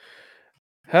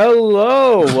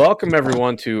Hello, welcome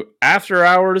everyone to After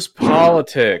Hours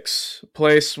Politics, a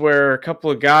place where a couple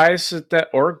of guys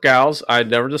or gals, I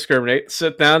never discriminate,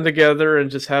 sit down together and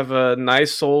just have a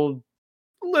nice old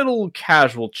little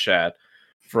casual chat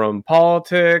from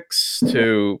politics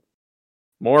to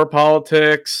more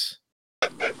politics.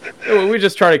 We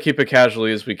just try to keep it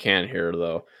casually as we can here,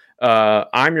 though.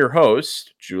 I'm your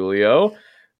host, Julio,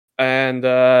 and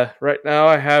right now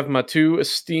I have my two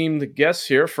esteemed guests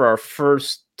here for our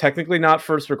first, technically not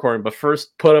first recording, but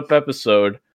first put up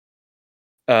episode.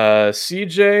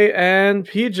 CJ and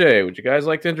PJ, would you guys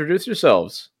like to introduce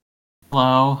yourselves?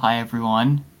 Hello, hi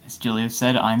everyone. As Julia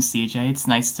said, I'm CJ. It's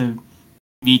nice to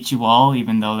meet you all,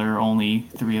 even though there are only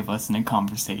three of us in a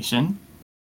conversation.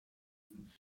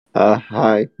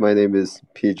 Hi, my name is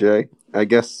PJ. I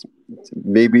guess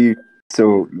maybe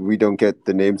so we don't get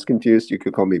the names confused, you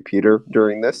could call me Peter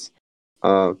during this.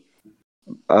 Yeah,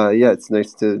 it's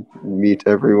nice to meet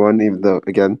everyone, even though,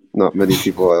 again, not many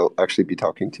people I'll actually be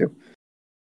talking to.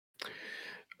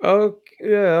 Okay,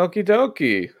 yeah, okie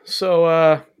dokie.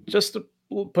 So, just to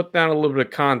put down a little bit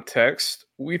of context,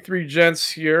 we three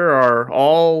gents here are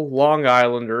all Long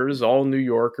Islanders, all New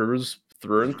Yorkers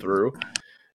through and through.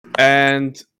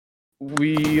 And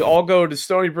we all go to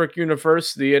Stony Brook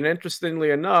University, and interestingly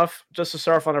enough, just to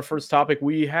start off on our first topic,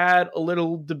 we had a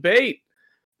little debate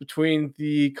between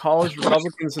the college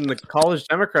Republicans and the college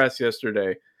Democrats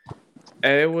yesterday,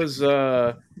 and it was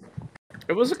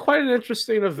quite an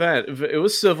interesting event. It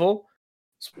was civil,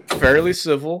 fairly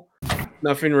civil.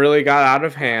 Nothing really got out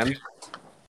of hand,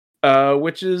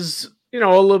 which is a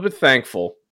little bit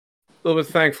thankful. A little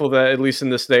bit thankful that at least in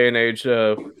this day and age,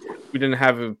 we didn't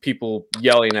have people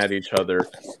yelling at each other.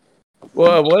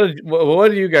 Well,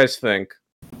 what do you guys think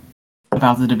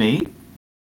about the debate?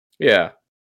 Yeah,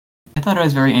 I thought it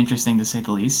was very interesting, to say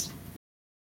the least.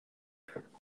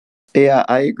 Yeah,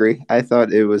 I agree. I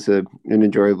thought it was an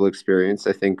enjoyable experience.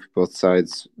 I think both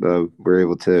sides were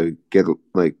able to get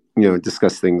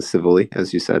discuss things civilly,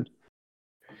 as you said.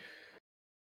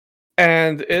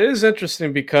 And it is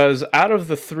interesting because out of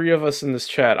the three of us in this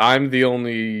chat, I'm the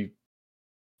only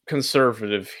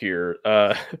conservative here.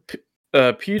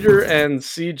 Peter and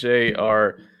CJ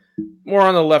are more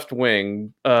on the left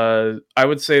wing. I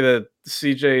would say that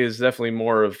CJ is definitely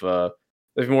more of a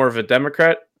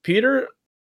Democrat. Peter,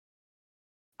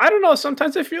 I don't know.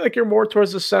 Sometimes I feel like you're more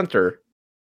towards the center.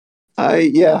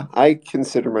 I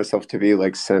consider myself to be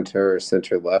like center or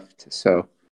center left. So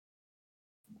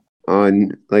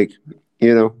on that.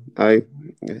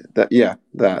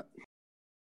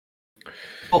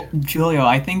 Well, Julio,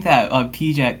 I think that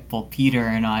Peter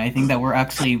and I think that we're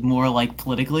actually more like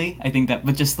politically. I think that,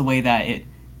 but just the way that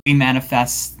we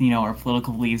manifest, our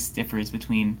political beliefs differs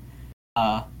between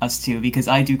us two, because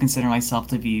I do consider myself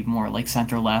to be more like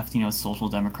center left, social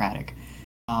democratic.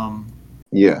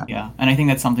 Yeah, and I think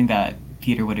that's something that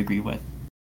Peter would agree with.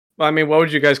 I mean, what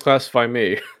would you guys classify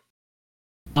me?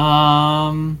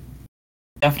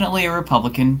 Definitely a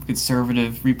Republican,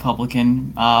 conservative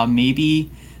Republican.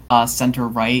 Maybe center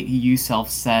right. You yourself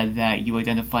said that you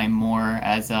identify more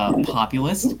as a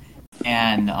populist,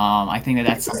 and I think that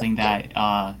that's something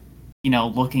that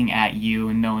looking at you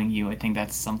and knowing you, I think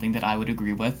that's something that I would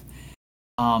agree with.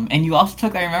 And you also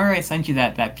I remember I sent you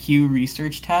that Pew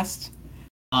Research test,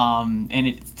 and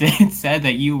it said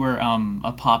that you were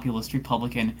a populist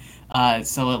Republican.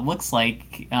 So it looks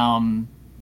like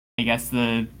I guess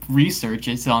the research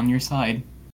is on your side.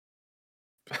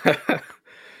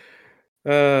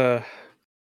 That's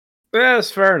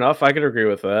fair enough. I could agree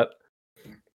with that.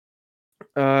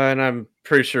 And I'm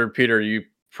pretty sure, Peter, you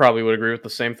probably would agree with the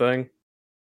same thing.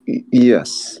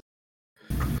 Yes.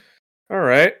 All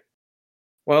right.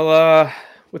 Well,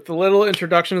 with the little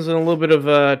introductions and a little bit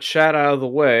of chat out of the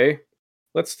way,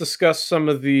 let's discuss some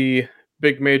of the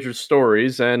big major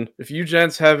stories. And if you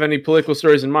gents have any political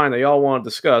stories in mind that y'all want to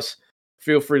discuss,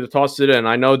 feel free to toss it in.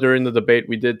 I know during the debate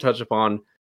we did touch upon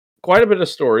quite a bit of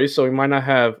stories, so we might not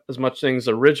have as much things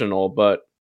original, but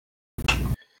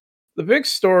the big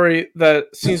story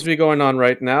that seems to be going on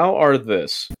right now are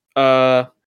this. The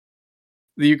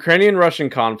Ukrainian-Russian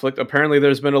conflict, apparently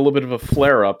there's been a little bit of a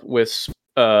flare-up with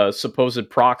supposed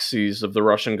proxies of the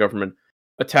Russian government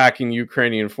attacking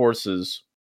Ukrainian forces.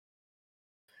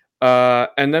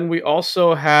 And then we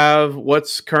also have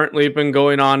what's currently been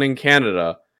going on in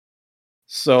Canada.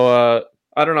 So,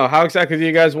 I don't know. How exactly do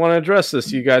you guys want to address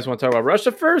this? You guys want to talk about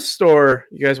Russia first, or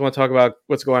you guys want to talk about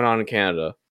what's going on in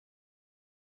Canada?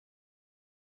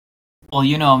 Well,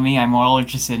 you know me, I'm more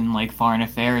interested in like foreign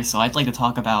affairs, so I'd like to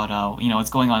talk about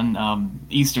what's going on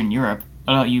Eastern Europe.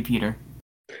 What about you, Peter?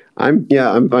 I'm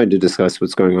fine to discuss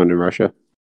what's going on in Russia.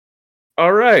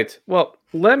 All right. Well,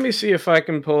 let me see if I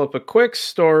can pull up a quick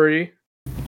story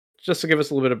just to give us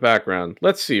a little bit of background.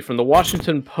 Let's see. From the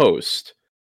Washington Post.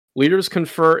 Leaders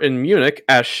confer in Munich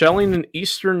as shelling in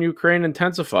eastern Ukraine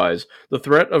intensifies. The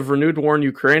threat of renewed war in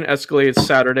Ukraine escalated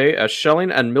Saturday as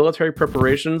shelling and military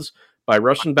preparations by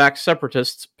Russian-backed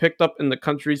separatists picked up in the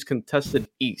country's contested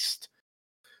east.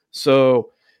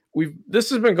 So this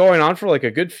has been going on for like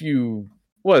a good few.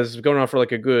 What is going on for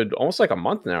like a good almost like a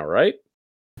month now, right?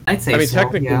 I'd say I mean, so.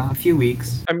 technically, Yeah, a few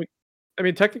weeks. I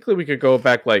mean, technically, we could go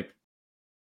back like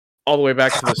all the way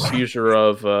back to the seizure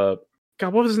of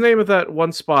God. What was the name of that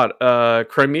one spot?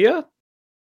 Crimea.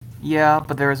 Yeah,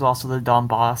 but there is also the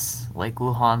Donbass, like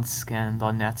Luhansk and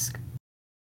Donetsk.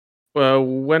 Well,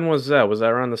 when was that? Was that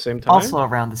around the same time? Also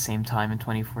around the same time in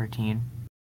 2014.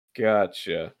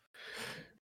 Gotcha.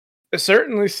 It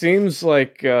certainly seems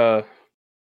like Putin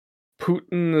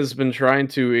has been trying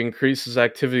to increase his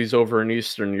activities over in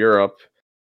Eastern Europe,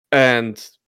 and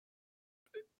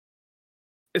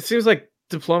it seems like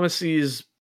diplomacy is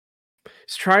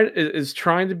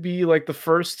trying to be like the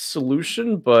first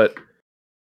solution, but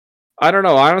I don't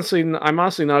know. I'm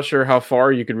honestly not sure how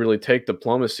far you could really take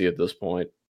diplomacy at this point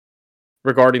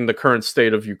regarding the current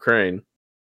state of Ukraine.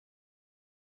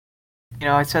 You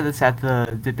know, I said this at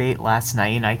the debate last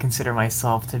night, and I consider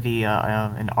myself to be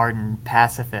an ardent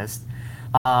pacifist.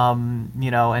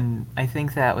 You know, and I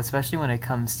think that especially when it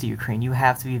comes to Ukraine, you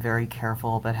have to be very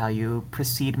careful about how you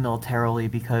proceed militarily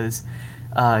because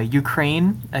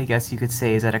Ukraine, I guess you could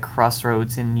say, is at a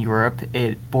crossroads in Europe.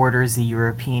 It borders the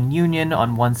European Union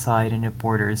on one side, and it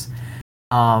borders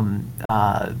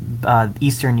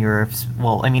Eastern Europe.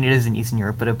 Well, I mean, it is in Eastern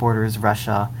Europe, but it borders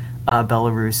Russia,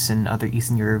 Belarus, and other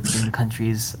Eastern European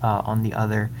countries on the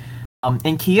other.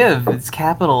 In Kiev, its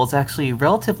capital, is actually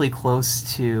relatively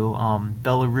close to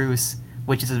Belarus,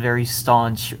 which is a very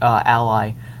staunch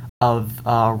ally of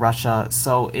Russia.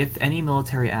 So, if any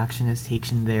military action is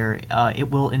taken there,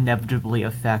 it will inevitably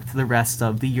affect the rest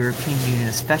of the European Union,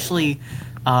 especially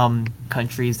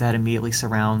countries that immediately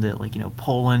surround it, like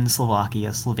Poland,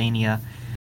 Slovakia, Slovenia.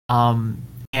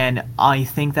 And I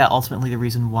think that ultimately the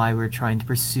reason why we're trying to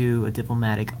pursue a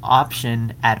diplomatic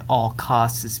option at all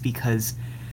costs is because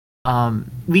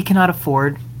we cannot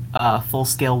afford a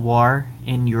full-scale war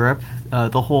in Europe.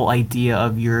 The whole idea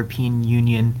of European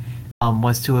Union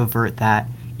was to avert that.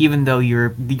 Even though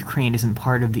the Ukraine isn't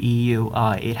part of the EU,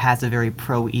 it has a very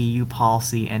pro-EU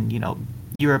policy, and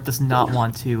Europe does not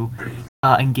want to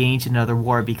engage in another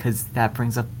war because that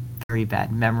brings up very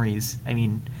bad memories. I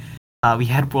mean, we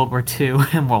had World War II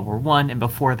and World War One, and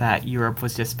before that, Europe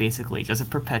was just basically just a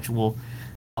perpetual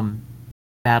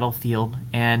battlefield.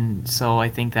 And so I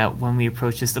think that when we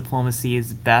approach this, diplomacy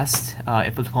is best.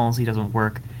 If diplomacy doesn't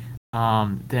work,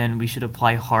 then we should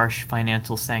apply harsh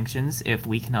financial sanctions. If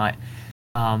we cannot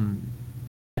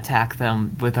attack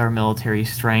them with our military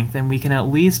strength, then we can at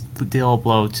least deal a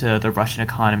blow to the Russian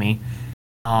economy.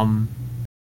 And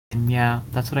yeah,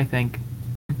 that's what I think.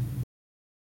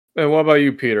 And what about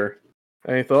you, Peter?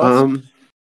 Any thoughts?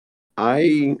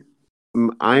 I'm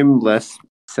less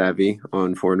savvy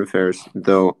on foreign affairs,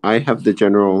 though I have the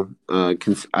general.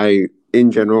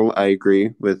 In general, I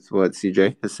agree with what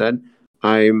CJ has said.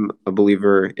 I'm a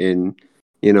believer in,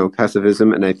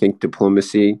 pacifism, and I think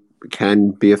diplomacy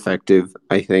can be effective.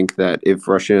 I think that if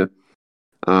Russia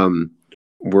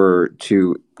were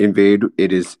to invade,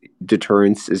 it is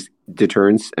deterrence,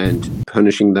 and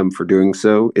punishing them for doing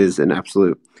so is an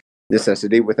absolute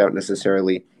necessity without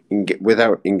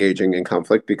engaging in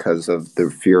conflict because of the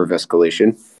fear of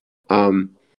escalation.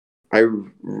 I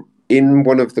in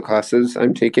one of the classes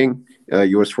I'm taking,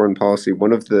 U.S. foreign policy,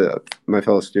 one of my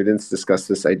fellow students discussed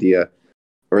this idea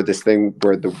or this thing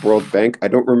where the World Bank, I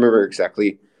don't remember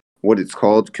exactly what it's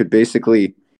called, could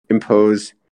basically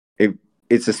impose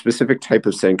it's a specific type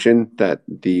of sanction that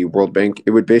the World Bank,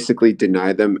 it would basically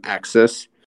deny them access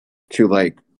to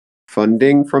like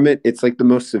funding from it. It's like the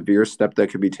most severe step that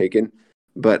could be taken,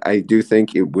 but I do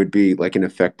think it would be like an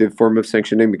effective form of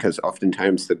sanctioning because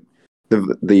oftentimes the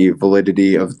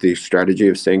validity of the strategy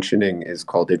of sanctioning is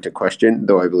called into question,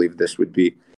 though I believe this would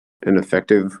be an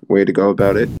effective way to go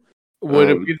about it. Would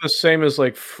it be the same as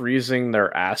like freezing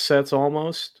their assets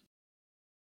almost?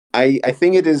 I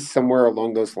think it is somewhere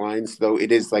along those lines, though it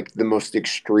is like the most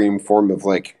extreme form of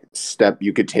like step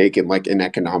you could take in like an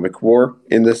economic war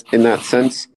in that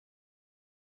sense.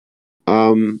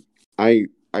 I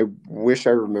wish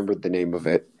I remembered the name of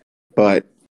it, but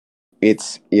it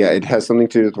has something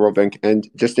to do with the World Bank, and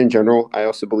just in general, I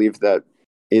also believe that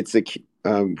it's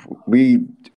while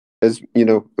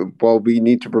we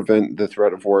need to prevent the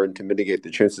threat of war and to mitigate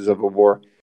the chances of a war,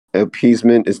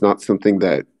 appeasement is not something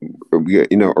that a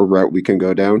route we can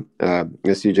go down. As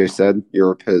CJ said,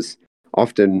 Europe has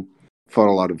often fought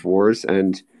a lot of wars,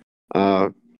 and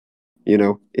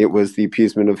it was the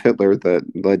appeasement of Hitler that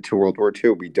led to World War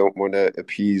II. We don't want to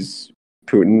appease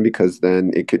Putin because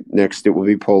then it will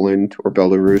be Poland or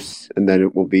Belarus, and then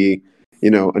it will be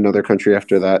another country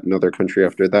after that, another country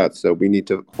after that. So we need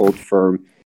to hold firm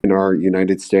in our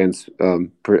united stance,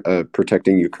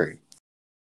 protecting Ukraine.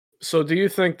 So do you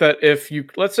think that if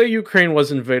let's say Ukraine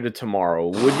was invaded tomorrow,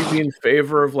 would you be in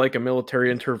favor of like a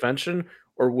military intervention,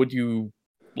 or would you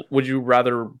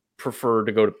rather prefer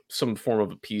to go to some form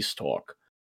of a peace talk,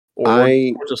 or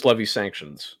just levy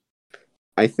sanctions?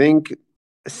 I think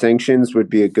sanctions would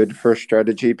be a good first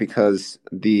strategy because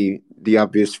the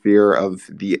obvious fear of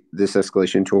this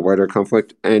escalation to a wider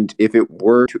conflict, and if it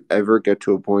were to ever get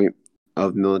to a point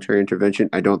of military intervention,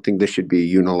 I don't think this should be a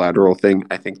unilateral thing.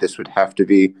 I think this would have to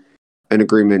be an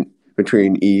agreement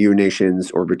between EU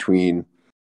nations or between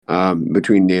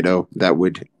NATO that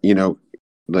would,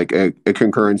 like a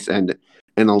concurrence and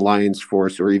an alliance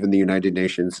force, or even the United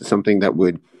Nations, something that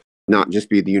would not just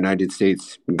be the United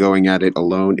States going at it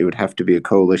alone. It would have to be a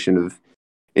coalition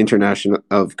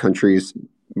of countries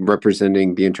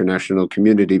representing the international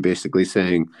community, basically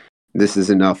saying, this is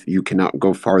enough. You cannot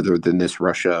go farther than this,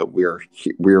 Russia. We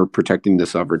are protecting the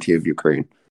sovereignty of Ukraine.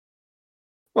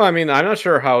 Well, I mean, I'm not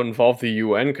sure how involved the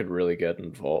UN could really get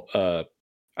involved.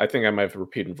 I think I might have to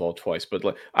repeat involved twice, but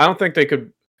like, I don't think they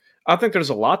could. I think there's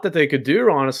a lot that they could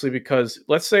do, honestly, because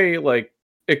let's say like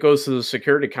it goes to the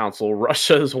Security Council.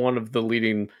 Russia is one of the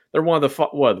leading. They're one of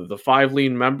the 5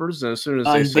 leading members, and as soon as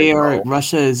they say no,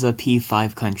 Russia is a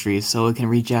P5 country, so it can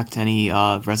reject any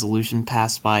resolution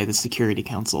passed by the Security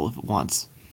Council if it wants.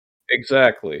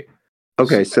 Exactly.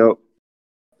 Okay, so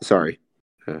sorry.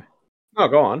 No,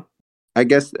 go on. I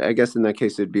guess in that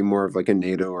case it'd be more of like a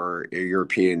NATO or a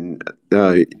European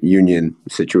Union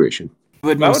situation. It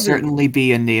would most certainly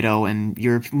be a NATO and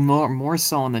Europe, more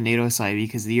so on the NATO side,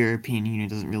 because the European Union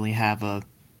doesn't really have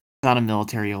not a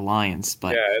military alliance,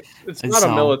 but yeah, it's not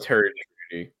a military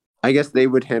treaty. I guess they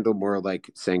would handle more like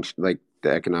sanction, like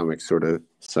the economic sort of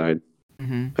side.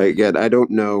 Mm-hmm. Again, I don't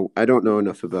know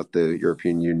enough about the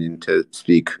European Union to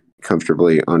speak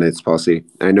comfortably on its policy.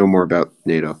 I know more about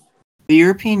NATO. The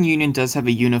European Union does have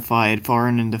a unified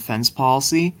foreign and defense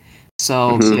policy,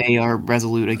 so they are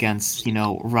resolute against,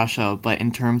 Russia. But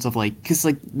in terms of because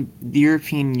the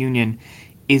European Union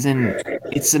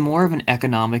it's more of an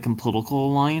economic and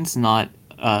political alliance, not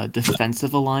a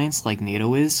defensive alliance like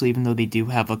NATO is. So even though they do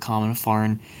have a common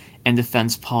foreign and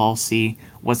defense policy,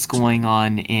 what's going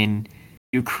on in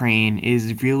Ukraine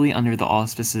is really under the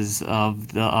auspices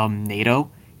of the NATO.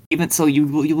 Even so, you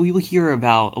will hear a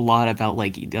lot about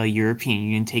the European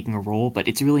Union taking a role, but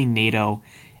it's really NATO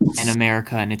and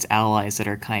America and its allies that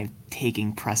are kind of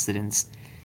taking precedence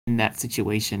in that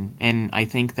situation. And I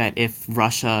think that if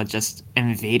Russia just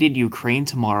invaded Ukraine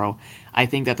tomorrow, I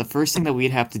think that the first thing that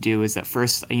we'd have to do is that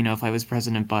first, if I was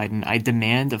President Biden, I'd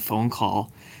demand a phone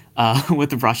call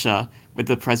with Russia, with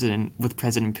President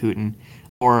Putin,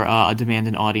 or demand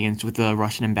an audience with the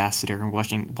Russian ambassador in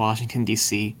Washington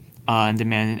D.C. And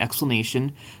demand an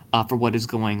explanation for what is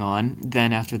going on.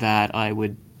 Then after that, I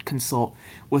would consult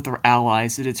with our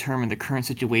allies to determine the current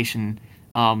situation.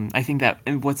 I think that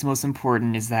what's most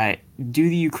important is that, do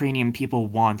the Ukrainian people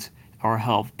want our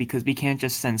help? Because we can't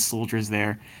just send soldiers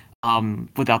there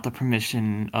without the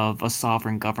permission of a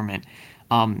sovereign government.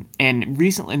 And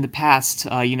recently, in the past,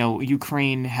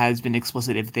 Ukraine has been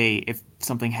explicit if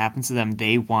something happens to them,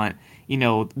 they want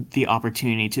the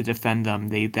opportunity to defend them.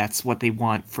 That's what they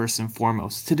want first and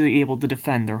foremost, to be able to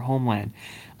defend their homeland.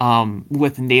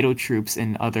 With NATO troops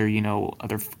and other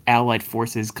allied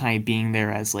forces kind of being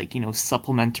there as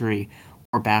supplementary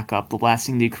or backup. The last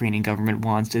thing the Ukrainian government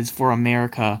wants is for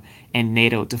America and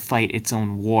NATO to fight its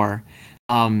own war.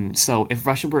 So if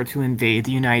Russia were to invade,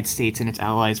 the United States and its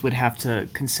allies would have to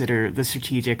consider the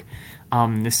strategic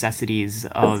necessities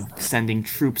of sending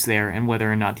troops there and whether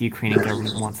or not the Ukrainian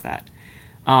government wants that.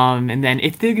 And then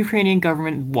if the Ukrainian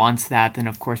government wants that, then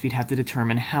of course we'd have to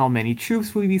determine how many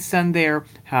troops would we send there,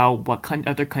 what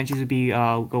other countries would be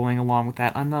going along with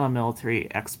that. I'm not a military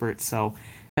expert, so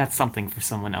that's something for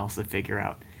someone else to figure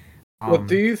out. But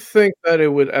do you think that it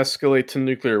would escalate to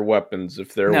nuclear weapons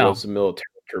if there was a military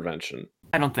intervention?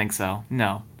 I don't think so.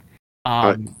 No.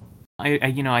 I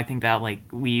think that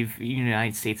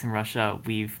United States and Russia,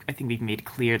 I think we've made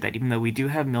clear that even though we do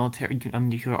have military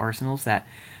nuclear arsenals, that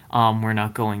we're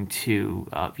not going to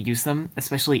use them,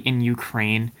 especially in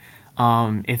Ukraine.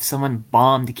 If someone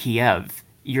bombed Kiev,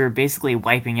 you're basically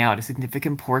wiping out a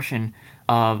significant portion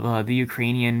of the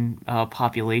Ukrainian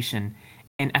population.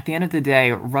 And at the end of the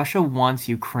day, Russia wants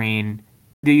Ukraine,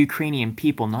 the Ukrainian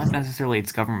people, not necessarily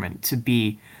its government, to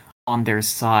be on their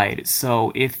side.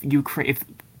 So if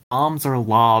bombs are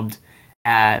lobbed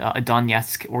at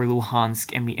Donetsk or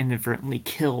Luhansk and we inadvertently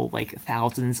kill like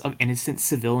thousands of innocent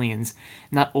civilians,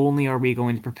 not only are we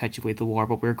going to perpetuate the war,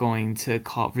 but we're going to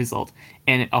result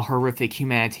in a horrific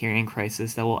humanitarian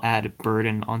crisis that will add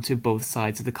burden onto both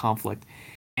sides of the conflict.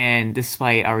 And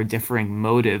despite our differing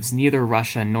motives, neither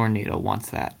Russia nor NATO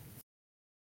wants that.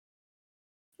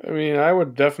 I mean, I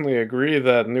would definitely agree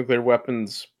that nuclear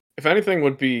weapons, if anything,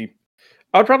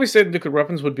 I'd probably say nuclear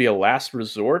weapons would be a last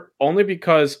resort, only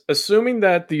because assuming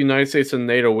that the United States and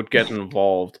NATO would get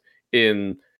involved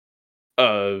in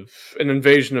an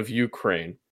invasion of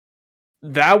Ukraine,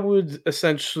 that would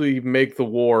essentially make the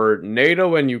war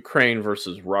NATO and Ukraine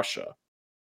versus Russia.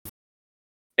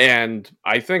 And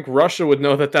I think Russia would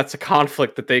know that that's a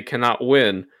conflict that they cannot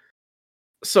win.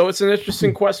 So it's an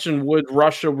interesting question. Would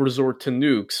Russia resort to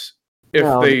nukes if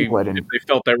No, they they wouldn't.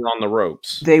 felt they were on the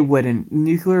ropes? They wouldn't.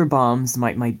 Nuclear bombs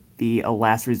might be a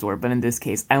last resort, but in this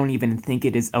case, I don't even think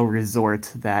it is a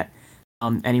resort that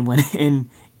anyone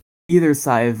in either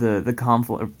side of the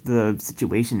conflict, the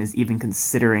situation, is even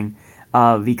considering,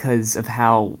 because of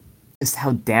how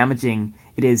damaging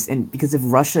it is, and because if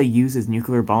Russia uses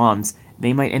nuclear bombs,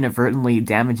 they might inadvertently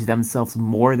damage themselves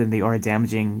more than they are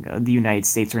damaging the United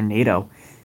States or NATO.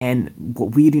 And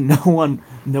what we do, no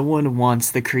one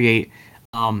wants to create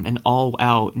an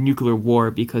all-out nuclear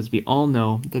war, because we all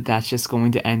know that that's just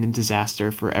going to end in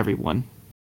disaster for everyone.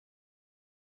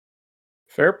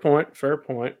 Fair point. Fair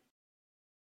point.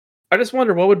 I just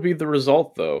wonder what would be the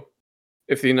result, though,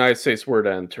 if the United States were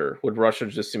to enter. Would Russia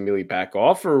just immediately back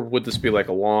off, or would this be like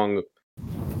a long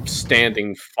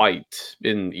standing fight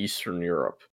in Eastern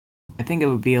Europe? I think it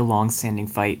would be a long-standing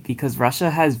fight because Russia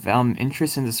has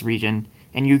interest in this region,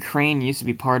 and Ukraine used to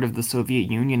be part of the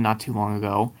Soviet Union not too long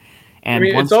ago. And I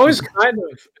mean, it's always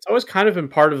kind of been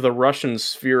part of the Russian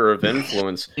sphere of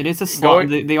influence. It is a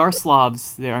Going, they are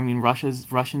Slavs.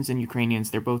 Russians and Ukrainians.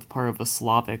 They're both part of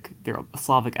they're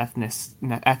Slavic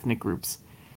ethnic groups.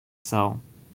 So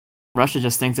Russia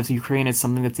just thinks of Ukraine as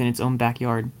something that's in its own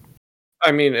backyard.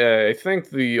 I mean, I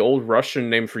think the old Russian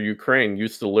name for Ukraine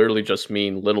used to literally just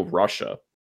mean Little Russia.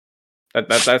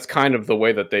 That's kind of the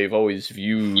way that they've always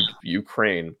viewed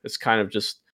Ukraine. It's kind of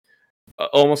just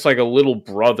almost like a little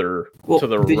brother to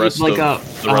the rest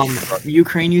of Russia.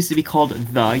 Ukraine used to be called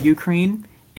the Ukraine,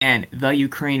 and the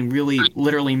Ukraine really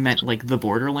literally meant like the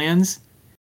borderlands.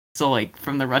 So like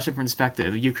from the Russian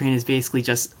perspective, Ukraine is basically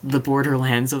just the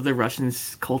borderlands of the Russian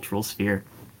cultural sphere.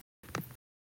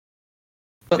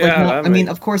 But like, Yeah, no, that I mean,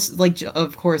 makes- of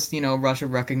course, Russia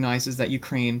recognizes that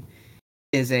Ukraine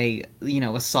is a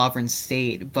sovereign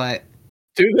state, but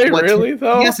do they really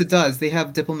though? yes, it does. They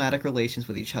have diplomatic relations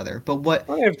with each other. But what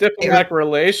Well, they have diplomatic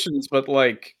relations, but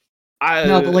like,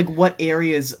 what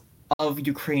areas of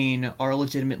Ukraine are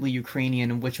legitimately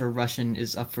Ukrainian and which are Russian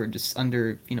is up for just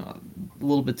under a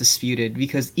little bit disputed,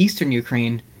 because Eastern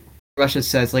Ukraine, Russia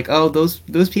says like, oh, those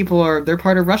people they're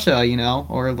part of Russia,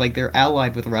 or like they're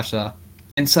allied with Russia.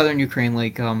 And Southern Ukraine,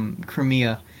 like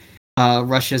Crimea,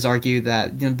 Russia's argued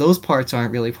that those parts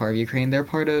aren't really part of Ukraine. They're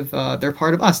part of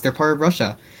us. They're part of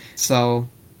Russia. So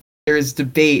there's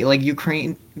debate. Like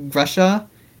Russia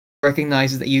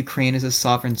recognizes that Ukraine is a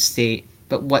sovereign state,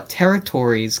 but what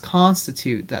territories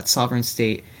constitute that sovereign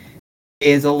state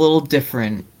is a little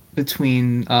different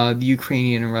between the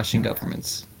Ukrainian and Russian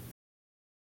governments.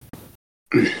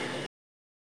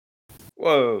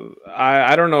 Well,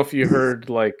 I don't know if you heard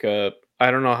like I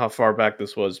don't know how far back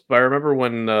this was, but I remember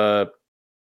when I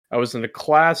was in a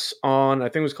class on, I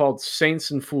think it was called Saints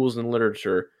and Fools in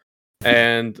Literature,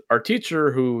 and our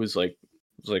teacher, who was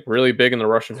really big in the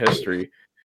Russian history,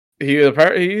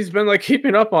 he's been like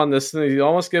keeping up on this, and he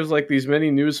almost gives like these mini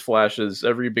news flashes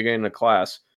every beginning of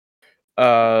class.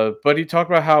 But he talked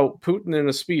about how Putin in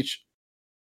a speech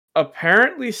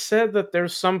apparently said that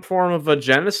there's some form of a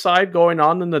genocide going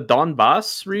on in the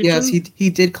Donbass region. Yes, he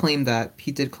did claim that.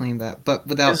 He did claim that, but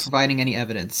without providing any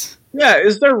evidence. Yeah,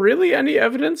 is there really any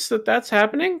evidence that that's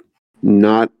happening?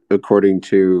 Not according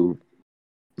to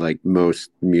like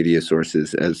most media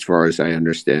sources, as far as I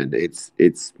understand.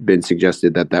 It's been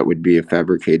suggested that would be a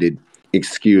fabricated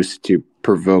excuse to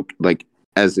provoke, like,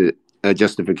 as a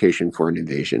justification for an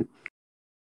invasion.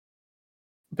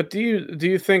 But do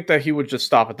you think that he would just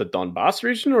stop at the Donbass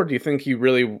region, or do you think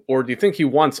he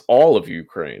wants all of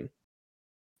Ukraine?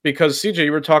 Because CJ,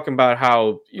 you were talking about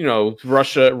how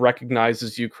Russia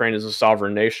recognizes Ukraine as a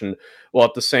sovereign nation, while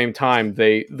at the same time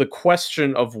the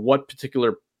question of what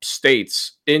particular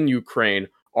states in Ukraine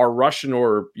are Russian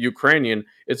or Ukrainian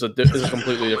is a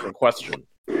completely different question.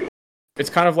 It's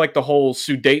kind of like the whole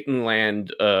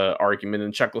Sudetenland argument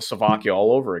in Czechoslovakia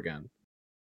all over again.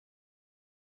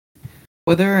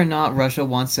 Whether or not Russia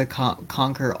wants to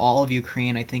conquer all of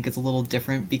Ukraine, I think it's a little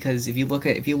different because if you look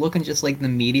in just like the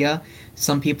media,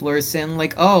 some people are saying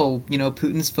like, oh,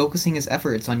 Putin's focusing his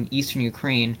efforts on eastern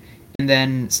Ukraine, and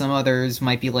then some others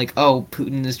might be like, oh,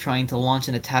 Putin is trying to launch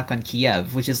an attack on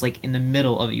Kiev, which is like in the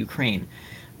middle of Ukraine.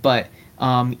 But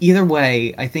either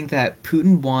way, I think that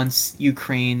Putin wants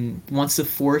to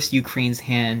force Ukraine's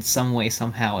hand some way,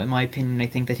 somehow. In my opinion, I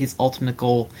think that his ultimate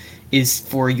goal is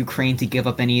for Ukraine to give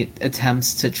up any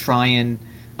attempts to try and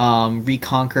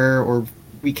reconquer or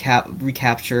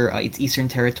recapture its eastern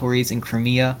territories in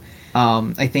Crimea.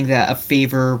 I think that a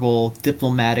favorable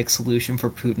diplomatic solution for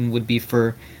Putin would be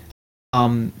for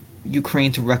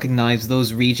Ukraine to recognize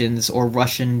those regions or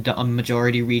Russian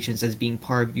majority regions as being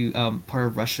part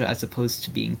of Russia as opposed to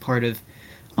being part of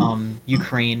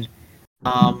Ukraine.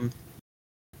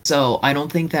 So I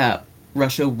don't think that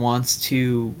Russia wants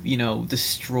to,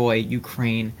 destroy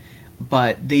Ukraine,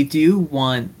 but they do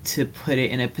want to put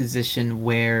it in a position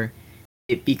where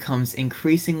it becomes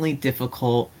increasingly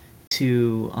difficult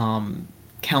to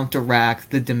counteract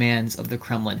the demands of the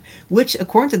Kremlin, which,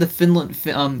 according to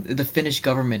the Finnish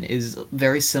government, is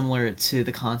very similar to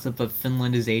the concept of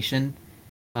Finlandization.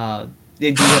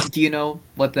 Do you know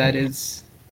what that is?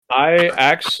 I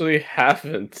actually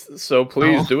haven't, so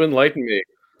please do enlighten me.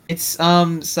 It's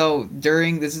so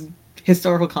during this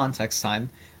historical context time,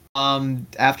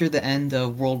 after the end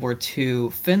of World War II,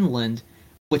 Finland,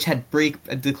 which had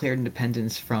declared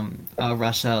independence from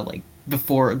Russia, like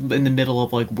before in the middle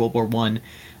of like World War One,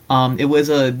 it was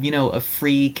a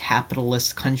free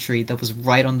capitalist country that was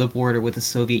right on the border with the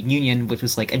Soviet Union, which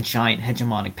was like a giant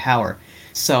hegemonic power.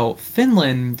 So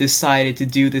Finland decided to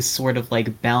do this sort of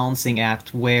like balancing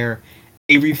act where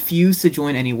they refused to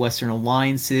join any Western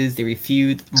alliances, they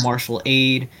refused Marshall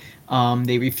aid,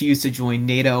 they refused to join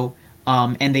NATO,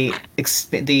 and they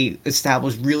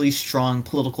established really strong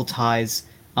political ties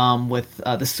with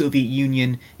the Soviet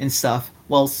Union and stuff,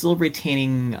 while still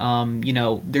retaining,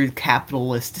 their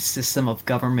capitalist system of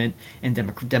government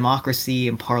and democracy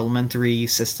and parliamentary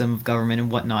system of government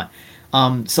and whatnot.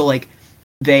 So like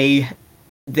they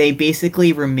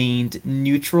basically remained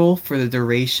neutral for the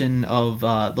duration of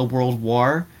the World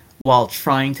War, while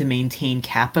trying to maintain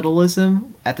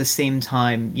capitalism at the same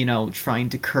time, trying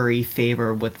to curry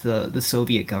favor with the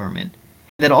Soviet government.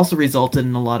 That also resulted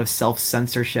in a lot of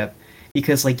self-censorship,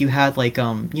 because like you had like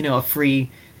a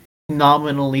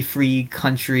nominally free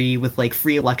country with like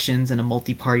free elections and a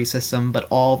multi-party system, but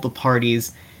all the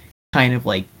parties kind of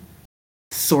like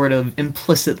sort of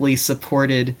implicitly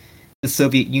supported the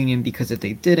Soviet Union, because if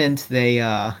they didn't,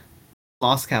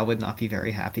 Moscow would not be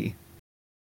very happy.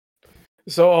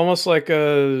 So almost like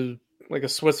a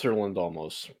Switzerland,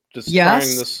 almost just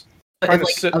yes, trying to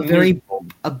sit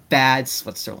a bad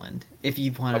Switzerland, if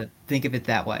you want to think of it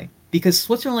that way, because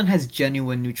Switzerland has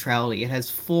genuine neutrality. It has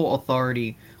full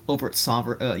authority over its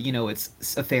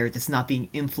its affairs. It's not being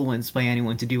influenced by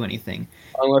anyone to do anything,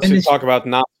 unless you talk about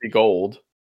Nazi gold.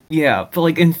 Yeah, but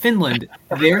like in Finland,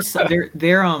 their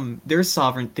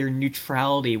sovereign, their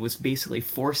neutrality was basically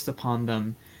forced upon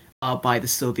them by the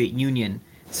Soviet Union.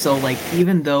 So like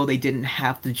even though they didn't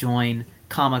have to join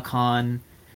Comecon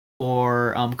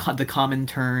or the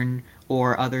Comintern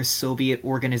or other Soviet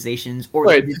organizations, or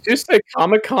wait, did you say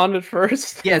Comecon at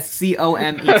first? Yes,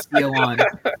 Comecon.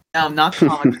 No, not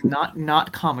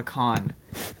Comecon.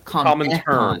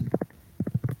 Comintern.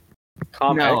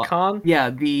 ComEdCon? No, yeah,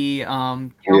 the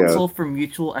Council for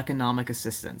Mutual Economic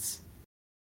Assistance.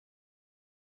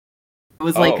 It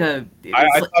was like a.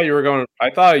 I thought you were going. I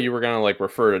thought you were going to like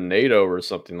refer to NATO or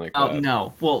something like that. Oh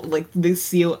no! Well, like the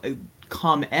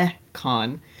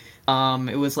ComEdCon,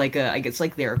 it was like I guess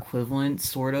like their equivalent,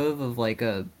 sort of like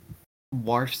a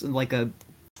like a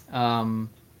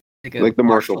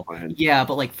Marshall Plan. Yeah,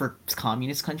 but like for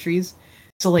communist countries.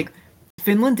 So like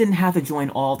Finland didn't have to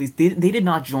join all these. They did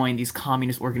not join these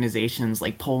communist organizations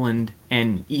like Poland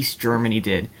and East Germany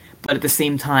did. But at the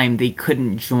same time, they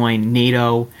couldn't join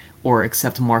NATO or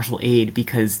accept Marshall aid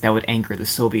because that would anger the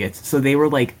Soviets. So they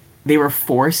were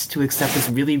forced to accept this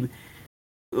really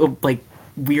like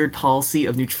weird policy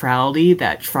of neutrality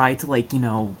that tried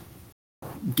to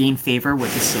gain favor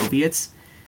with the Soviets.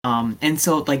 And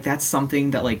so like that's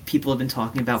something that like people have been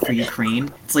talking about for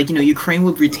Ukraine. It's like Ukraine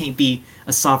would be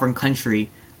a sovereign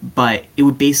country, but it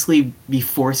would basically be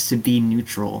forced to be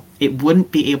neutral. It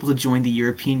wouldn't be able to join the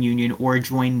European Union or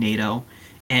join NATO,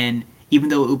 and even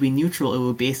though it would be neutral, it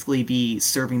would basically be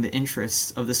serving the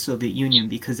interests of the Soviet Union,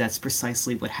 because that's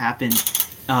precisely what happened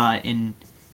in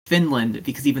Finland.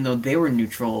 Because even though they were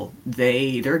neutral,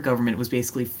 their government was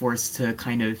basically forced to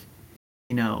kind of,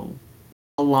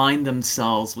 align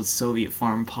themselves with Soviet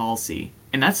foreign policy,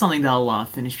 and that's something that a lot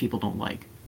of Finnish people don't like.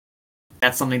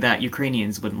 That's something that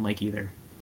Ukrainians wouldn't like either.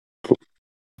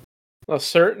 Well,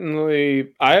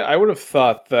 certainly, I would have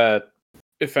thought that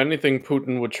if anything,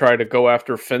 Putin would try to go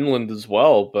after Finland as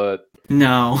well, but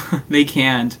no, they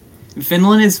can't.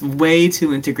 Finland is way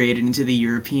too integrated into the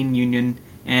European Union,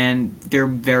 and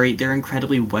they're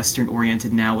incredibly Western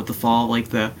oriented now with the fall,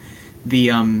 with the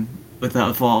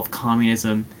fall of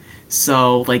communism.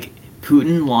 So,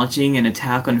 Putin launching an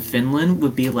attack on Finland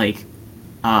would be like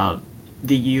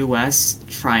the U.S.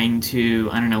 trying to,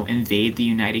 I don't know, invade the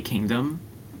United Kingdom.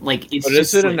 It's but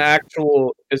just is it an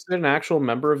actual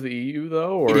member of the EU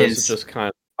though, or it is it is. just kind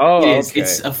of? Oh, It is. okay.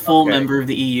 It's a full Okay. member of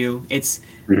the EU. It's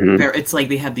it's like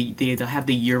they have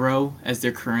the euro as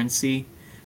their currency.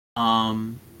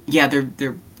 Yeah,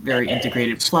 they're very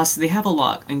integrated. Plus, they have a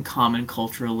lot in common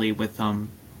culturally with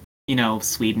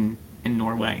Sweden and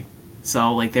Norway.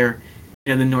 So they're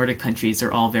the Nordic countries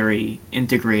are all very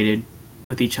integrated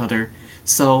with each other.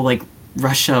 So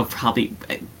Russia probably,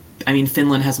 I mean,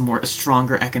 Finland has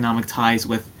stronger economic ties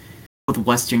with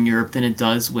Western Europe than it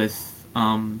does with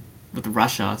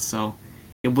Russia. So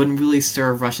it wouldn't really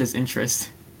serve Russia's interest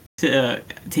to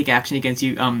take action against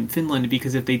Finland,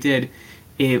 because if they did,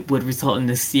 it would result in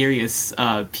a serious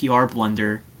PR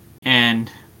blunder,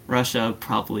 and Russia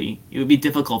it would be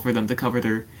difficult for them to cover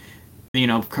their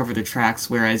tracks.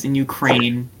 Whereas in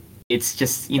Ukraine, it's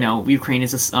just Ukraine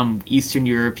is a Eastern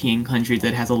European country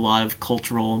that has a lot of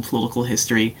cultural and political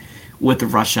history with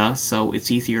Russia, so it's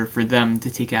easier for them to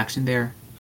take action there.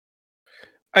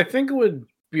 I think it would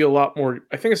be a lot more.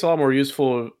 I think it's a lot more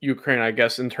useful of Ukraine, I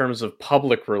guess, in terms of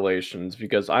public relations,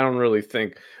 because I don't really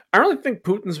think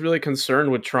Putin's really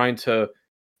concerned with trying to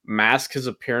mask his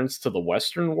appearance to the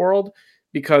Western world,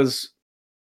 because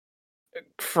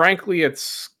frankly,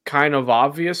 it's kind of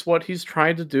obvious what he's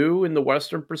trying to do in the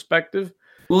Western perspective.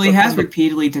 Well, he But has from the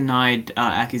repeatedly denied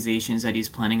accusations that he's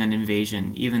planning an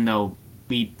invasion, even though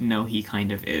we know he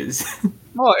kind of is.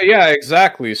 Well, yeah,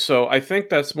 exactly. So I think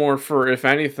that's more for, if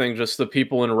anything, just the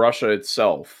people in Russia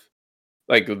itself,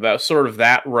 like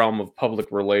that realm of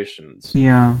public relations.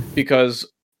 Yeah. Because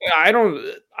I don't,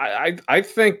 I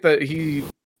think that he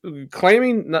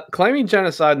claiming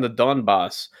genocide in the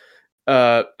Donbass,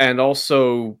 and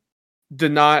also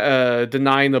denying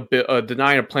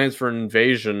denying plans for an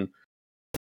invasion,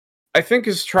 I think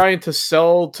is trying to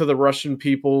sell to the Russian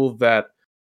people that,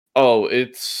 oh,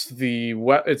 it's the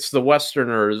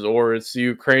Westerners or it's the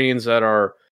Ukrainians that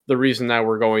are the reason that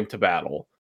we're going to battle.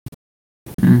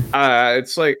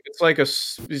 It's like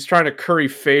he's trying to curry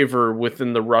favor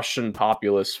within the Russian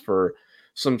populace for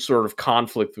some sort of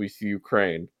conflict with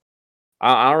Ukraine.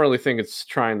 I don't really think it's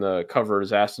trying to cover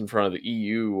his ass in front of the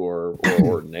EU or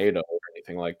NATO or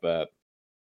anything like that.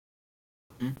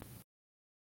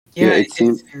 Yeah, it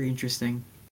seems. it's very interesting.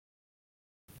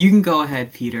 You can go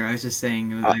ahead, Peter. I was just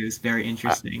saying it was very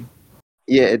interesting.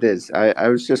 Yeah, it is. I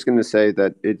was just going to say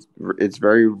that it's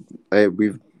very.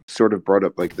 We've sort of brought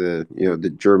up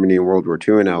the Germany and World War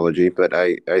II analogy, but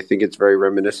I think it's very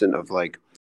reminiscent of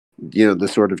the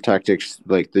sort of tactics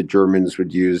like the Germans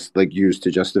would use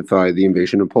to justify the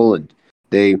invasion of Poland.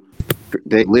 They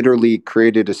literally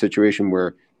created a situation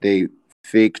where they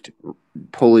faked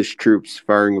Polish troops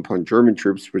firing upon German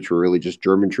troops, which were really just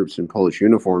German troops in Polish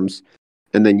uniforms,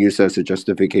 and then used as a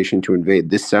justification to invade.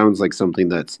 This sounds like something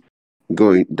that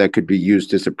could be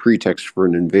used as a pretext for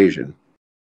an invasion.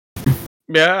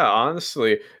 Yeah,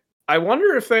 honestly. I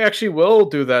wonder if they actually will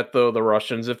do that, though, the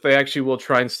Russians, if they actually will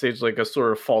try and stage a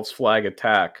sort of false flag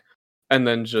attack and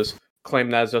then just claim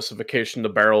that as justification to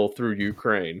barrel through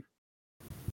Ukraine.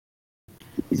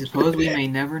 I suppose we may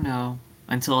never know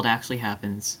until it actually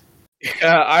happens.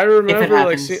 Yeah, I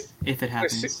remember if it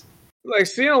happens.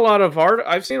 Seeing a lot of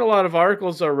I've seen a lot of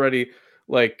articles already,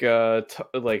 with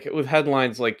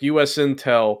headlines like U.S.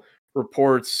 Intel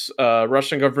reports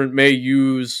Russian government may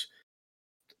use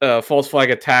false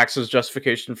flag attacks as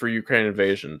justification for Ukraine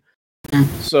invasion.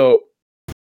 So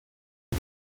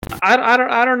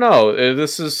I don't know.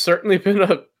 This has certainly been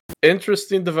a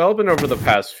interesting development over the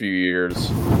past few years,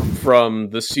 from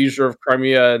the seizure of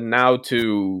Crimea now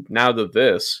to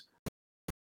this.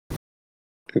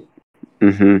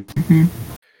 Mm-hmm.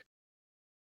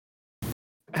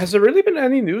 Has there really been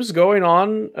any news going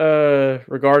on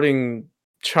regarding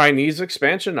Chinese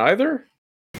expansion either?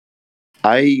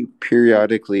 I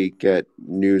periodically get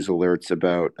news alerts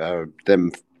about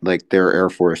them like their Air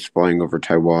Force flying over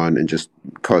Taiwan and just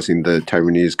causing the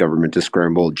Taiwanese government to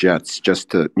scramble jets just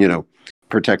to,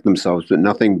 protect themselves, but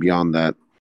nothing beyond that.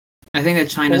 I think that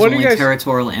China's What do you only guys-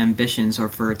 territorial ambitions are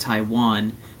for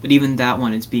Taiwan, but even that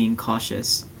one is being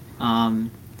cautious.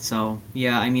 So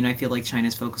yeah, I mean, I feel like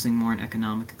China's focusing more on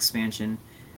economic expansion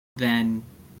than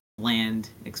land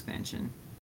expansion.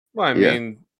 Well, I Yeah.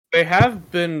 mean, they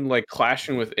have been like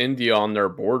clashing with India on their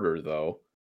border, though.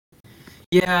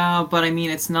 Yeah, but I mean,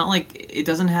 it's not like it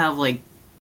doesn't have like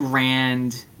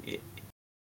grand.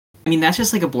 I mean, that's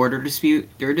just like a border dispute.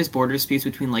 There are just border disputes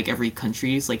between like every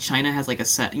countries. Like China has like a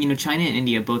set. China and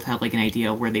India both have like an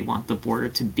idea of where they want the border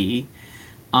to be.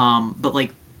 But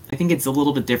like I think it's a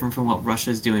little bit different from what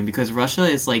Russia's doing because Russia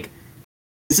is like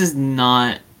this is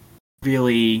not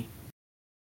really.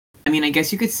 I mean, I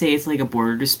guess you could say it's like a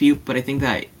border dispute, but I think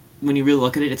that when you really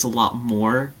look at it, it's a lot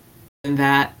more than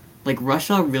that. Like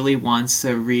Russia really wants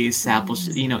to reestablish.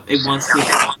 It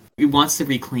wants to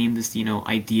reclaim this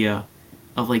idea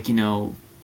of like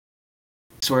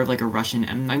sort of like a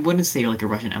Russian. I wouldn't say like a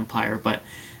Russian empire, but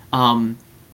I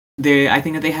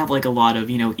think that they have like a lot of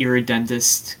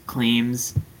irredentist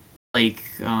claims, like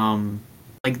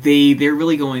they're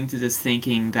really going to this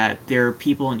thinking that there are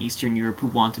people in Eastern Europe who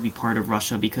want to be part of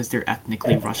Russia because they're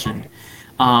ethnically Russian.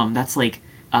 That's like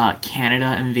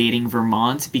Canada invading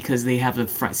Vermont because they have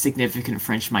a significant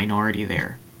French minority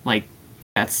there. Like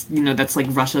that's like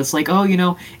Russia. It's like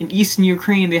in Eastern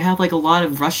Ukraine they have like a lot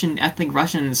of ethnic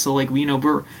Russians. So like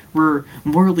we're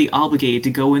morally obligated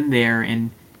to go in there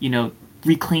and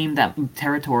reclaim that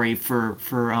territory for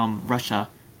Russia.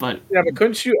 But Yeah, but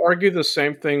couldn't you argue the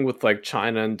same thing with like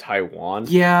China and Taiwan?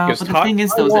 yeah, Because but the thing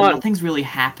is though is that Taiwan- nothing's really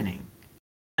happening.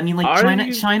 I mean, like Are China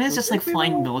you- China's just like you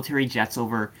flying know? military jets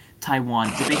over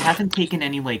Taiwan, but they haven't taken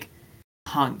any like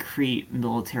concrete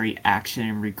military action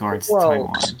in regards to Well,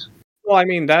 Taiwan. Well, I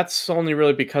mean, that's only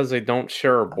really because they don't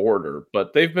share a border,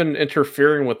 but they've been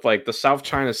interfering with like the South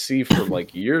China Sea for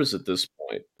like years at this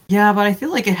point. Yeah, but I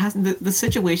feel like it hasn't. The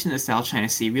situation in the South China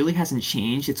Sea really hasn't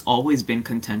changed. It's always been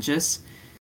contentious.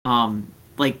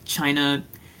 Like China,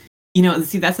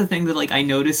 see that's the thing that like I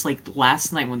noticed like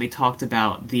last night when they talked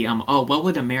about the what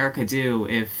would America do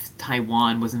if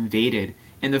Taiwan was invaded?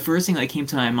 And the first thing that came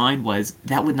to my mind was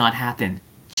that would not happen.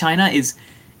 China is,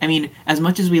 I mean, as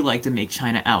much as we like to make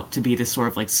China out to be this sort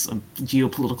of like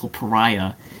geopolitical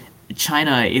pariah,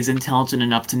 China is intelligent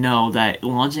enough to know that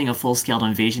launching a full-scale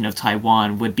invasion of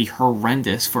Taiwan would be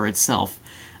horrendous for itself,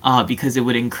 because it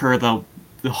would incur the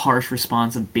harsh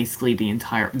response of basically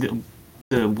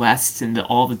the West and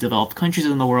all the developed countries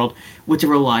in the world, which it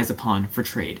relies upon for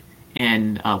trade.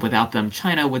 And without them,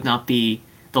 China would not be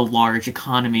the large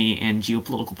economy and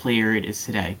geopolitical player it is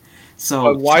today.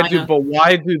 So But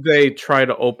why do they try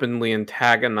to openly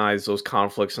antagonize those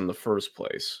conflicts in the first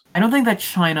place? I don't think that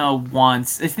China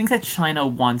wants. I think that China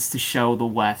wants to show the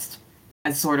West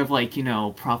as sort of like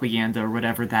propaganda or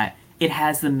whatever that it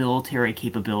has the military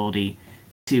capability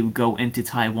to go into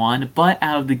Taiwan, but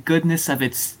out of the goodness of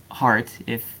its heart,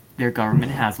 if their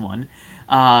government has one,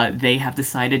 they have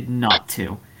decided not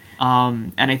to.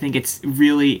 And I think it's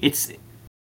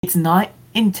not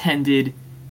intended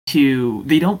to.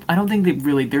 I don't think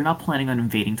they're not planning on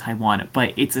invading Taiwan,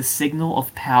 but it's a signal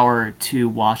of power to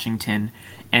Washington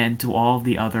and to all of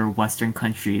the other Western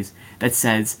countries that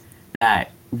says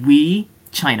that we,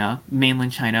 China,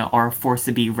 mainland China, are a force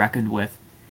to be reckoned with.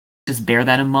 Just bear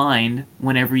that in mind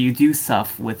whenever you do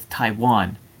stuff with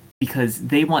Taiwan, because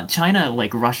they want China,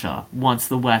 like Russia, wants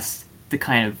the West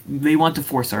to they want to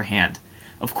force our hand.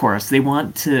 Of course, they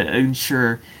want to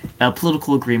ensure a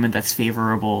political agreement that's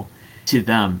favorable to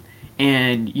them.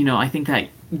 And I think that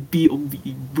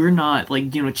we're not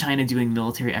like China doing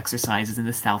military exercises in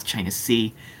the South China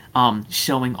Sea,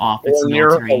 showing off its Or near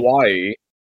military. Hawaii.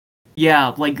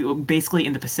 Yeah, like basically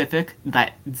in the Pacific,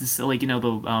 that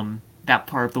that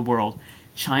part of the world,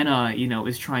 China,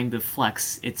 is trying to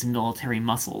flex its military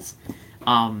muscles.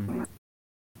 I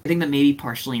think that maybe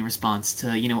partially in response to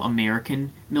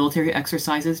American military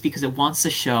exercises because it wants to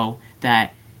show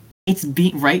that it's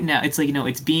being right now. It's like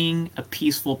it's being a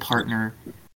peaceful partner,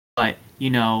 but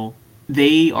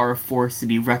they are a force to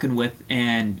be reckoned with,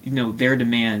 and their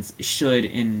demands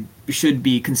should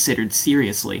be considered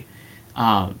seriously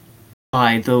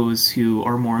by those who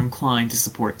are more inclined to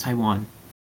support Taiwan.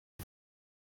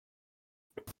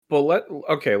 But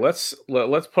let's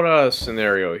put out a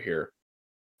scenario here.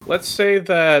 Let's say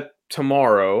that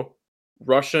tomorrow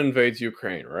Russia invades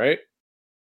Ukraine, right?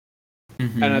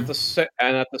 Mm-hmm. And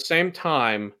at the same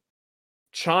time,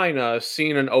 China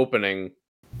seeing an opening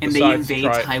And they decides to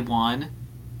invade try Taiwan.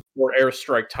 or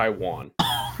airstrike Taiwan.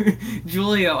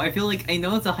 Julio, I feel like I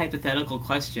know it's a hypothetical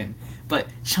question, but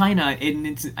China,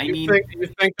 You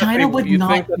think that China would you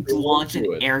not think that they won't launch an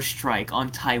do it? airstrike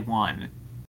on Taiwan.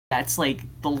 That's like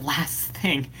the last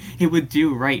thing it would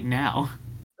do right now.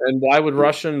 And why would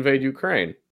Russia invade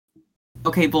Ukraine?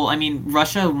 Okay, well, I mean,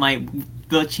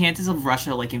 the chances of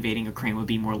Russia like invading Ukraine would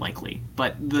be more likely.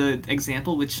 But the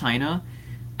example with China,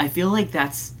 I feel like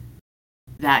that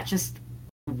just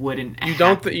wouldn't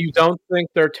happen. You don't think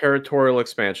they're territorial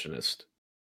expansionist?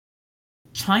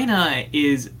 China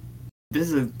is this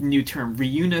is a new term,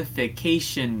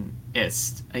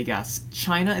 reunificationist, I guess.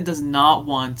 China does not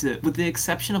want to, with the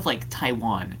exception of like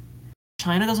Taiwan,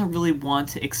 China doesn't really want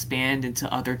to expand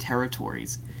into other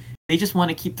territories. They just want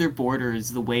to keep their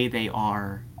borders the way they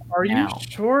are Are you now.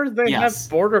 sure they have Yes.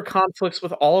 border conflicts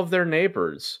with all of their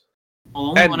neighbors?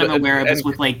 Well, the only one I'm aware of is And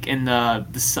with like in the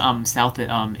South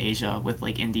Asia with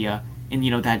like India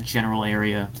and that general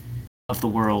area of the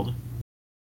world.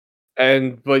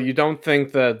 but you don't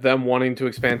think that them wanting to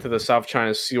expand to the South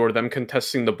China Sea or them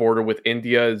contesting the border with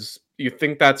India is you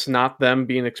think that's not them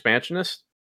being expansionist?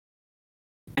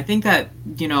 I think that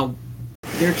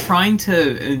they're trying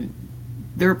to.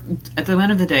 They're at the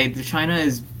end of the day, China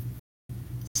is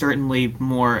certainly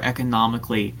more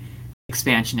economically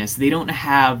expansionist. They don't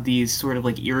have these sort of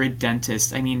like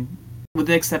irredentist. I mean, with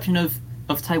the exception of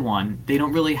Taiwan, they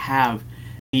don't really have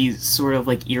these sort of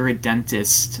like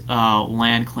irredentist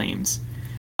land claims.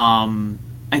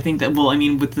 I think that I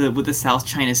mean, with the South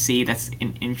China Sea, that's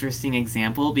an interesting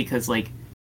example because like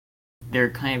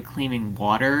they're kind of claiming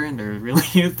water, and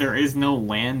there is no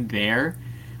land there.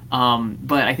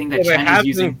 But I think that China's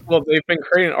using. Well, they've been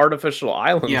creating artificial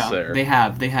islands there. They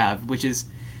have, which is.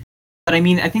 But I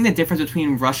mean, I think the difference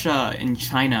between Russia and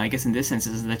China, I guess in this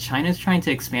instance, is that China is trying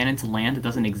to expand into land that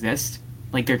doesn't exist.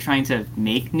 Like they're trying to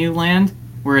make new land,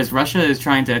 whereas Russia is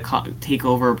trying to take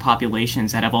over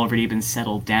populations that have already been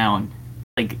settled down,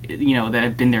 like that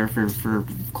have been there for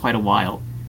quite a while.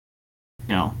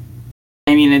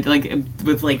 I mean,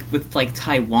 with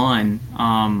Taiwan,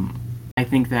 I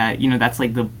think that that's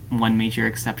like the one major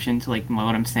exception to like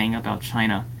what I'm saying about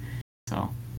China. So.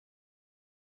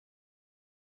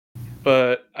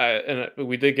 But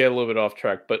we did get a little bit off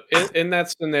track. But in that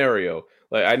scenario,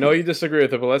 like I know you disagree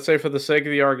with it, but let's say for the sake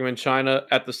of the argument, China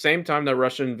at the same time that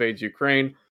Russia invades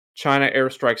Ukraine, China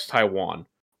airstrikes Taiwan,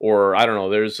 or I don't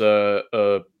know, there's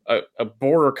a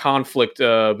border conflict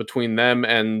between them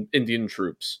and Indian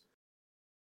troops.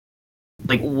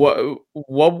 Like what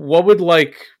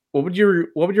would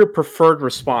your preferred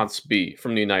response be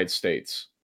from the United States?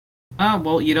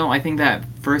 Well, I think that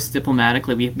first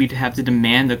diplomatically we'd have to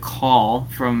demand a call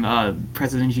from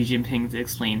President Xi Jinping to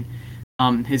explain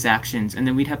his actions, and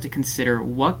then we'd have to consider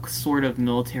what sort of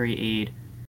military aid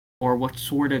or what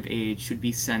sort of aid should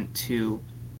be sent to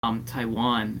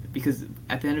Taiwan, because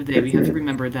at the end of the day, we have to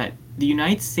remember that the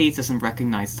United States doesn't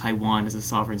recognize Taiwan as a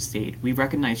sovereign state. We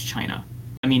recognize China.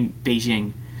 I mean,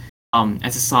 Beijing,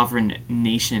 as a sovereign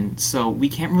nation. So we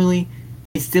can't really.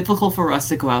 It's difficult for us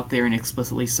to go out there and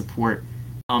explicitly support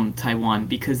Taiwan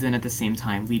because then at the same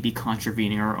time we'd be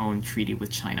contravening our own treaty with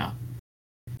China.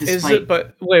 Is it?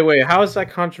 But wait. How is that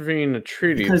contravening the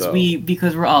treaty?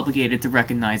 Because we're obligated to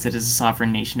recognize it as a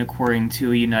sovereign nation according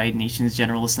to a United Nations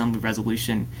General Assembly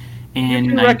resolution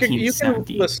in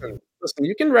 1970. Listen.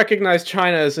 You can recognize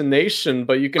China as a nation,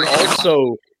 but you can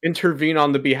also intervene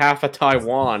on the behalf of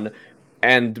Taiwan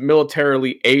and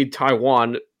militarily aid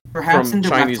Taiwan. Perhaps from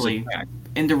indirectly.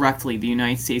 Indirectly, the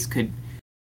United States could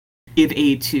give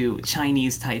aid to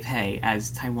Chinese Taipei, as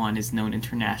Taiwan is known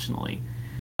internationally.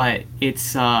 But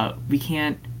it's we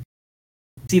can't.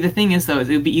 See, the thing is, though, it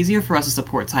would be easier for us to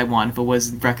support Taiwan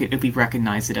if we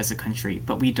recognized it as a country,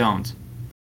 but we don't.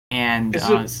 And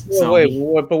wait,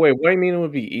 what do you mean it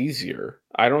would be easier?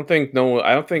 I don't think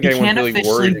anyone's really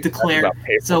worried about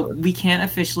paperwork. So we can't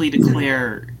officially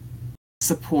declare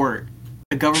support.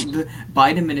 The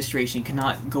Biden administration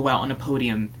cannot go out on a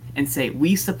podium and say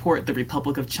we support the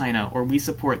Republic of China or we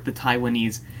support the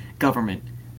Taiwanese government,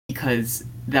 because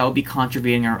that would be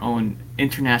contravening our own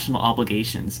international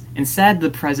obligations. Instead, the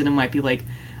president might be like,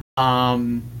 I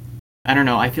don't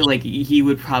know. I feel like he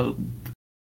would probably,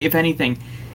 if anything,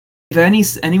 if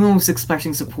anyone was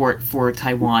expressing support for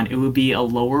Taiwan, it would be a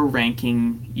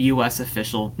lower-ranking U.S.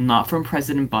 official, not from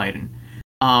President Biden.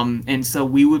 And so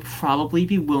we would probably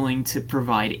be willing to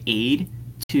provide aid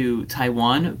to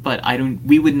Taiwan, but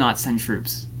we would not send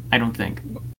troops. I don't think.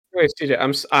 Wait,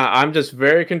 CJ, I'm just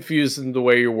very confused in the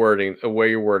way you're wording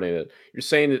it. You're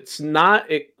saying it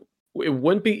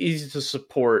wouldn't be easy to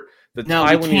support the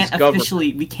Taiwanese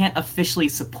government. We can't officially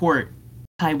support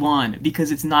Taiwan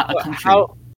because it's not a country.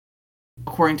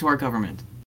 according to our government.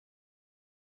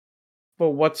 But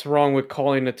what's wrong with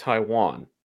calling it Taiwan?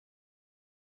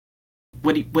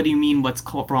 What do you mean? What's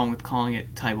wrong with calling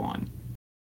it Taiwan?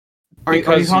 Are you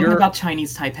Because talking you're about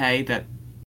Chinese Taipei? That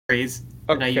phrase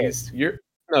that I okay. used.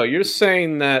 You're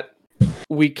saying that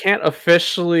we can't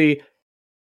officially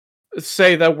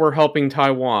say that we're helping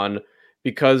Taiwan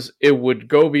because it would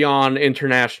go beyond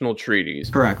international treaties.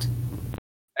 Correct.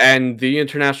 And the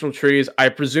international treaties, I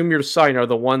presume you're citing, are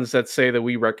the ones that say that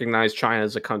we recognize China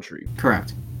as a country.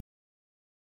 Correct.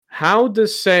 How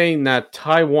does saying that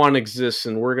Taiwan exists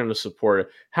and we're going to support it,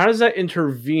 how does that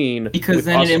intervene Because with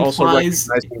then us it also implies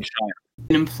recognizing China?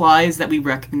 it implies that we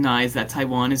recognize that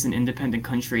Taiwan is an independent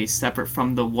country separate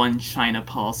from the one China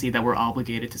policy that we're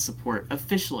obligated to support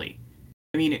officially.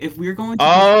 I mean, if we're going to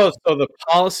Oh, so the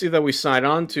policy that we signed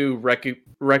on to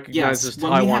recognizes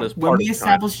Taiwan as when part we of China.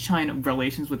 establish China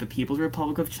relations with the People's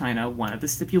Republic of China, one of the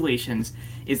stipulations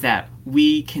is that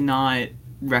we cannot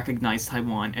recognize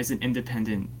Taiwan as an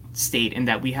independent state, and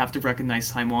that we have to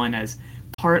recognize Taiwan as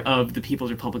part of the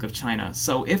People's Republic of China.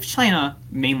 So if China,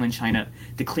 mainland China,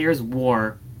 declares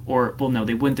war, or well, no,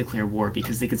 they wouldn't declare war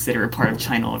because they consider it part of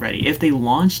China already. If they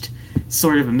launched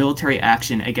sort of a military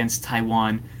action against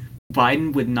Taiwan,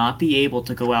 Biden would not be able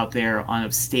to go out there on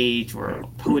a stage or a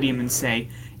podium and say,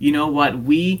 you know what,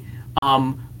 we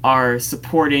are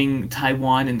supporting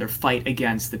Taiwan in their fight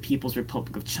against the People's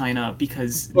Republic of China,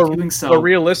 because doing so. But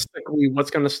realistically,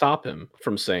 what's going to stop him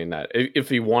from saying that if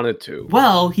he wanted to?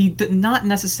 Well,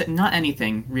 not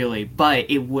anything really, but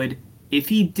it would, if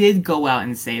he did go out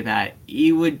and say that,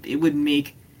 it would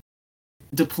make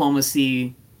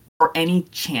diplomacy, or any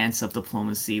chance of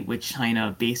diplomacy with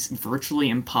China,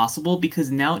 virtually impossible, because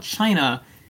now we're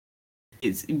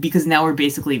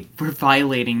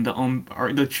violating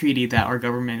the treaty that our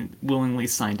government willingly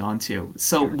signed on to.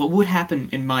 So what would happen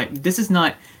this is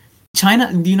not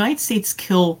China. The United States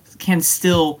can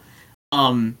still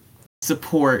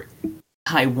support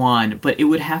Taiwan, but it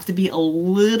would have to be a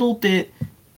little bit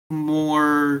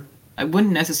more. I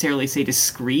wouldn't necessarily say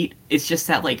discreet. It's just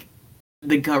that like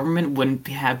the government wouldn't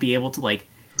be able to like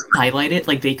highlight it.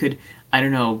 Like they could, I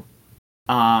don't know,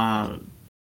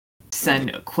 send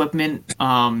equipment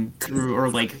through,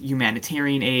 or like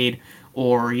humanitarian aid,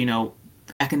 or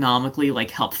economically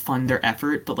like help fund their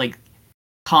effort, but like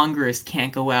Congress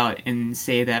can't go out and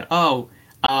say that,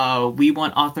 we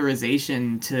want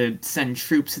authorization to send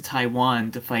troops to Taiwan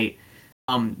to fight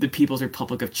the People's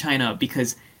Republic of China,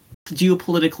 because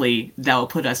geopolitically that will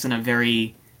put us in a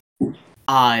very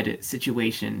odd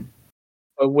situation.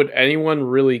 But would anyone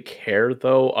really care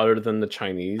though, other than the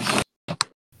Chinese?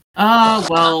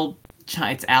 Well,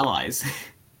 it's allies.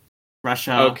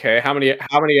 Russia. Okay, how many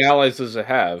allies does it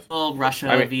have? Well,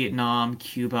 Russia, Vietnam,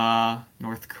 Cuba,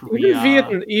 North Korea.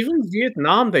 Even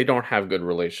Vietnam, they don't have good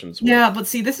relations with. Yeah, but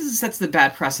see, this sets the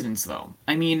bad precedence, though.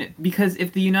 I mean, because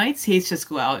if the United States just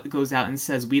goes out and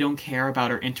says we don't care about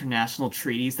our international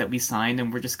treaties that we signed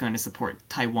and we're just going to support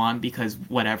Taiwan because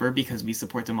we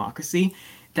support democracy,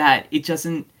 that it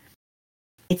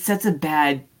sets a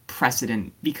bad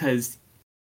precedent, because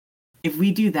if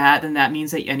we do that, then that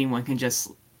means that anyone can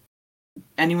just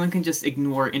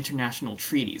ignore international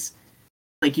treaties.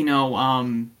 Like, I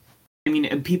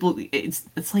mean, people.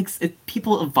 It's like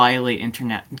people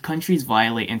countries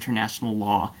violate international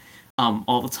law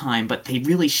all the time, but they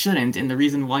really shouldn't. And the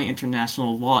reason why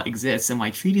international law exists and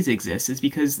why treaties exist is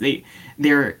because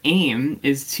their aim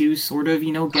is to sort of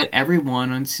get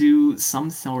everyone onto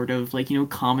some sort of like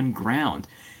common ground.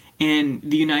 And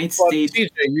the United States.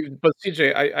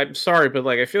 CJ, I'm sorry, but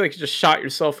like I feel like you just shot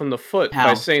yourself in the foot How?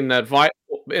 by saying that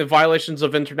violations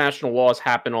of international laws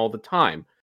happen all the time.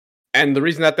 And the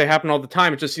reason that they happen all the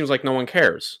time, it just seems like no one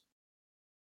cares.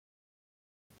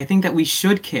 I think that we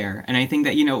should care, and I think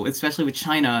that especially with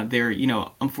China, their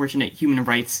unfortunate human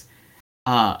rights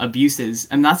abuses.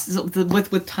 I'm not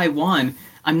with Taiwan.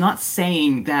 I'm not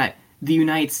saying that the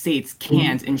United States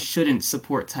can't and shouldn't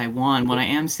support Taiwan. What I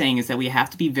am saying is that we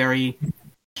have to be very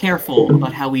careful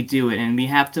about how we do it, and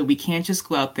we can't just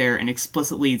go out there and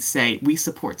explicitly say we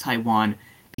support Taiwan,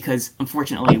 because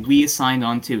unfortunately we signed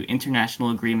on to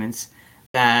international agreements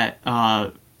that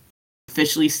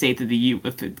officially state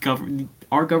that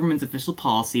our government's official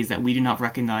policy is that we do not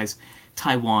recognize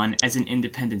Taiwan as an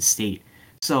independent state.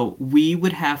 So we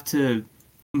would have to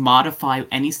modify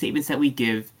any statements that we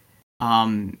give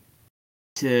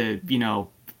to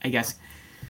I guess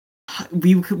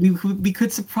we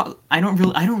could I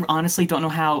don't honestly don't know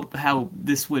how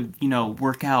this would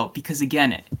work out, because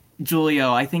again,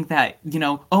 Julio, I think that,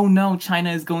 oh no,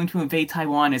 China is going to invade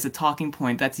Taiwan is a talking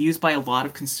point that's used by a lot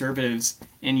of conservatives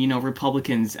and,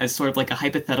 Republicans as sort of like a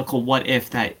hypothetical what if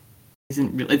that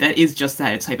isn't really, that is just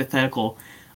that, it's hypothetical.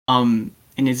 And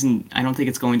I don't think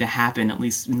it's going to happen, at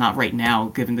least not right now,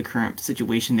 given the current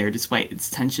situation there, despite its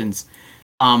tensions.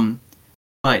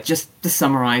 But just to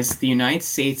summarize, the United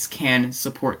States can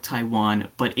support Taiwan,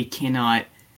 but it cannot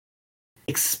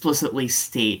explicitly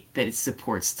state that it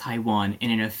supports Taiwan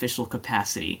in an official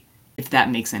capacity, if that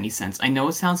makes any sense. I know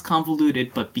it sounds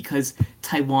convoluted, but because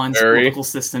Taiwan's political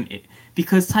system,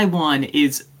 because Taiwan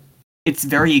is, its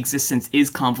very existence is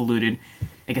convoluted,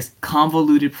 I guess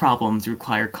convoluted problems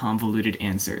require convoluted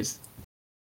answers.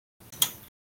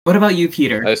 What about you,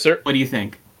 Peter? Yes, sir. What do you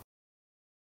think?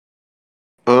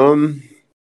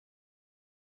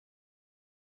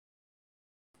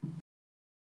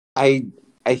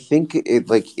 I think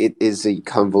it is a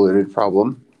convoluted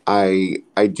problem. I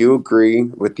do agree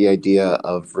with the idea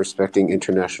of respecting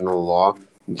international law,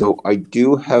 though I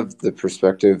do have the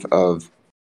perspective of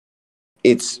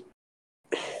it's.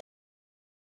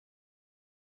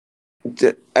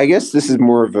 I guess this is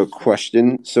more of a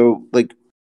question. So,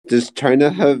 does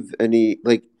China have any,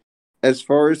 as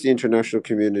far as the international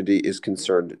community is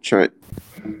concerned,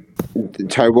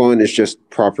 Taiwan is just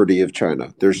property of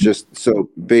China. There's just, so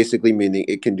basically meaning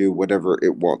it can do whatever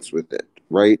it wants with it,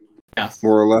 right? Yes.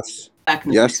 More or less.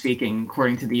 Technically speaking,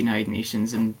 according to the United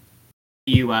Nations and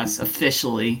the U.S.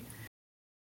 officially.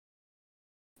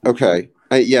 Okay.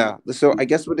 Yeah. So I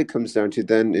guess what it comes down to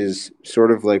then is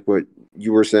sort of like what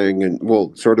you were saying, and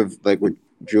well, sort of like what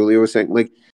Julia was saying,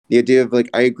 like the idea of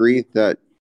I agree that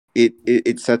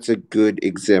it sets a good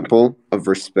example of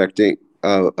respecting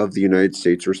of the United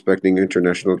States respecting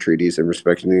international treaties and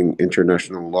respecting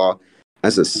international law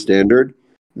as a standard,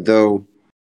 though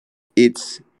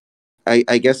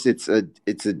I guess it's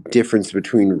a difference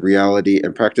between reality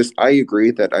and practice. I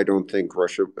agree that I don't think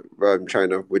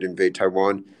China would invade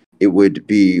Taiwan. It would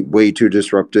be way too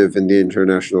disruptive in the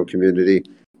international community.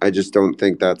 I just don't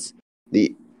think that's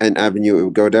an avenue it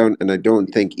would go down, and I don't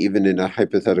think even in a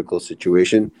hypothetical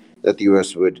situation that the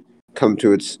U.S. would come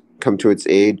to its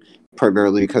aid,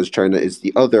 primarily because China is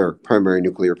the other primary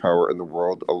nuclear power in the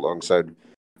world alongside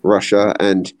Russia,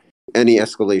 and any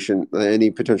escalation,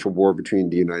 any potential war between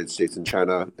the United States and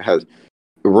China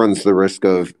runs the risk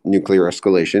of nuclear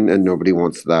escalation, and nobody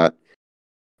wants that.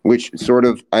 Which sort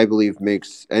of, I believe,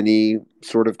 makes any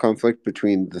sort of conflict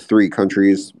between the three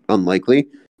countries unlikely,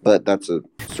 but that's a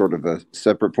sort of a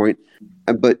separate point.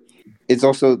 But it's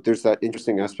also, there's that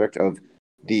interesting aspect of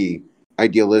the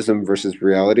idealism versus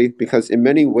reality, because in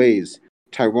many ways,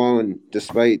 Taiwan,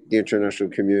 despite the international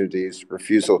community's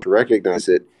refusal to recognize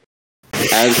it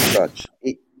as such,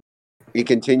 it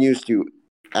continues to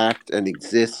act and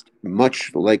exist much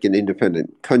like an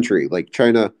independent country. Like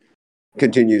China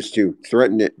continues to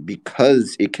threaten it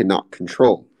because it cannot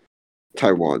control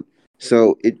Taiwan.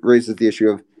 So it raises the issue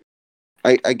of,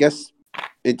 I guess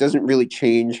it doesn't really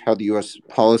change how the U.S.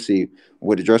 policy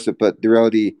would address it, but the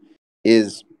reality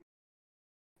is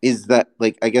that,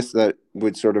 I guess that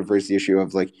would sort of raise the issue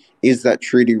of, is that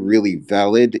treaty really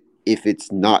valid if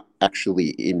it's not actually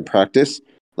in practice?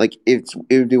 It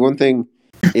would be one thing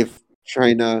if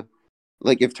China,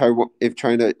 if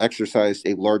China exercised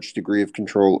a large degree of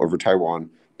control over Taiwan,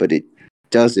 but it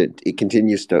doesn't. It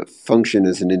continues to function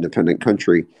as an independent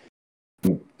country.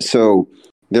 So,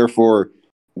 therefore,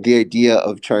 the idea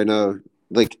of China,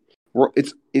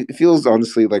 it feels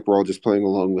honestly like we're all just playing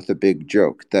along with a big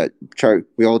joke that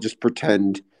we all just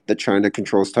pretend that China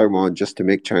controls Taiwan just to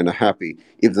make China happy,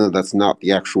 even though that's not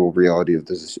the actual reality of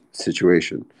this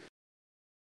situation.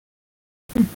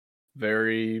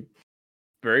 Very,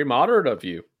 very moderate of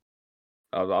you.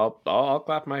 I'll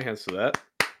clap my hands to that.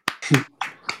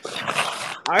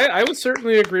 I would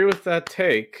certainly agree with that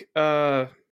take. I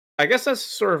guess that's the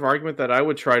sort of argument that I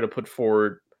would try to put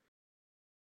forward,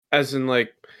 as in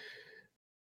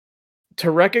to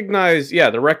recognize,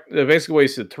 the basic way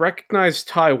is to recognize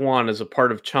Taiwan as a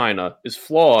part of China is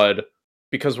flawed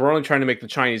because we're only trying to make the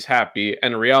Chinese happy,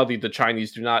 and in reality, the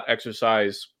Chinese do not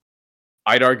exercise,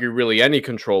 I'd argue, really any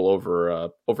control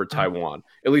over Taiwan,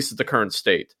 at least at the current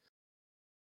state.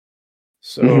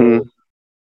 So,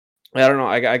 I don't know.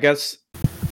 I guess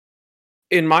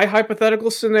in my hypothetical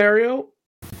scenario,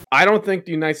 I don't think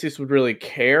the United States would really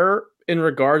care in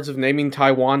regards of naming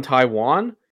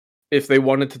Taiwan if they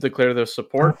wanted to declare their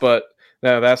support, but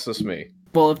that's just me.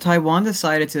 Well, if Taiwan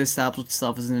decided to establish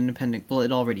itself as an independent, well,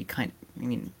 it already kind of, I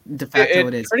mean, de facto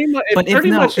it is. But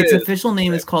its official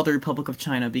name is called the Republic of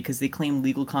China because they claim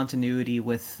legal continuity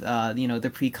with,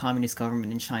 the pre-communist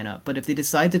government in China. But if they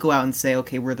decide to go out and say,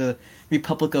 okay, we're the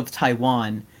Republic of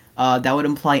Taiwan, that would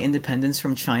imply independence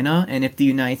from China. And if the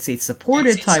United States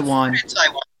supported Taiwan,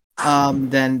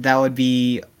 then that would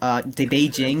be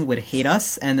Beijing would hate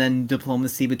us, and then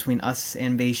diplomacy between us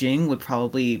and Beijing would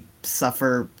probably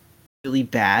suffer really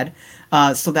bad.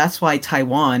 So that's why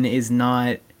Taiwan is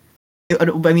not. I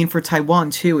mean, for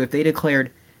Taiwan too, if they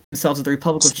declared themselves as the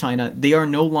Republic of China, they are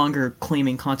no longer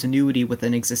claiming continuity with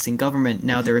an existing government.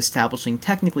 Now they're establishing,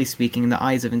 technically speaking, in the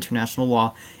eyes of international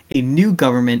law, a new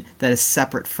government that is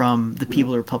separate from the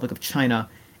People's Republic of China.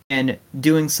 And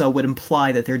doing so would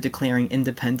imply that they're declaring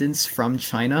independence from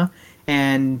China,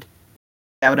 and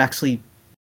that would actually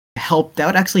help. That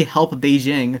would actually help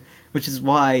Beijing, which is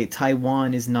why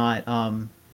Taiwan is not.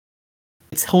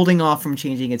 It's holding off from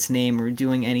changing its name or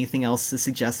doing anything else to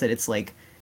suggest that it's like.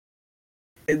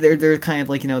 They're kind of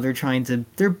like they're trying to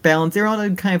they're all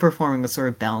kind of performing a sort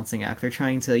of balancing act. They're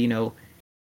trying to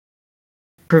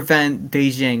prevent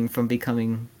Beijing from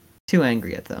becoming too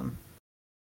angry at them.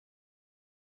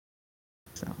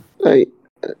 So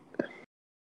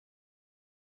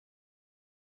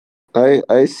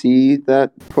I see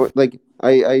that point. Like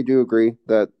I do agree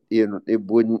that it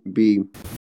wouldn't be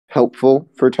helpful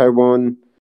for Taiwan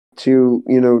to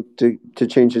to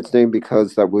change its name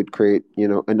because that would create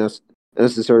a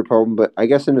necessary problem. But I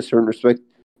guess in a certain respect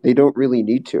they don't really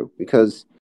need to, because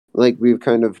like we've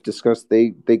kind of discussed,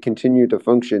 they continue to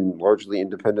function largely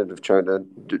independent of China,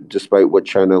 despite what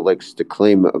China likes to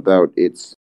claim about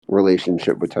its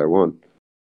relationship with Taiwan.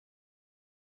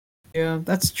 Yeah,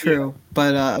 that's true.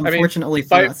 But unfortunately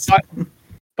for us.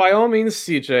 By all means,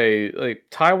 CJ, like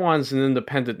Taiwan's an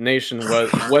independent nation,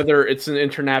 whether it's an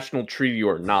international treaty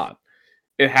or not.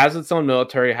 It has its own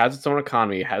military, it has its own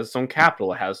economy, it has its own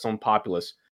capital, it has its own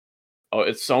populace,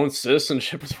 its own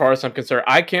citizenship. As far as I'm concerned,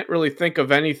 I can't really think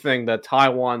of anything that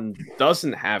Taiwan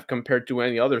doesn't have compared to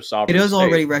any other sovereign state. It is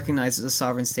already recognized as a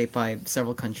sovereign state by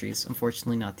several countries.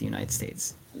 Unfortunately, not the United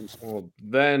States. Well,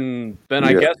 then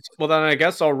I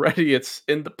guess already it's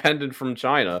independent from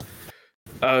China.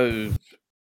 The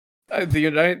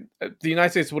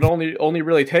United States would only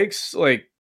really takes like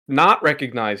not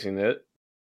recognizing it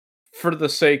for the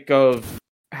sake of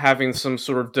having some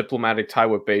sort of diplomatic tie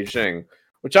with Beijing,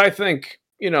 which I think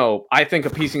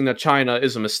appeasing to China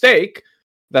is a mistake.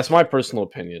 That's my personal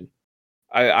opinion.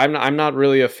 I'm not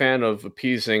really a fan of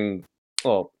appeasing.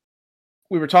 Well,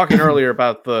 we were talking earlier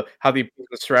about how the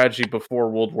strategy before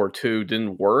World War II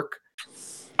didn't work.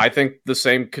 I think the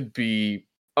same could be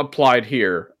applied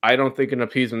here. I don't think an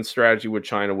appeasement strategy with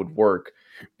China would work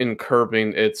in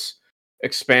curbing its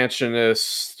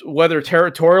expansionist, whether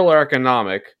territorial or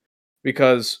economic,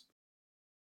 because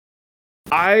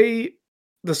I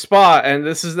despise, and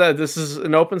this is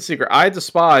an open secret, I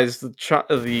despise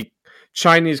the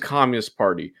Chinese Communist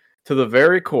Party to the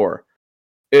very core.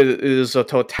 It is a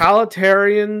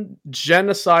totalitarian,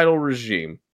 genocidal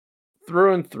regime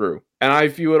through and through, and I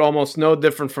view it almost no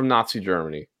different from Nazi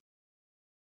Germany.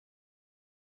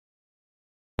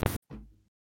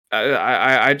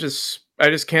 I just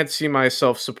can't see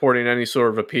myself supporting any sort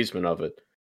of appeasement of it.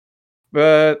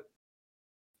 But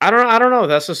I don't know.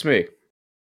 That's just me.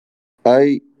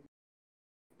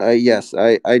 Yes,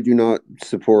 I do not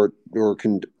support or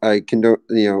condone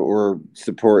or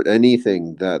support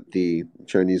anything that the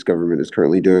Chinese government is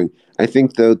currently doing. I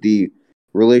think though the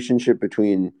relationship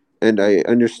between, and I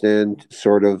understand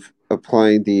sort of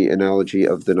applying the analogy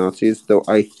of the Nazis, though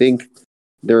I think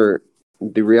the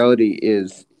reality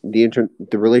is the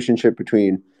relationship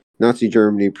between Nazi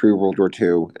Germany pre-World War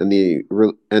II and the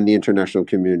international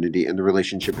community, and the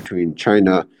relationship between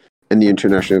China and the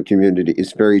international community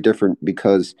is very different,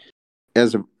 because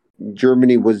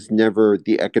Germany was never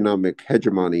the economic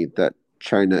hegemony that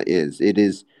China is. It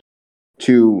is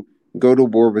to go to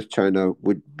war with China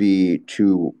would be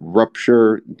to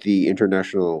rupture the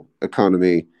international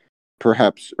economy,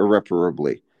 perhaps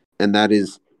irreparably, and that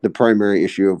is the primary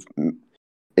issue of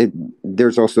it.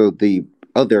 There's also the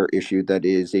other issue that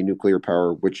is a nuclear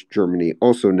power, which Germany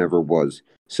also never was.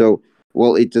 So,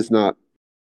 while it does not,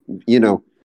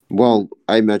 well,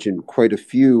 I imagine quite a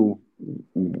few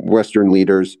Western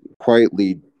leaders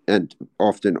quietly and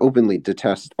often openly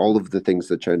detest all of the things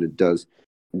that China does,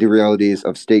 the realities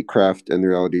of statecraft and the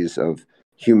realities of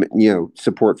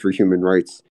support for human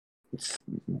rights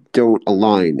don't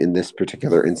align in this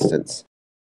particular instance.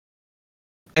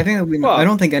 I think I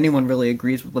don't think anyone really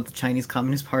agrees with what the Chinese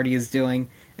Communist Party is doing,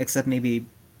 except maybe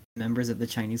members of the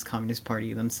Chinese Communist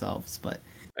Party themselves.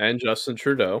 And Justin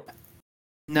Trudeau.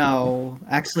 No,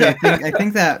 actually, I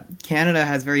think that Canada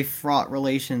has very fraught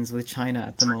relations with China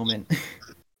at the moment.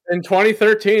 In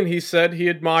 2013, he said he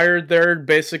admired their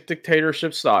basic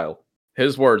dictatorship style.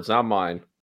 His words, not mine.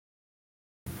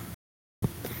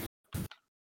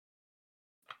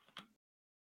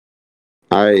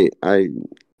 I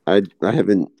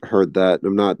haven't heard that.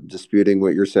 I'm not disputing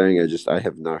what you're saying. I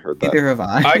have not heard that. Neither have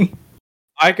I.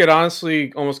 I could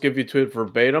honestly almost give you to it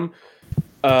verbatim,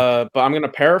 but I'm going to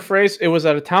paraphrase. It was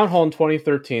at a town hall in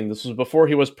 2013. This was before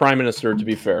he was prime minister, to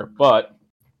be fair. But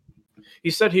he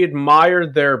said he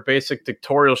admired their basic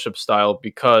dictatorship style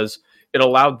because it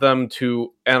allowed them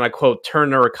to, and I quote,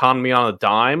 turn their economy on a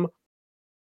dime,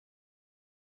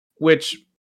 which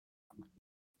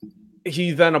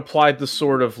he then applied the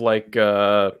sort of like,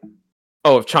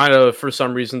 if China for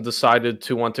some reason decided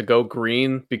to want to go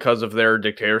green because of their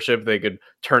dictatorship, they could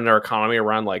turn their economy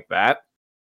around like that.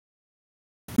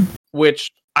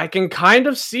 Which I can kind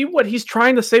of see what he's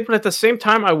trying to say, but at the same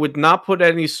time, I would not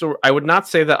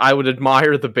say that I would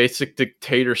admire the basic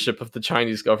dictatorship of the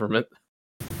Chinese government.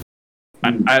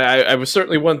 I would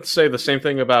certainly wouldn't say the same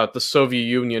thing about the Soviet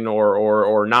Union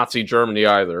or Nazi Germany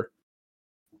either.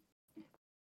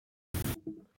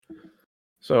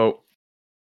 So,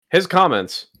 his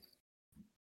comments.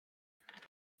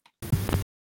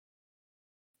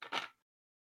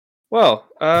 Well,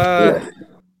 I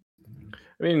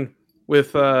mean,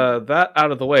 with that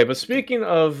out of the way, but speaking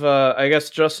of, I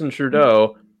guess, Justin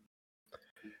Trudeau,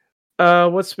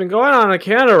 what's been going on in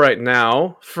Canada right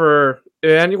now, for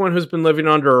anyone who's been living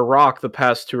under a rock the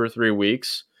past 2 or 3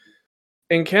 weeks,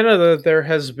 in Canada, there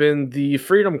has been the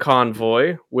Freedom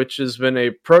Convoy, which has been a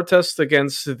protest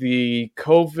against the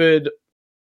COVID.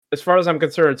 As far as I'm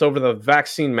concerned, it's over the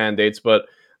vaccine mandates, but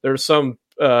there are some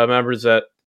members that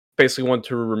basically want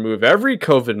to remove every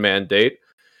COVID mandate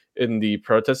in the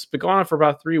protest. It's been going on for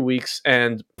about 3 weeks,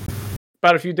 and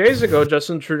about a few days ago,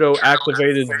 Justin Trudeau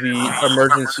activated the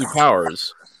emergency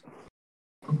powers.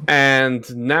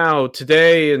 And now,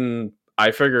 today, and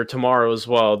I figure tomorrow as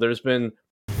well, there's been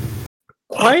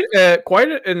quite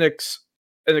an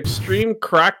extreme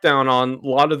crackdown on a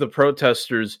lot of the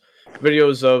protesters.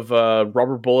 Videos of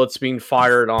rubber bullets being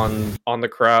fired on the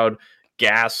crowd,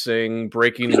 gassing,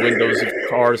 breaking windows of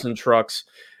cars and trucks,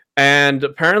 and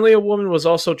apparently a woman was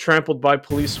also trampled by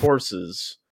police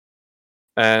horses.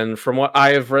 And from what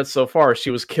I have read so far,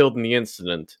 she was killed in the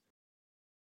incident.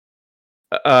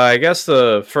 I guess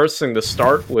the first thing to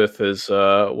start with is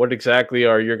what exactly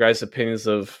are your guys' opinions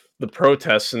of the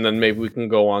protests, and then maybe we can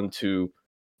go on to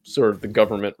sort of the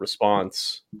government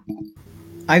response.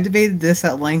 I've debated this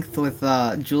at length with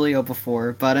Julio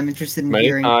before, but I'm interested in Many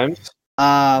hearing times.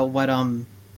 what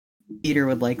Peter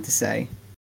would like to say.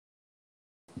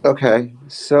 Okay,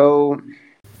 so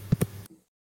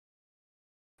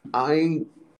I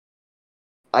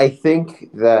think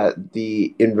that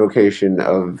the invocation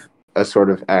of a sort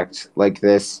of act like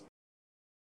this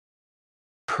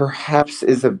perhaps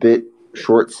is a bit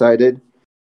short-sighted.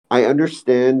 I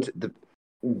understand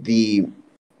the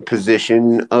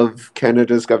position of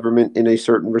Canada's government in a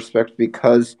certain respect,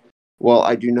 because while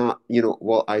I do not,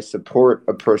 while I support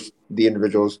the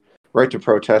individual's right to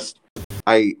protest,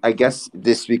 I guess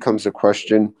this becomes a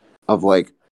question of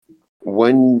like,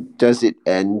 when does it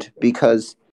end?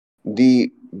 Because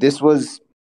this was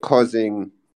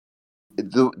causing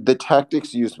the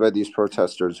tactics used by these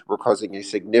protesters were causing a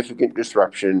significant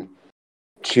disruption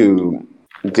to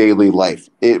daily life.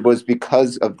 It was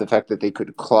because of the fact that they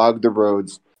could clog the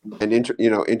roads and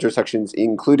intersections,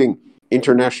 including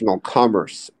international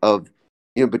commerce of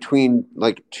between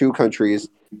like two countries,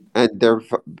 and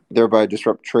thereby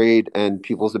disrupt trade and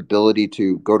people's ability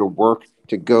to go to work,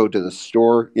 to go to the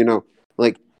store.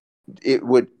 Like it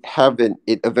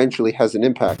eventually has an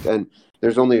impact, and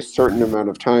there's only a certain amount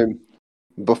of time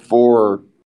before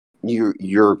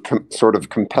you're sort of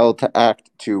compelled to act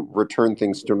to return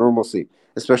things to normalcy,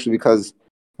 especially because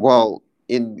while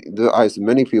in the eyes of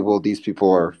many people these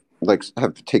people are like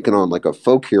have taken on like a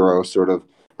folk hero sort of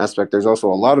aspect, there's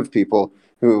also a lot of people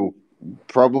who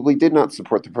probably did not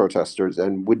support the protesters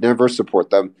and would never support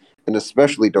them, and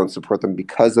especially don't support them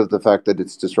because of the fact that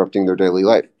it's disrupting their daily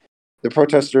life. The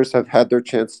protesters have had their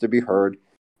chance to be heard.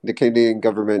 The Canadian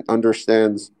government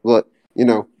understands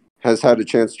has had a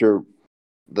chance to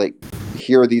like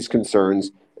hear these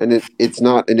concerns, and it's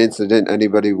not an incident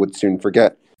anybody would soon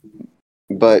forget.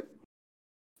 But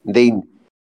there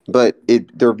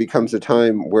becomes a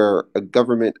time where a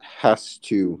government has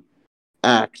to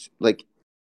act, like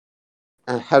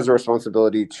has a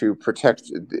responsibility to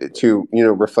protect, to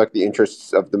reflect the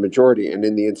interests of the majority, and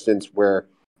in the instance where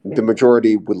the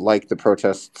majority would like the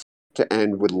protests to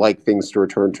end, would like things to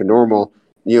return to normal,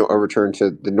 a return to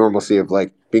the normalcy of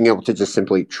like being able to just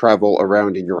simply travel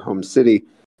around in your home city.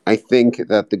 I think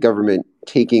that the government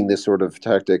taking this sort of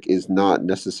tactic is not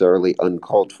necessarily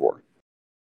uncalled for.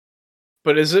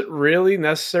 But is it really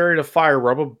necessary to fire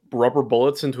rubber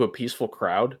bullets into a peaceful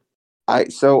crowd? I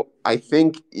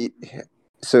think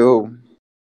so.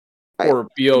 Or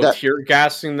That tear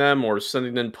gassing them, or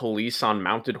sending in police on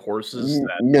mounted horses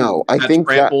no, I think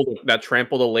that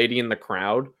trampled a lady in the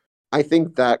crowd? I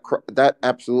think that that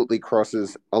absolutely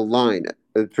crosses a line,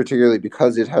 particularly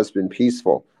because it has been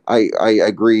peaceful. I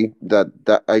agree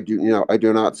that I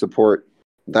do not support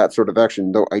that sort of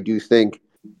action, though I do think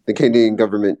the Canadian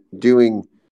government doing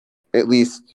at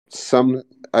least some.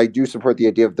 I do support the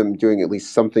idea of them doing at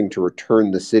least something to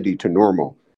return the city to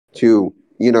normal, to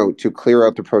clear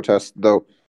out the protests. Though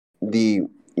the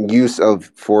use of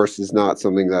force is not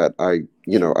something that I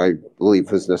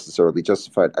believe is necessarily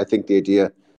justified. I think the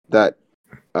idea that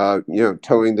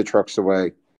towing the trucks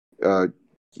away,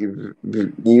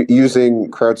 using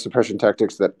crowd suppression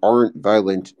tactics that aren't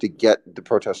violent to get the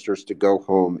protesters to go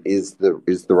home is the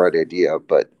right idea.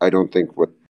 But I don't think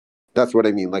that's what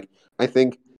I mean. Like, I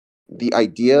think the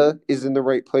idea is in the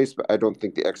right place, but I don't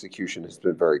think the execution has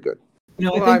been very good.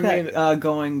 I think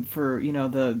going for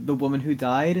the woman who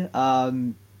died,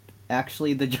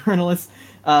 actually the journalist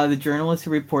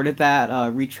who reported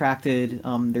that retracted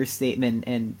their statement,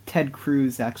 and Ted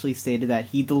Cruz actually stated that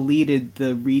he deleted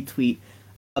the retweet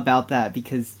about that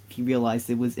because he realized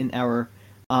it was in error.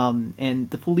 And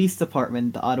the police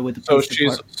department, the Ottawa police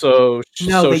department.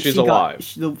 She's alive.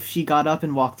 She got up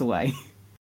and walked away.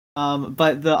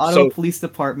 But the Ottawa Police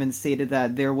Department stated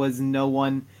that there was no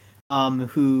one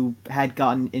who had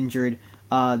gotten injured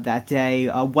that day.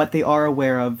 What they are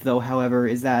aware of, though, however,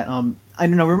 is that I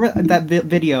don't know. Remember that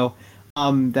video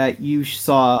that you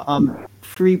saw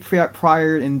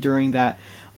prior and during that.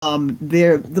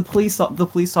 The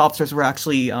police officers were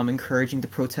actually encouraging the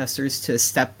protesters to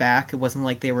step back. It wasn't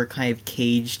like they were kind of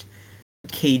caged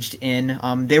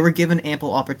in. They were given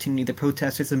ample opportunity, the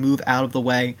protesters, to move out of the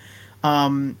way.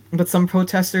 But some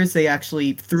protesters, they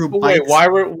actually threw bikes. Wait,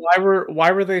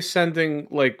 why were they sending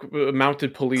like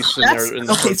mounted police in there?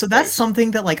 Okay, so that's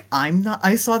something that like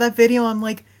I saw that video. I'm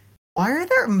like, why are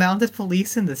there mounted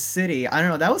police in the city? I don't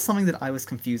know. That was something that I was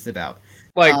confused about.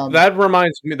 Like that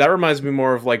reminds me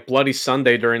more of like Bloody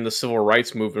Sunday during the Civil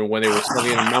Rights Movement, when they were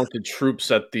sending in mounted troops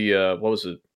at the what was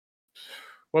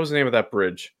the name of that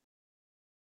bridge?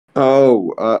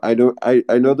 Oh, I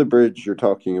know the bridge you're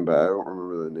talking about. I don't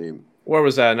remember the name. Where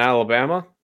was that, in Alabama?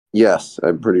 Yes,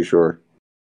 I'm pretty sure.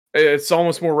 It's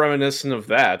almost more reminiscent of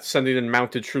that, sending in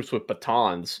mounted troops with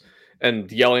batons and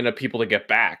yelling at people to get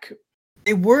back.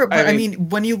 They were, but I mean,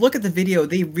 when you look at the video,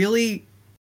 they really,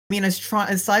 I mean,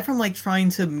 aside from like trying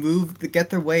to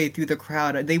get their way through the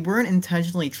crowd, they weren't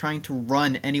intentionally trying to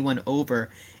run anyone over.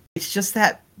 It's just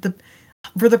that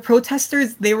for the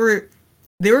protesters, they were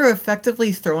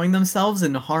effectively throwing themselves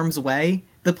in harm's way.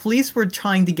 The police were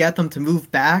trying to get them to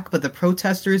move back, but the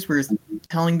protesters were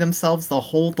telling themselves to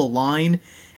hold the line.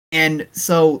 And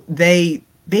so they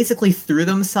basically threw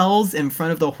themselves in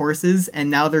front of the horses, and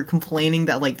now they're complaining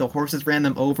that like the horses ran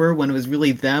them over when it was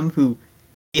really them who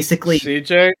basically...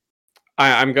 CJ,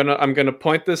 I'm gonna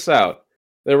point this out.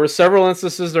 There were several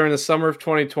instances during the summer of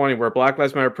 2020 where Black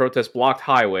Lives Matter protests blocked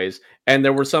highways, and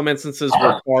there were some instances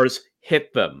where cars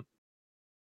hit them.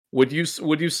 Would you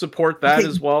support that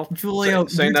as well? Julio,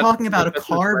 you're talking about a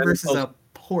car versus a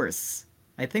horse.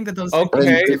 I think that those things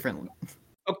are different.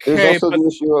 Okay, there's also the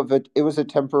issue of it was a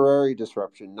temporary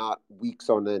disruption, not weeks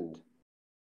on end.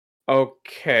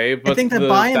 Okay, but I think that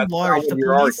by and large,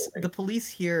 the police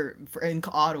here in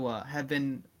Ottawa have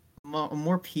been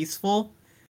more peaceful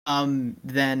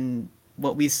than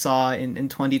what we saw in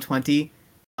 2020.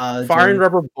 Firing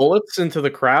rubber bullets into the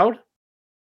crowd?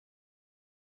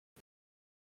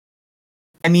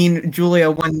 I mean, Julia,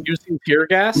 when using tear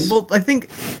gas? Well, I think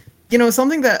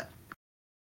something that.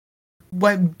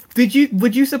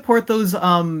 Would you support those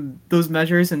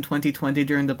measures in 2020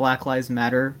 during the Black Lives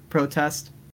Matter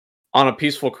protest? On a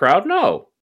peaceful crowd? No.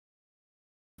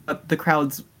 The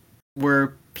crowds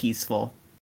were peaceful.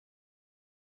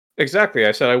 Exactly.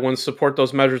 I said I wouldn't support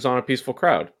those measures on a peaceful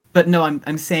crowd. But no,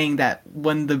 I'm saying that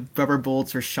when the rubber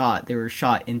bullets were shot, they were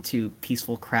shot into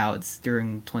peaceful crowds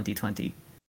during 2020.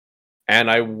 And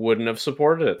I wouldn't have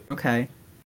supported it. Okay.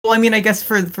 Well, I mean, I guess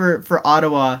for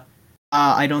Ottawa,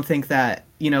 I don't think that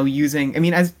using. I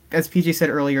mean, as PJ said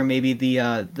earlier, maybe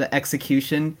the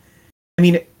execution. I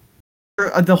mean,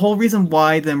 The whole reason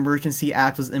why the Emergency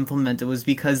Act was implemented was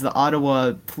because the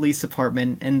Ottawa Police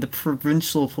Department and the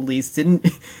provincial police didn't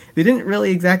they didn't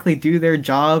really exactly do their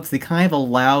jobs. They kind of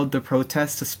allowed the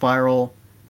protests to spiral,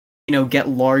 get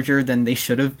larger than they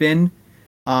should have been.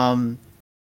 Um,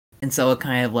 and so it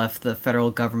kind of left the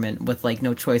federal government with like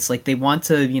no choice. Like they want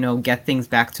to, get things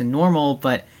back to normal,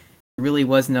 but there really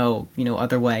was no,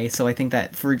 other way. So I think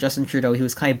that for Justin Trudeau, he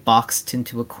was kind of boxed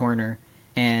into a corner,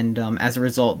 and as a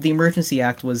result, the Emergency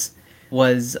Act was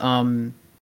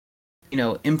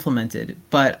implemented.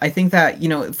 But I think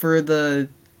that for the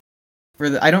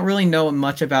I don't really know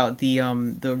much about the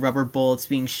rubber bullets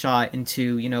being shot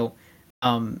into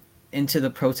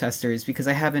the protesters, because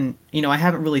I haven't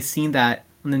really seen that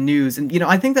on the news. And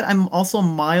I think that I'm also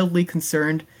mildly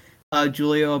concerned,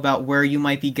 Julio, about where you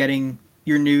might be getting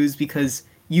your news, because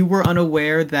you were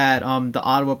unaware that the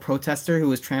Ottawa protester who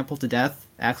was trampled to death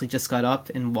actually just got up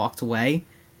and walked away.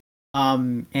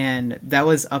 And that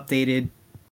was updated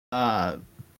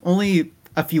only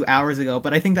a few hours ago.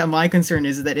 But I think that my concern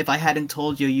is that if I hadn't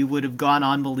told you, you would have gone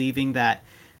on believing that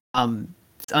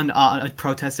a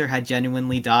protester had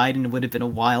genuinely died, and it would have been a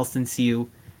while since you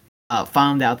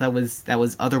found out that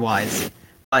was otherwise.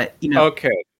 But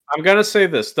Okay, I'm gonna say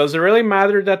this: does it really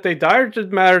matter that they died, or does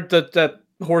it matter that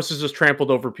horses just trampled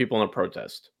over people in a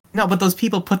protest? No, but those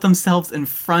people put themselves in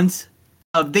front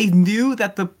of. They knew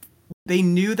that the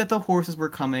horses were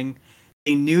coming.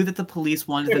 They knew that the police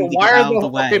wanted them to get out of the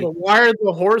way. Okay, but why are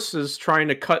the horses trying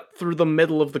to cut through the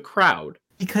middle of the crowd?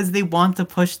 Because they want to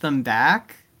push them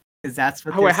back. Because that's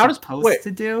what they're supposed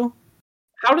to do.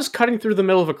 How does cutting through the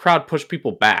middle of a crowd push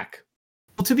people back?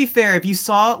 Well, to be fair, if you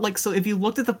saw if you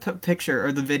looked at the picture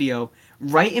or the video,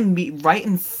 right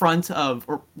in front of,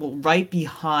 or right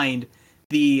behind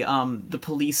the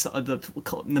police, the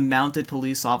mounted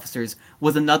police officers,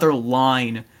 was another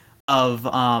line of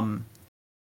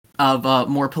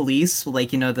more police,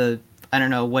 like the, I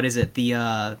don't know, what is it,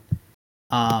 the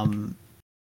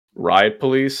riot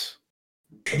police.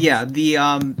 Yeah,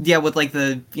 with like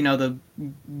the the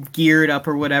geared up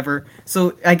or whatever.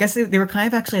 So I guess they were kind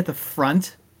of actually at the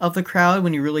front of the crowd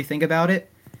when you really think about it.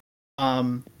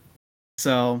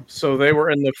 So they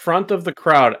were in the front of the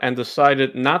crowd and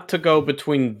decided not to go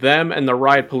between them and the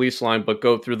riot police line, but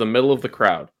go through the middle of the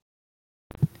crowd.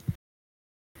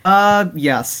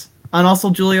 Yes. And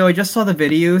also, Julio, I just saw the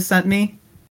video you sent me.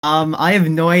 I have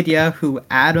no idea who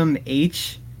Adam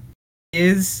H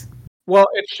is. Well,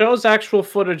 it shows actual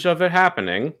footage of it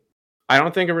happening. I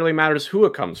don't think it really matters who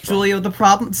it comes from. Julio, the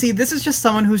problem... See, this is just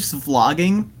someone who's just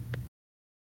vlogging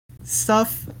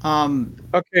stuff.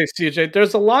 Okay, CJ,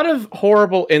 there's a lot of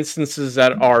horrible instances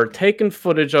that are taken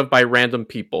footage of by random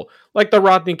people, like the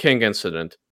Rodney King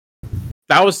incident.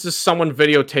 That was just someone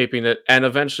videotaping it, and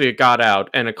eventually it got out,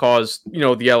 and it caused,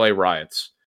 the LA riots.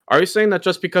 Are you saying that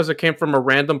just because it came from a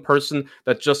random person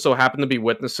that just so happened to be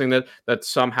witnessing it, that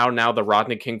somehow now the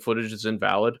Rodney King footage is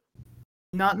invalid?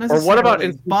 Not necessarily. Or what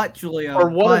about Julio? Or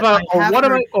what about?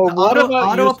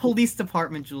 Ottawa Police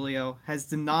Department, Julio, has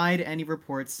denied any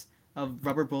reports of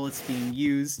rubber bullets being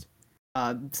used.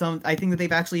 I think that they've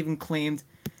actually even claimed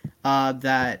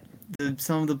that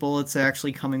some of the bullets are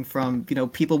actually coming from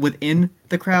people within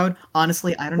the crowd.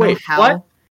 Honestly, I don't know how. What?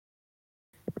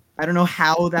 I don't know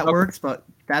how that works, but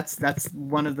that's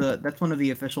one of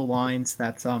the official lines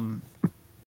that's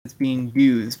being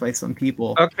used by some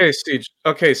people. Okay,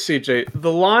 CJ.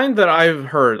 The line that I've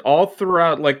heard all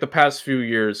throughout the past few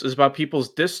years is about people's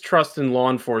distrust in law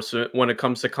enforcement when it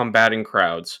comes to combating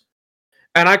crowds.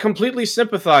 And I completely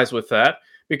sympathize with that,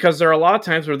 because there are a lot of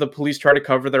times where the police try to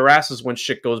cover their asses when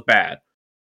shit goes bad.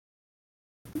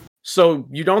 So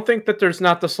you don't think that there's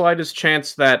not the slightest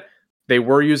chance that they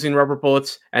were using rubber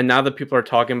bullets, and now that people are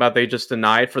talking about, they just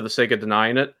deny it for the sake of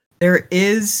denying it? There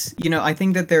is, I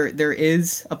think that there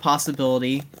is a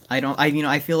possibility.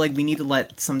 I feel like we need to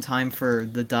let some time for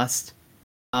the dust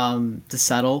to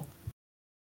settle,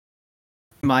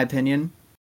 in my opinion.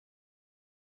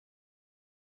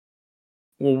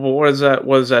 Well, what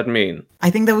does that mean? I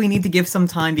think that we need to give some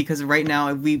time, because right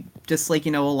now we just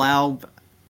allow.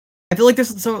 I feel like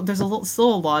there's still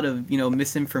a lot of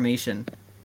misinformation.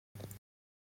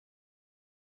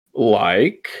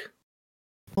 Like?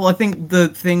 Well, I think the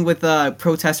thing with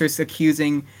protesters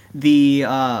accusing the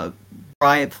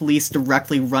riot police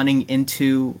directly running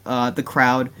into the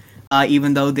crowd,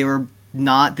 even though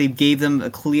they gave them a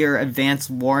clear advance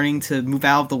warning to move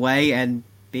out of the way, and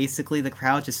basically the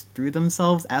crowd just threw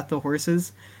themselves at the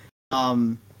horses.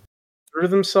 Threw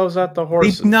themselves at the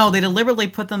horses? They deliberately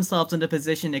put themselves into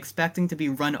position expecting to be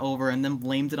run over, and then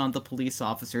blamed it on the police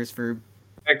officers for...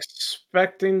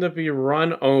 Expecting to be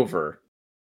run over?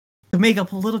 To make a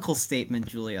political statement,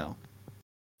 Julio.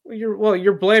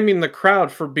 You're blaming the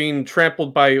crowd for being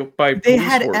trampled by They police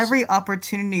had horses. every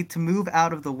opportunity to move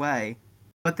out of the way,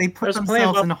 but they put There's plenty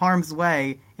themselves of in harm's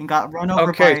way and got run over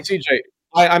Okay, by. CJ,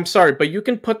 I'm sorry, but you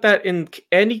can put that in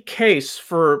any case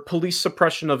for police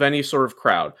suppression of any sort of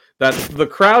crowd. That the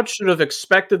crowd should have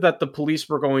expected that the police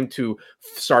were going to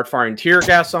start firing tear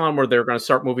gas on, or they're going to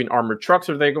start moving armored trucks,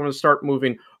 or they're going to start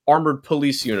moving armored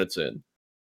police units in.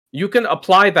 You can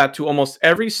apply that to almost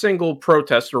every single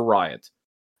protest or riot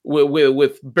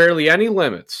with barely any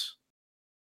limits.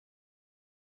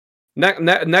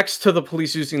 Next to the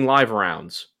police using live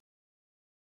rounds.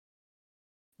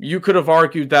 You could have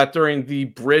argued that during the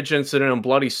bridge incident on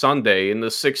Bloody Sunday in the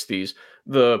 60s,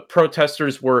 the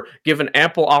protesters were given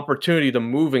ample opportunity to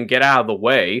move and get out of the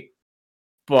way,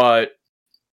 but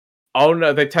oh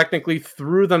no, they technically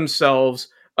threw themselves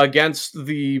against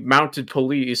the mounted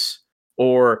police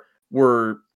or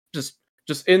were just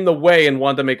in the way and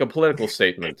wanted to make a political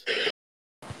statement.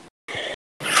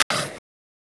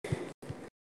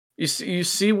 You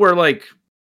see where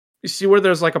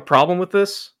there's like a problem with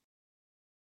this?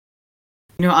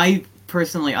 I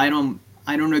personally, I don't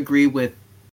agree with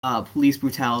police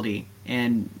brutality,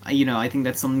 and I think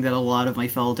that's something that a lot of my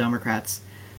fellow Democrats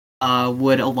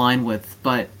would align with.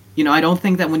 But I don't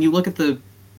think that when you look at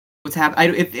what's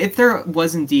happening, if there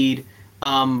was indeed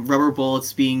rubber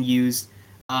bullets being used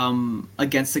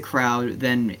against the crowd,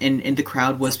 then and the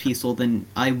crowd was peaceful, then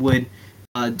I would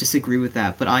disagree with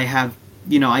that. But I have,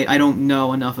 I don't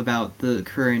know enough about the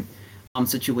current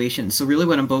situation. So really,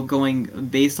 what I'm going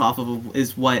based off of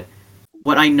is what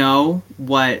I know,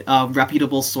 what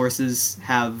reputable sources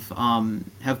have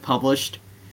published,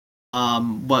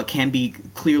 what can be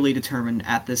clearly determined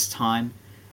at this time,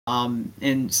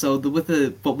 and so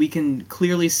what we can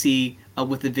clearly see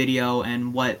with the video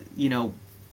and what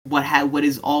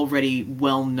is already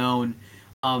well known,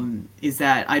 is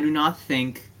that I do not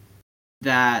think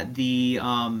that the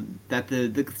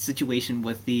situation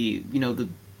with the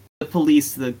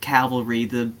police, the cavalry,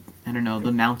 the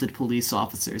mounted police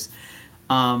officers.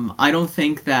 I don't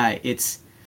think that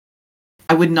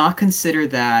I would not consider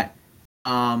that.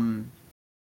 I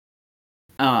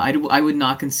would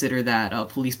not consider that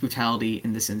police brutality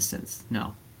in this instance.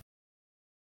 No.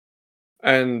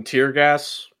 And tear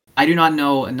gas. I do not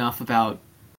know enough about.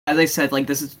 As I said,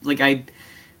 this is I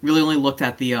really only looked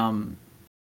at the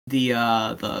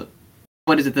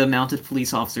what is it, the mounted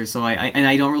police officers. So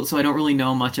I don't really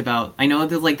know much about. I know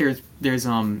that there's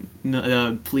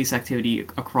police activity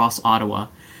across Ottawa,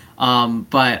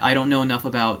 but I don't know enough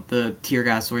about the tear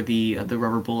gas or the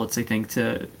rubber bullets, I think,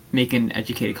 to make an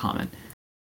educated comment.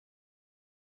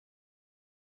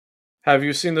 Have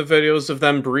you seen the videos of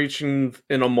them breaching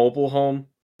in a mobile home?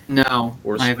 No,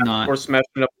 I have not. Or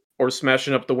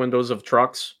smashing up the windows of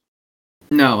trucks?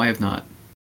 No, I have not.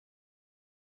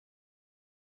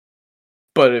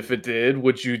 But if it did,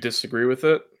 would you disagree with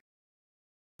it?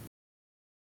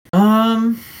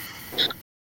 Or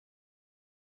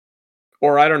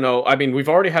I don't know. I mean, we've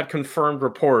already had confirmed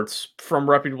reports from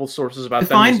reputable sources about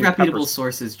them using reputable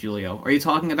sources, Julio. Are you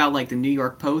talking about the New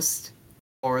York Post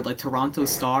or Toronto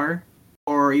Star,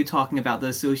 or are you talking about the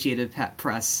Associated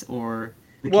Press or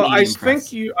the Canadian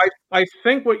Press? I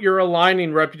think what you're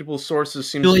aligning reputable sources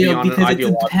seems Julio, to be on because an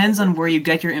ideological. It depends on where you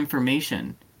get your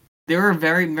information. There are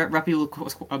very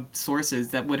reputable sources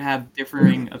that would have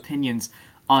differing opinions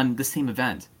on the same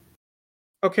event.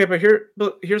 Okay, but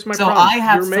here's my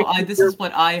problem. This is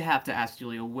what I have to ask,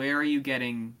 Julio. Where are you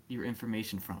getting your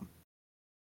information from?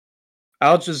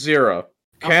 Al Jazeera.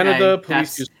 Canada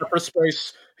police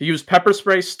used pepper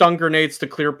spray, stun grenades to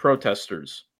clear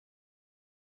protesters.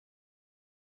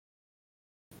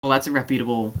 Well, that's a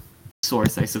reputable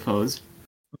source, I suppose.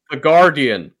 The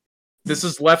Guardian. This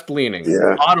is left-leaning.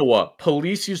 Yeah. Ottawa.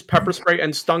 Police used pepper spray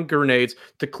and stun grenades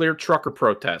to clear trucker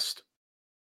protest.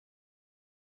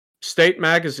 State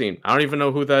Magazine. I don't even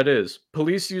know who that is.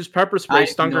 Police used pepper spray,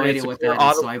 stun grenades to clear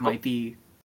Ottawa. So I might be.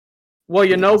 Well,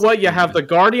 you know what? You have The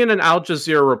Guardian and Al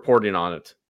Jazeera reporting on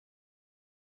it.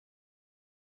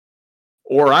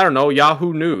 Or, I don't know,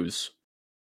 Yahoo News.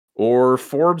 Or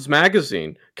Forbes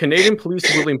Magazine. Canadian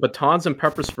police wielding batons and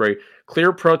pepper spray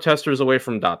clear protesters away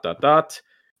from ...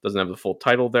 Doesn't have the full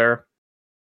title there.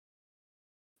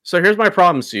 So here's my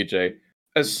problem, CJ.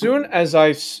 As soon as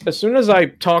I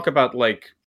talk about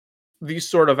these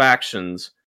sort of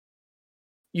actions,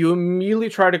 you immediately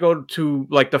try to go to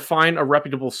define a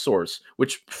reputable source,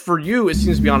 which for you it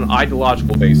seems to be on an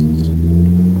ideological basis.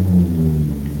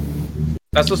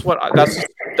 That's just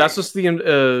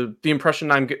the impression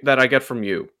that I get from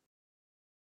you.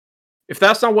 If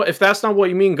that's not what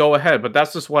you mean, go ahead. But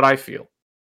that's just what I feel.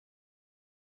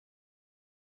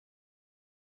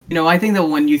 I think that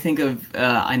when you think of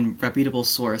a reputable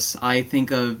source, I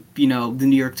think of, the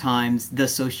New York Times, the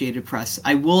Associated Press.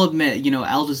 I will admit,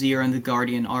 Al Jazeera and The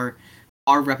Guardian are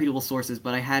reputable sources,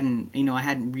 but I hadn't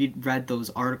read those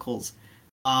articles.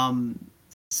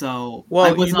 So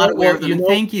I was not aware of them.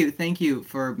 Thank you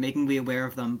for making me aware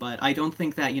of them, but I don't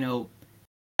think that,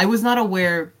 I was not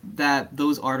aware that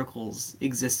those articles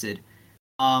existed.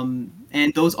 And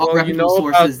those are reputable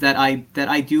sources that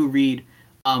I do read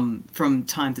from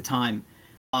time to time.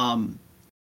 But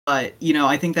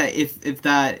I think that if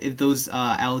those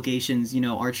allegations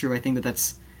are true, I think that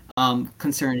that's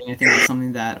concerning. I think that's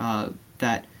something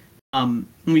that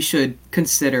we should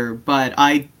consider. But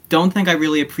I don't think I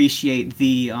really appreciate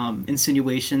the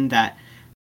insinuation that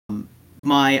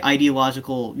my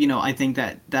ideological, I think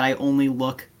that I only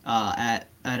look at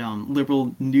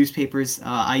liberal newspapers.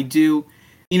 I do.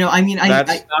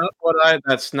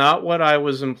 That's not what I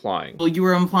was implying. Well, you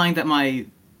were implying that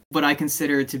what I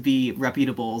consider to be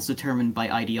reputable is determined by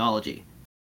ideology.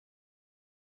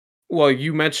 Well,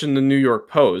 you mentioned the New York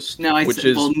Post, which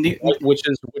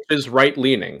is right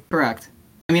leaning. Correct.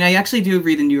 I actually do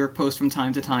read the New York Post from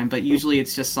time to time, but usually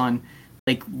it's just on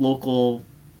like local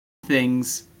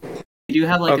things. You do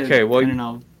have like I don't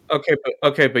know.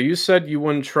 Okay, but you said you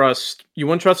wouldn't trust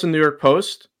the New York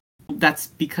Post? That's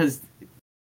because.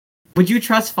 Would you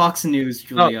trust Fox News,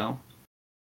 Julio? No.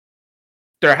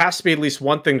 There has to be at least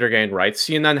one thing they're getting right.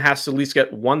 CNN has to at least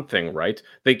get one thing right.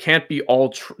 They can't be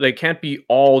all. They can't be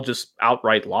all just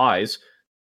outright lies.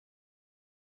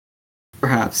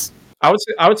 Perhaps. I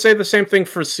would say the same thing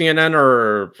for CNN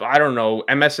or I don't know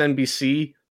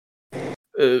MSNBC.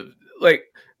 Like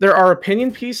there are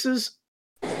opinion pieces,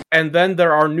 and then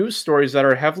there are news stories that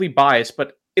are heavily biased,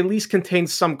 but at least contain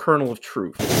some kernel of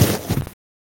truth.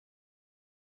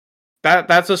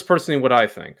 That's just personally what I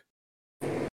think.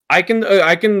 I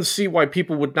can see why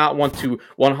people would not want to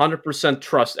 100%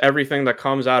 trust everything that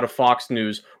comes out of Fox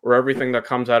News or everything that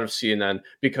comes out of CNN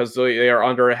because they are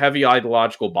under a heavy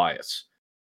ideological bias.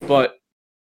 But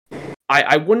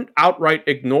I wouldn't outright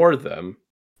ignore them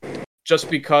just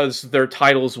because their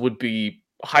titles would be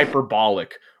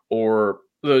hyperbolic or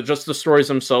just the stories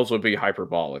themselves would be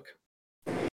hyperbolic.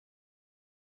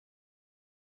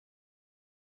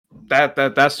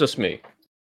 That's just me.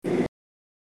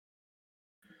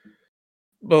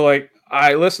 But like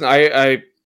I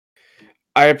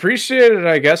appreciate it,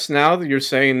 I guess, now that you're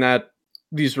saying that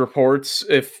these reports,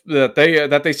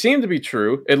 that they seem to be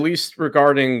true, at least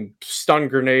regarding stun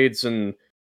grenades and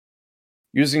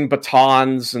using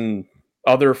batons and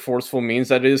other forceful means,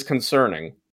 that is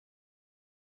concerning.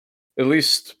 At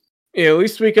least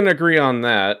we can agree on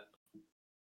that.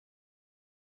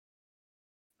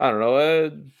 I don't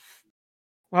know.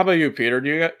 How about you, Peter?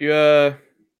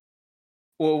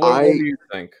 What do you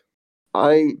think?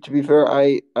 To be fair,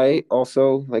 I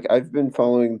also I've been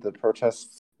following the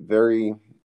protests very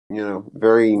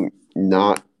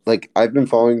not I've been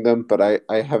following them, but I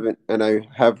haven't, and I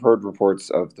have heard reports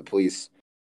of the police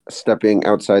stepping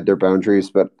outside their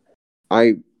boundaries, but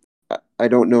I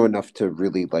don't know enough to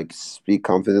really speak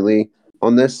confidently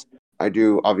on this. I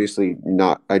do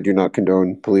not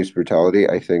condone police brutality.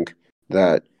 I think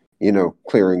that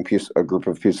clearing a group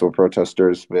of peaceful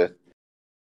protesters with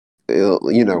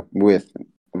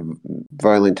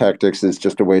violent tactics is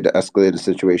just a way to escalate a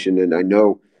situation, and I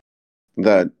know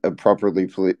that a properly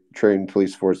trained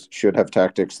police force should have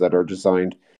tactics that are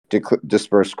designed to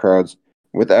disperse crowds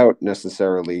without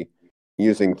necessarily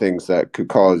using things that could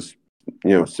cause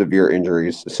severe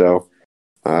injuries. So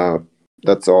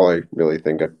that's all I really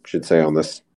think I should say on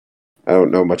this. I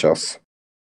don't know much else.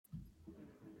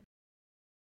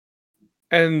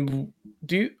 And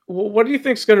what do you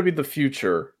think is going to be the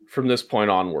future from this point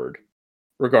onward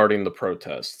regarding the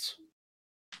protests?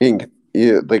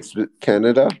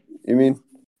 Canada, you mean?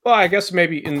 Well, I guess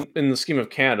maybe in the scheme of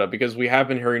Canada, because we have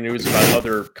been hearing news about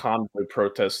other convoy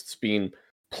protests being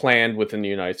planned within the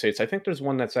United States. I think there's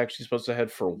one that's actually supposed to head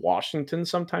for Washington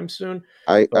sometime soon.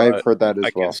 I've heard that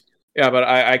as well. Yeah, but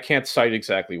I can't cite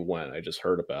exactly when. I just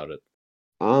heard about it.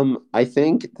 I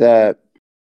think that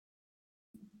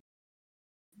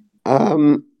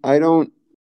I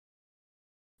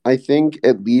think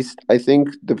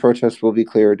the protests will be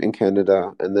cleared in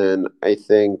Canada, and then I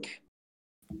think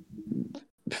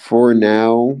for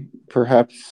now,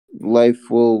 perhaps life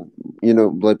will,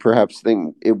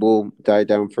 it will die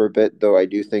down for a bit, though I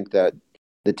do think that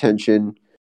the tension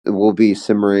will be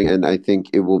simmering, and I think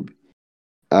it will,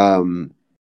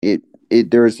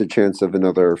 there is a chance of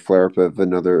another flare up of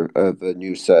a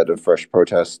new set of fresh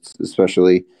protests,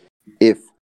 especially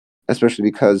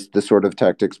because the sort of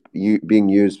tactics being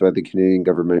used by the Canadian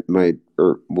government might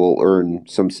or will earn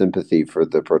some sympathy for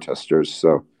the protesters.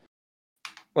 So,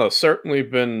 well, it's certainly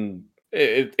been.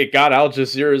 It got Al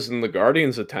Jazeera's and the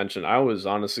Guardian's attention. I was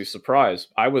honestly surprised.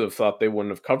 I would have thought they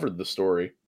wouldn't have covered the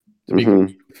story, to be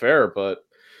completely fair. But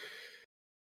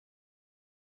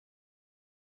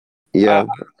yeah,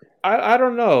 I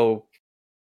don't know.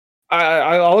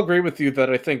 I'll agree with you that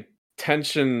I think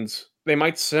tensions they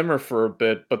might simmer for a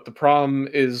bit, but the problem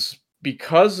is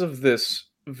because of this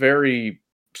very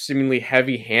seemingly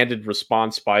heavy-handed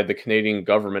response by the Canadian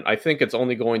government, I think it's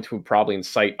only going to probably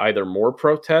incite either more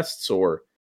protests or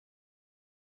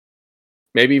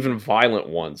maybe even violent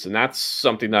ones, and that's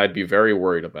something that I'd be very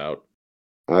worried about.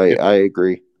 I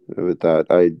agree with that.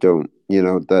 I don't,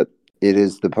 that it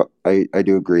is I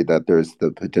do agree that there's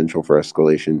the potential for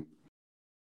escalation.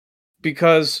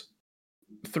 Because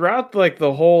throughout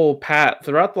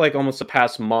almost the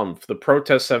past month, the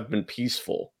protests have been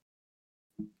peaceful.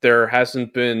 There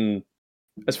hasn't been,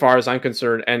 as far as I'm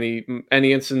concerned, any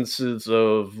instances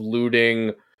of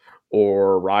looting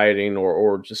or rioting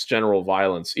or just general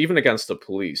violence, even against the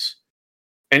police.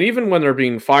 And even when they're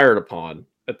being fired upon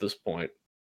at this point,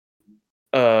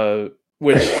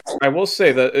 which I will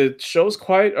say that it shows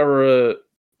quite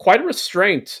a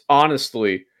restraint,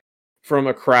 honestly, from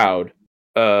a crowd.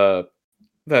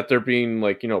 That they're being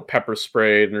pepper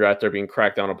sprayed and that they're being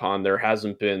cracked down upon. There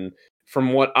hasn't been,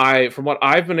 from what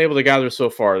I've been able to gather so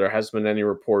far, there hasn't been any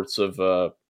reports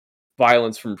of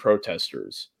violence from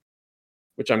protesters,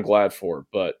 which I'm glad for.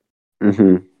 But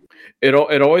it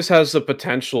always has the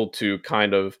potential to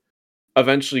kind of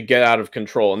eventually get out of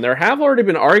control. And there have already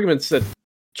been arguments that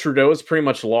Trudeau has pretty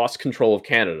much lost control of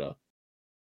Canada.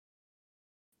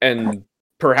 And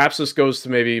perhaps this goes to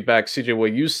maybe back, CJ,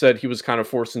 what you said, he was kind of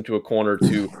forced into a corner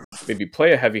to maybe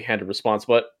play a heavy-handed response,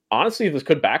 but honestly, this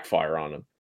could backfire on him.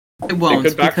 It won't,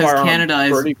 because Canada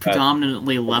is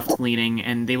predominantly left-leaning,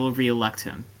 and they will re-elect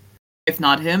him. If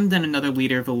not him, then another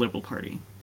leader of the Liberal Party.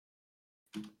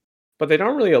 But they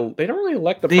don't really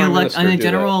elect the Prime Minister. In a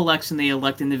general election, they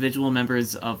elect individual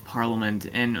members of Parliament,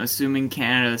 and assuming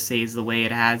Canada stays the way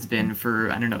it has been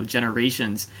for,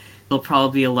 generations, they'll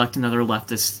probably elect another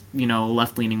leftist,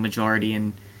 left-leaning majority,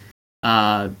 and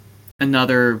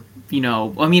another, they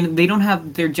don't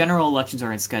have, their general elections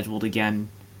aren't scheduled again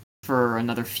for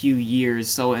another few years,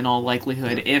 so in all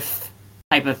likelihood,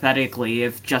 hypothetically,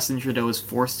 if Justin Trudeau is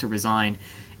forced to resign,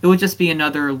 it would just be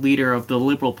another leader of the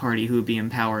Liberal Party who would be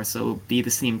in power, so it would be the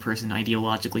same person,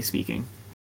 ideologically speaking.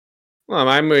 Well,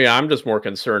 I'm just more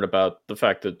concerned about the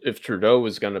fact that if Trudeau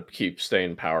is going to stay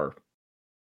in power,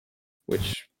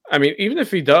 which, even if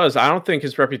he does, I don't think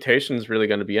his reputation is really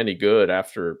going to be any good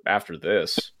after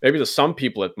this. Maybe to some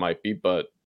people it might be, but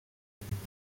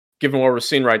given what we're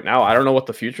seeing right now, I don't know what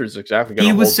the future is exactly going to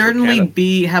hold. He would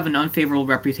certainly have an unfavorable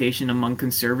reputation among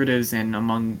conservatives and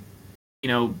among,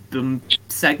 the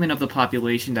segment of the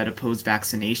population that oppose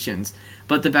vaccinations.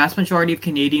 But the vast majority of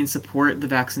Canadians support the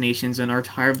vaccinations and are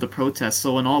tired of the protests,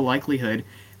 so in all likelihood,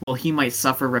 while he might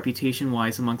suffer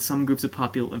reputation-wise among some groups of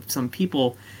some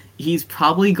people, he's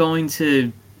probably going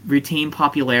to retain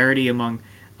popularity among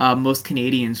most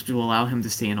Canadians, which will allow him to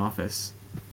stay in office.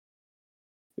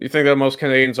 You think that most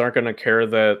Canadians aren't going to care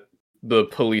that the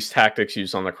police tactics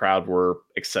used on the crowd were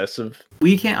excessive?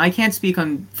 I can't speak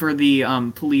for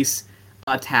the police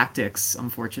tactics,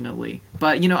 unfortunately.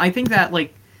 But I think that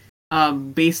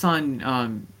based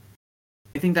on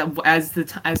I think that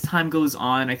as time goes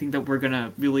on, I think that we're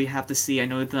gonna really have to see. I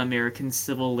know that the American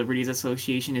Civil Liberties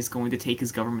Association is going to take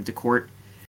his government to court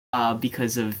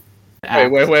because of the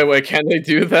act. Wait! Can they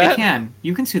do that? They can.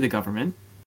 You can sue the government.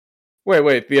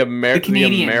 Wait! The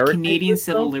Canadian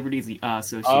Civil Liberties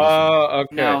Association. Oh,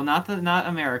 okay. No, not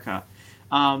America.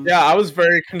 Yeah, I was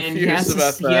very confused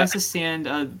about that. He has to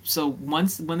stand. So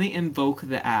when they invoke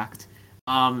the act,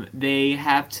 they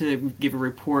have to give a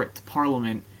report to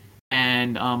Parliament,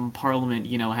 and Parliament,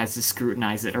 has to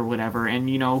scrutinize it or whatever. And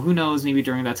who knows? Maybe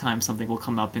during that time something will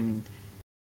come up, and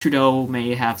Trudeau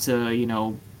may have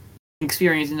to,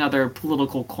 experience another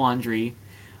political quandary.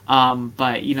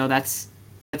 But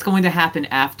that's going to happen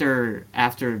after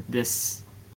this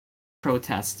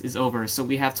protest is over. So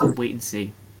we have to wait and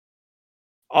see.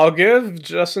 I'll give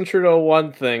Justin Trudeau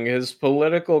one thing. His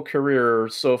political career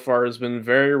so far has been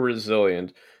very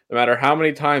resilient. No matter how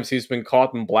many times he's been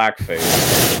caught in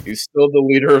blackface, he's still the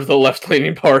leader of the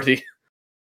left-leaning party.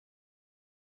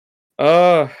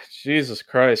 Oh, Jesus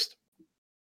Christ.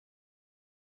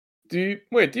 Do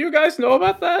you guys know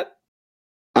about that?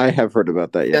 I have heard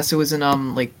about that. Yes, it was in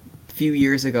like a few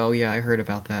years ago. Yeah, I heard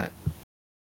about that.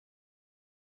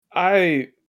 I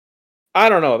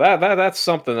don't know. That's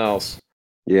something else.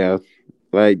 Yeah,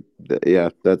 yeah,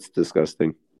 that's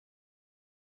disgusting.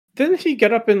 Didn't he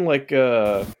get up in like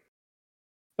in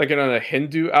a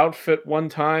Hindu outfit one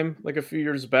time, like a few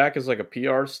years back, as like a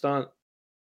PR stunt?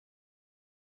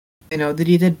 You know that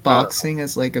he did Uh, boxing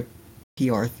as like a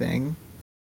PR thing.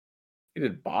 He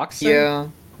did boxing. Yeah,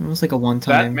 it was like a one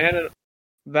time.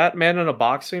 That man in a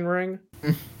boxing ring.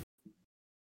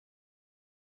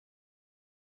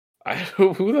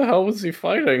 Who the hell was he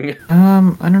fighting?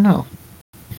 I don't know.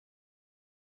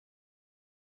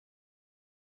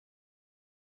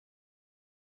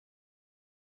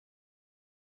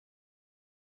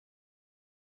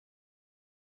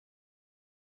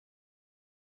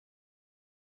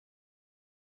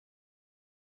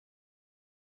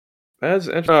 That's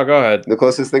interesting. Oh, go ahead. The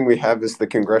closest thing we have is the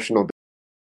congressional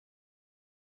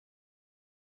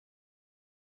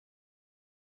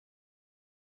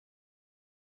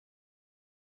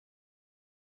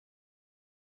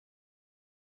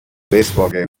baseball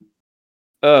game.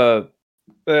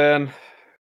 Then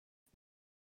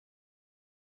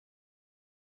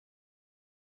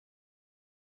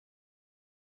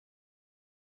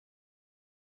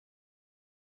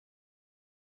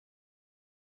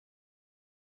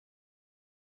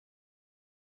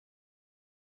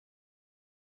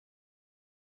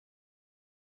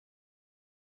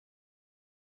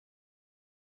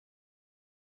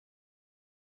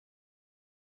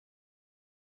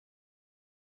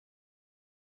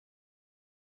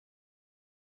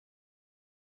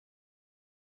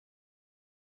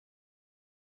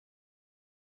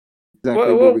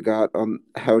Exactly what we got on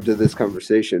how to this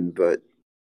conversation, but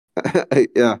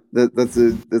yeah,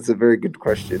 that's a very good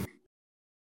question.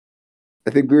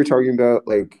 I think we were talking about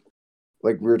like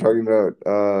we were talking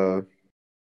about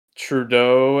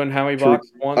Trudeau and how he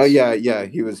boxed once. Oh yeah,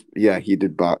 he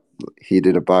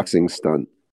did a boxing stunt.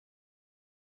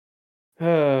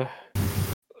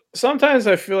 Sometimes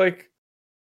I feel like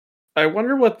I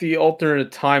wonder what the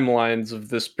alternate timelines of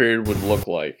this period would look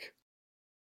like.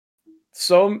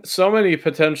 So many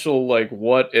potential like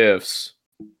what ifs.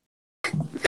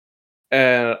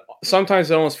 And sometimes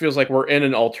it almost feels like we're in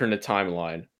an alternate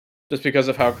timeline just because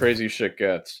of how crazy shit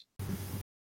gets.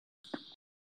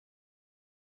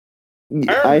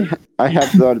 I have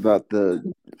thought about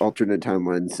the alternate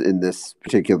timelines in this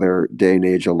particular day and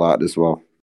age a lot as well.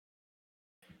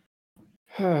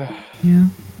 Yeah.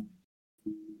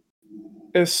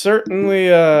 It's certainly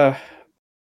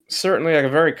certainly like a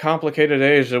very complicated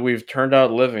age that we've turned out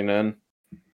living in.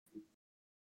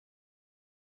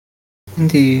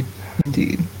 Indeed.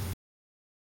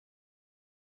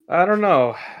 I don't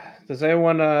know. Does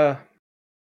anyone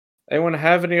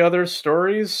have any other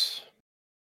stories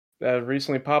that have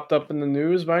recently popped up in the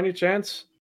news by any chance?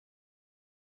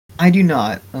 I do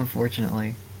not,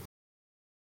 unfortunately.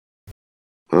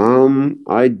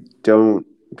 I don't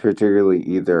particularly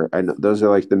either. I know those are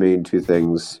like the main two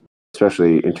things,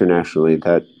 especially internationally,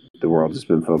 that the world has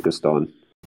been focused on.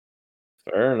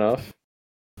 Fair enough.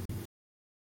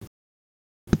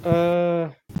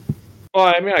 Well,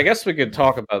 I mean, I guess we could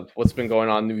talk about what's been going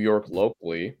on in New York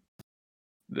locally.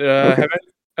 Okay.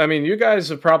 I mean, you guys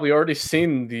have probably already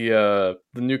seen the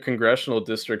new congressional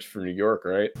districts for New York,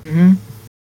 right? Mm-hmm.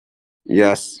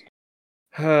 Yes.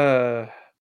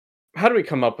 How do we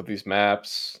come up with these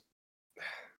maps?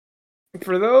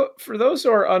 For those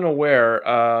who are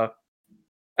unaware,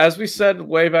 as we said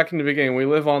way back in the beginning, we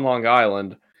live on Long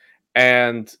Island,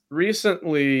 and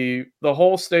recently the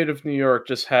whole state of New York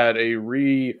just had a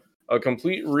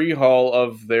complete rehaul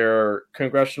of their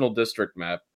congressional district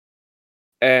map.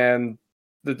 And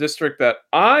the district that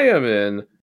I am in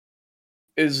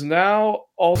is now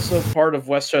also part of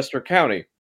Westchester County,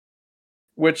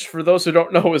 which, for those who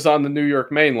don't know, is on the New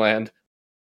York mainland.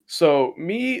 So,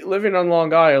 me living on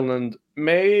Long Island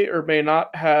may or may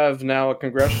not have now a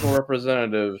congressional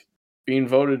representative being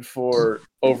voted for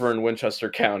over in Winchester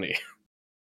County.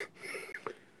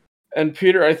 And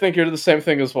Peter, I think you're the same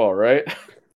thing as well, right?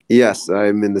 Yes,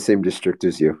 I'm in the same district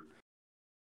as you.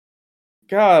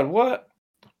 God, what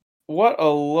a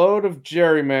load of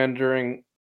gerrymandering.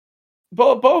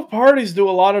 Both parties do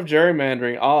a lot of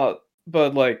gerrymandering,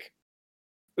 but like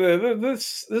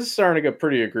this is starting to get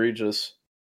pretty egregious.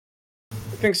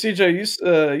 I think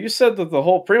CJ, you said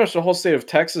that pretty much the whole state of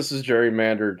Texas is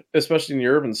gerrymandered, especially in the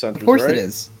urban centers. Of course right? it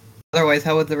is. Otherwise,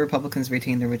 how would the Republicans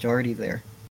retain their majority there?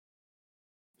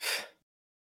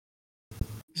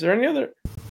 Is there any other?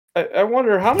 I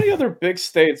wonder how many other big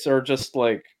states are just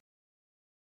like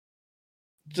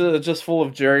just full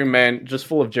of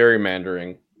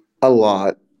gerrymandering. A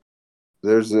lot.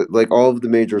 There's like all of the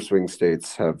major swing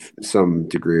states have some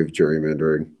degree of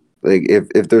gerrymandering. Like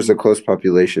if there's a close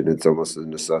population, it's almost a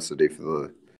necessity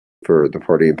for the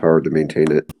party in power to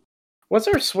maintain it. What's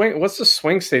the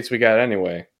swing states we got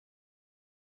anyway?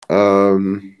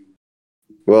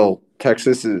 Well,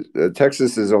 Texas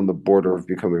is on the border of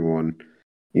becoming one.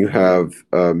 You have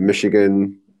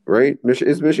Michigan, right?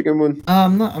 Is Michigan one?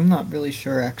 I'm not really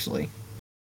sure actually.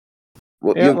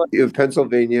 Well, Yeah, you have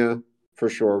Pennsylvania for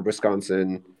sure,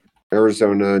 Wisconsin,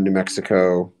 Arizona, New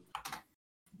Mexico.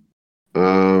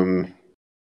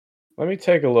 Let me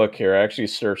take a look here. I actually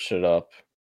searched it up.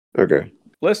 Okay.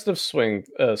 List of swing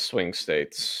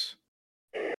states.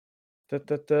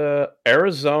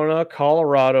 Arizona,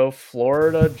 Colorado,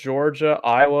 Florida, Georgia,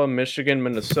 Iowa, Michigan,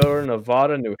 Minnesota,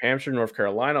 Nevada, New Hampshire, North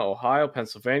Carolina, Ohio,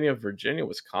 Pennsylvania, Virginia,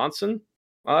 Wisconsin.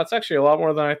 Well, that's actually a lot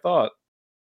more than I thought.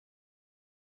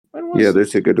 Yeah,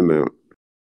 there's a good amount.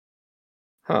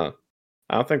 Huh.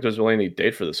 I don't think there's really any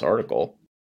date for this article.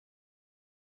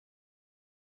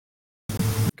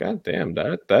 God damn,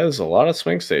 that is a lot of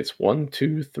swing states. 1,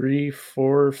 2, 3,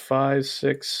 4, 5,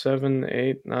 6, 7,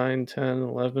 8, 9, 10,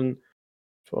 11,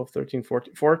 12, 13,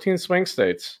 14. 14 swing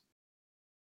states.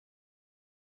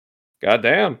 God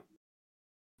damn.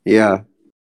 Yeah.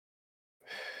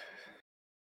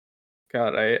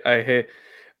 God, I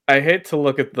hate to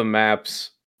look at the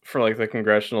maps for like the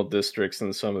congressional districts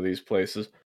in some of these places.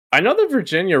 I know that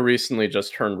Virginia recently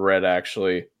just turned red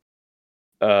actually.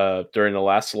 During the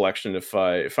last election, if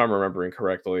I'm remembering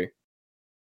correctly.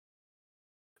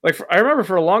 Like I remember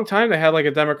for a long time they had like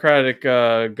a Democratic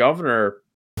governor,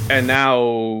 and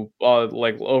now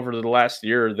like over the last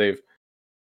year they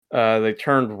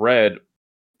turned red.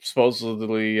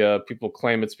 Supposedly, people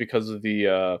claim it's because of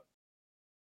the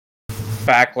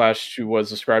backlash to what's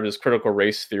described as critical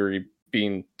race theory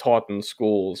being taught in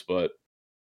schools, but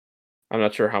I'm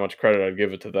not sure how much credit I'd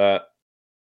give it to that.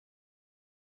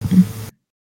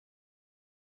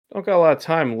 Don't got a lot of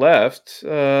time left. We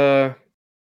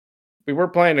were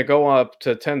planning to go up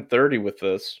to 10:30 with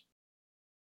this.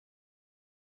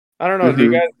 I don't know.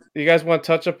 Mm-hmm. Do you guys want to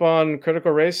touch up on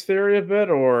critical race theory a bit,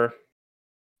 or?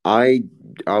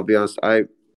 I'll be honest.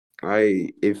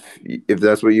 If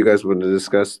that's what you guys want to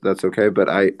discuss, that's okay. But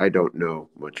I don't know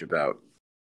much about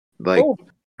like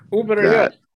Better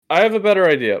that. yet. I have a better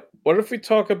idea. What if we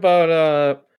talk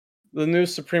about the new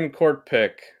Supreme Court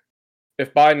pick?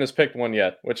 If Biden has picked one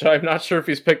yet, which I'm not sure if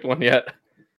he's picked one yet.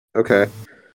 Okay.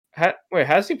 Wait,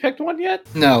 has he picked one yet?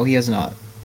 No, he has not.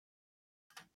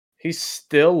 He's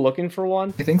still looking for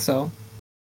one? I think so.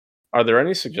 Are there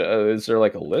any is there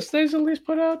like a list that he's at least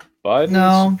put out? Biden,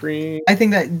 No. Supreme... I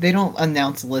think that they don't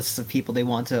announce lists of people they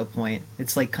want to appoint.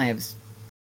 It's like kind of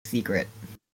secret.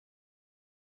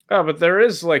 Oh, but there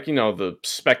is like, the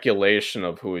speculation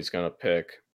of who he's going to pick.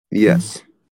 Yes.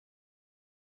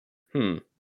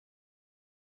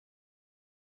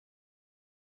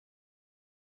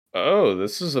 Oh,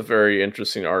 this is a very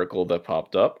interesting article that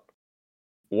popped up.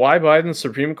 Why Biden's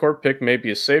Supreme Court pick may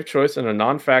be a safe choice and a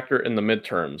non-factor in the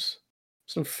midterms.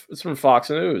 It's from Fox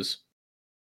News.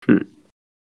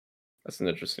 That's an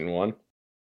interesting one.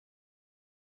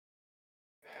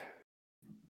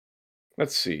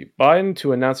 Let's see. Biden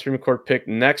to announce Supreme Court pick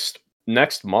next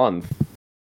month.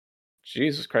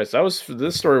 Jesus Christ,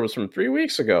 this story was from 3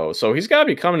 weeks ago, so he's got to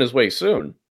be coming his way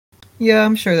soon. Yeah,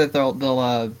 I'm sure that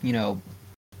they'll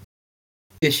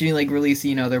issue release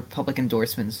their public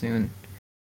endorsement soon.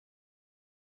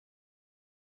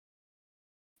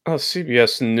 Oh,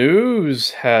 CBS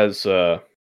News has a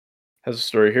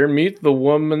story here. Meet the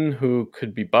woman who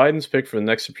could be Biden's pick for the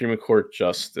next Supreme Court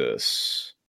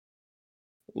justice.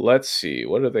 Let's see.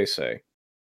 What do they say?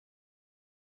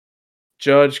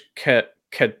 Judge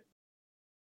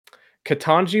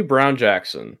Ketanji Brown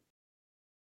Jackson.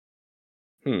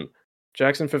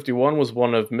 Jackson 51 was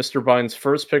one of Mr. Biden's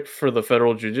first pick for the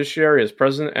federal judiciary as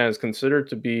president and is considered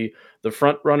to be the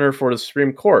front runner for the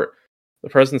Supreme Court. The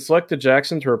president selected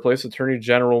Jackson to replace Attorney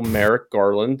General Merrick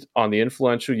Garland on the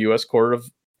influential U.S. Court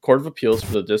of Appeals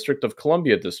for the District of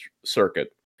Columbia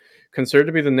Circuit. Considered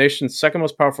to be the nation's second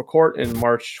most powerful court in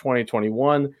March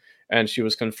 2021, and she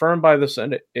was confirmed by the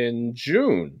Senate in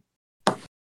June.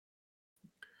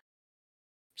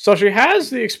 So she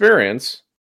has the experience.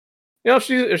 If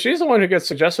she's the one who gets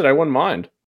suggested, I wouldn't mind.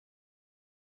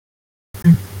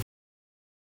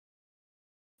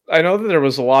 I know that there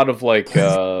was a lot of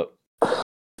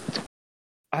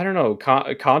I don't know,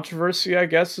 controversy, I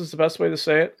guess is the best way to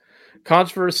say it.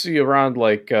 Controversy around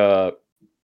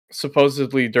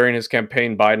supposedly during his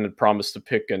campaign, Biden had promised to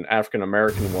pick an African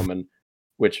American woman,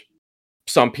 which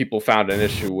some people found an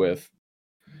issue with.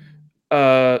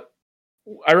 I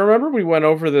remember we went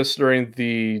over this during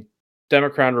the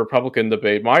Democrat and Republican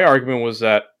debate. My argument was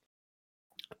that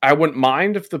I wouldn't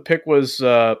mind if the pick was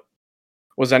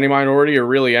any minority or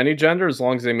really any gender, as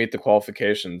long as they meet the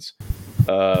qualifications.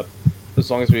 As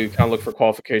long as we kind of look for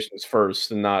qualifications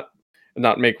first, and not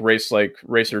make race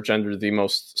or gender the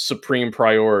most supreme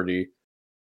priority.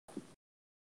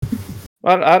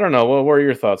 I don't know. What are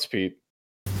your thoughts, Pete?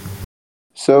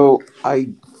 So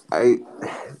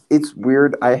it's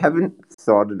weird. I haven't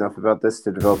thought enough about this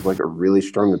to develop like a really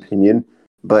strong opinion,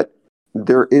 but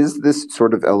there is this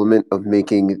sort of element of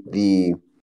making the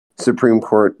Supreme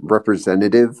Court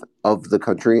representative of the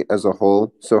country as a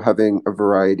whole. So having a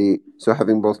variety, so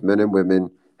having both men and women,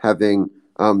 having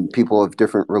people of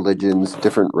different religions,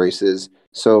 different races.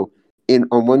 So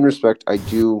on one respect, I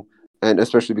do, and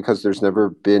especially because there's never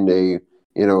been a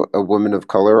woman of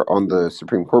color on the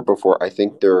Supreme Court before, I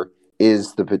think there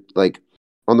is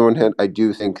on the one hand, I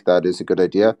do think that is a good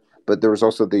idea, but there was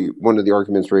also one of the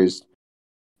arguments raised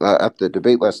at the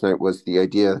debate last night was the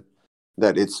idea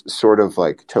that it's sort of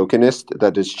like tokenist,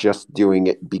 that it's just doing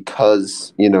it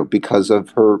because of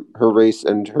her race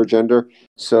and her gender.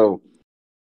 So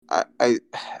I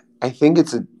think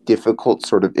it's a difficult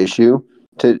sort of issue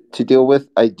to deal with.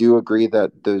 I do agree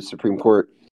that the Supreme Court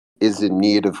is in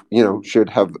need of, should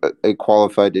have a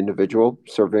qualified individual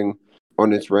serving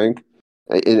on its rank,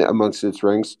 amongst its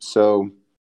ranks. So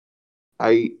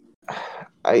I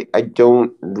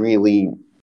don't really,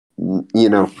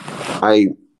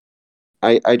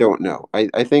 I don't know.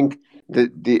 I think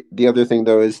the other thing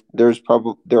though is there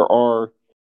are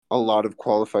a lot of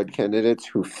qualified candidates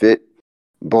who fit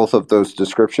both of those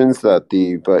descriptions, who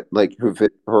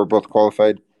are both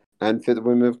qualified and fit the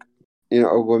women of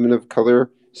a woman of color.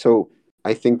 So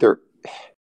I think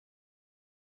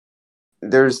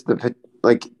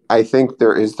I think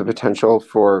there is the potential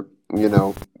for I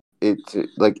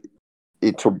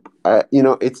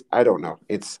don't know.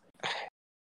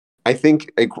 I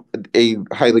think a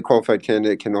highly qualified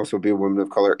candidate can also be a woman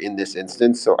of color in this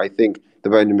instance. So I think the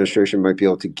Biden administration might be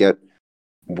able to get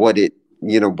what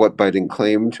Biden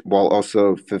claimed, while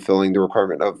also fulfilling the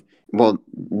requirement of, well,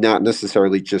 not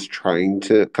necessarily just trying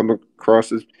to come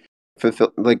across as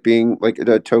being like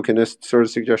a tokenist sort of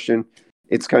suggestion.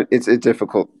 It's a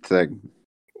difficult thing.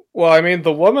 Well, I mean,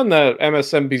 the woman that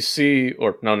MSNBC,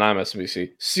 or no, not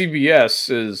MSNBC, CBS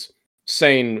is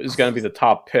saying is going to be the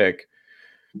top pick,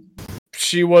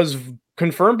 she was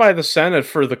confirmed by the Senate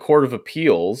for the Court of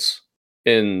Appeals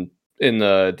in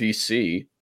DC.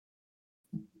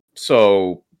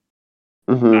 So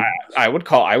I would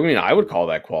call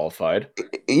that qualified.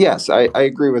 Yes, I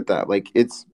agree with that. Like,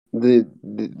 it's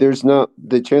there's not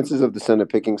the chances of the Senate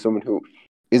picking someone who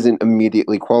isn't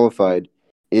immediately qualified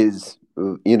is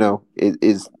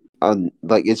it's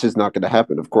just not going to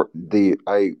happen. Of course,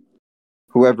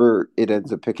 whoever it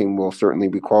ends up picking will certainly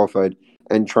be qualified,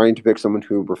 and trying to pick someone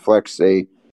who reflects a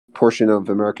portion of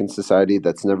American society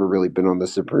that's never really been on the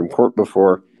Supreme Court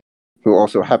before, who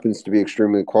also happens to be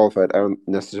extremely qualified, I don't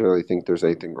think there's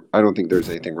anything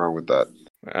wrong with that.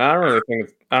 I don't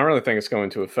really think it's going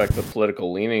to affect the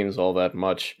political leanings all that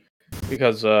much,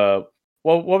 because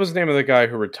what was the name of the guy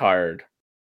who retired?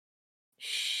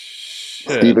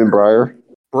 Stephen Breyer.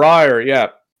 Breyer, yeah.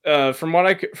 From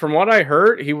what I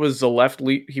heard, he was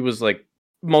he was like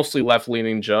mostly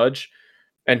left-leaning judge,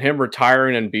 and him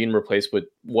retiring and being replaced with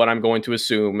what I'm going to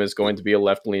assume is going to be a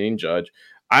left-leaning judge.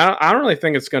 I don't really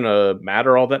think it's going to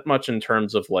matter all that much in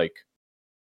terms of I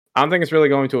don't think it's really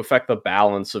going to affect the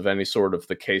balance of any sort of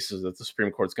the cases that the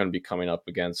Supreme Court's going to be coming up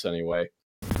against anyway.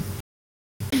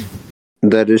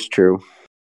 That is true.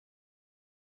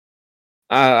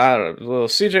 I don't know. Well,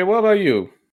 CJ, what about you?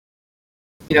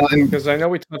 Because I know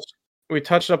we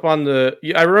touched up on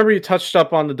I remember you touched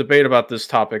up on the debate about this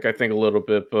topic, I think, a little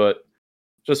bit, but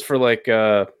just for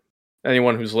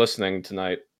anyone who's listening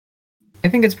tonight. I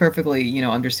think it's perfectly,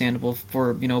 understandable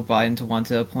for, Biden to want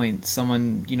to appoint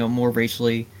someone, more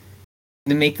racially,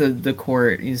 to make the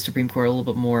court, the Supreme Court, a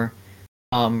little bit more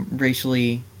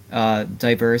racially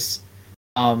diverse.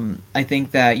 I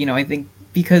think that,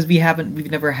 because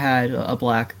we've never had a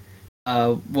black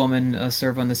woman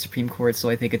serve on the Supreme Court, so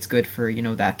I think it's good for,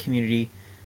 that community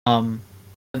of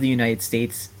the United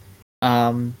States.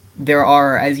 There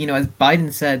are, as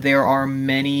Biden said, there are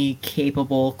many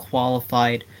capable,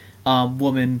 qualified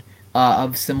women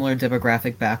of similar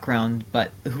demographic background,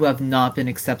 but who have not been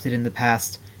accepted in the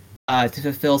past to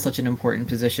fulfill such an important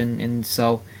position. And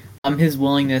so, his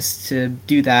willingness to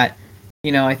do that,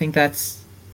 I think that's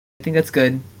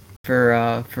good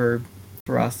for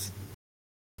us.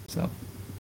 So,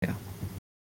 yeah.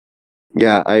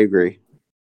 Yeah, I agree.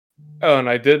 Oh, and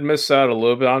I did miss out a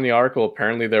little bit on the article.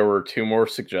 Apparently, there were 2 more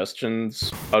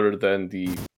suggestions other than the.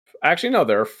 Actually, no,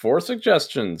 there are 4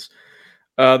 suggestions.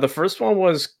 The first one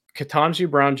was Ketanji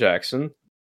Brown Jackson.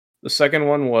 The second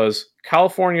one was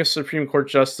California Supreme Court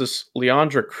Justice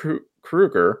Leandra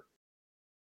Kruger,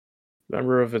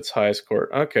 member of its highest court.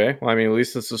 Okay, well, I mean, at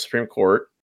least it's the Supreme Court.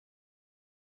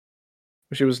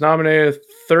 She was nominated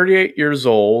 38 years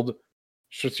old.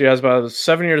 So she has about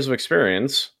 7 years of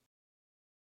experience.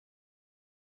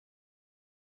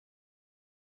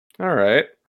 All right.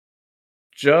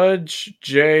 Judge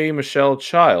J. Michelle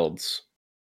Childs,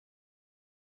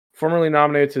 formerly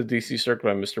nominated to the D.C. Circuit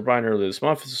by Mr. Biden earlier this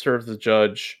month, has served as a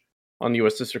judge on the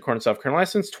U.S. District Court in South Carolina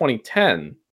since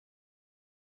 2010.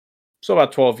 So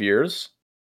about 12 years.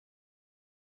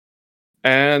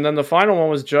 And then the final one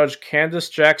was Judge Candace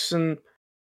Jackson.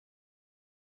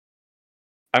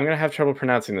 I'm going to have trouble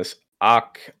pronouncing this.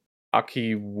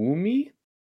 Akiwumi?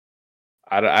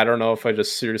 I don't know if I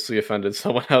just seriously offended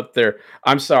someone out there.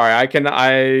 I'm sorry.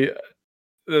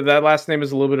 That last name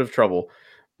is a little bit of trouble.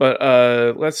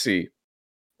 But let's see.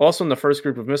 Also in the first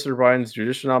group of Mr. Biden's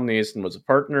judicial nominees and was a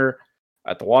partner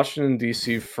at the Washington,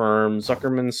 D.C. firm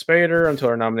Zuckerman Spader until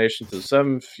her nomination to the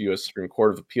 7th U.S. Supreme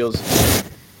Court of Appeals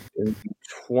in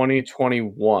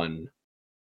 2021.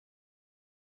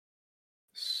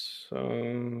 So,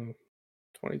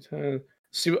 2010.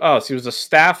 She was a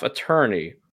staff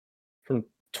attorney from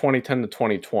 2010 to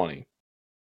 2020.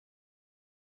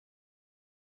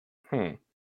 I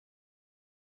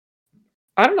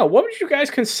don't know. What would you guys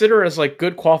consider as like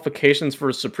good qualifications for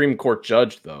a Supreme Court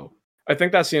judge, though? I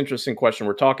think that's the interesting question.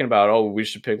 We're talking about, oh, we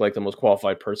should pick like the most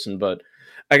qualified person, but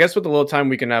I guess with the little time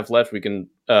we can have left, we can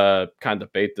kind of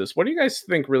debate this. What do you guys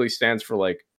think really stands for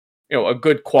like, a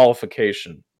good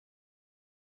qualification?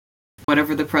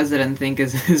 Whatever the president think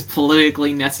is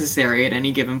politically necessary at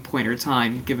any given point or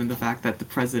time, given the fact that the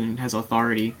president has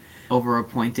authority over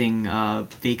appointing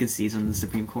vacancies on the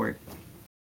Supreme Court.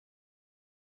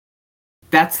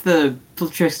 That's the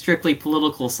strictly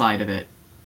political side of it,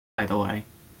 by the way.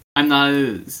 I'm not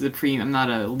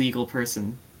a legal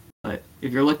person, but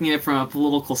if you're looking at it from a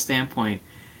political standpoint,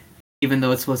 even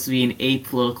though it's supposed to be an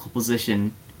apolitical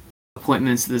position,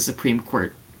 appointments to the Supreme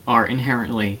Court are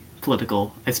inherently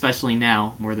political, especially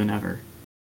now more than ever.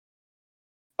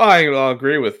 I'll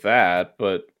agree with that,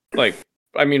 but like,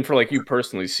 I mean, for like you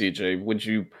personally,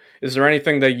 CJ, is there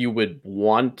anything that you would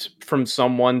want from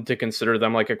someone to consider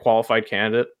them like a qualified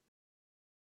candidate?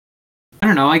 I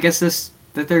don't know. I guess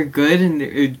that they're good and they're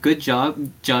a good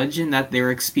judge, and that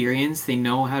they're experienced. They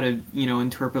know how to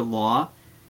interpret law,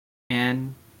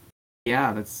 and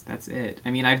yeah, that's it.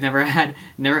 I mean, I've never had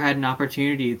an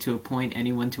opportunity to appoint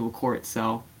anyone to a court,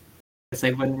 so I guess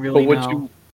I wouldn't really know.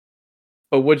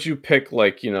 But would you pick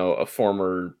like a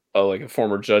former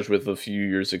judge with a few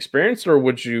years experience, or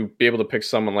would you be able to pick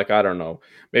someone like, I don't know,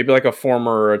 maybe like a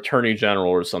former attorney general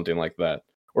or something like that,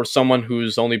 or someone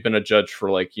who's only been a judge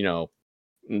for like 2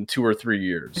 or 3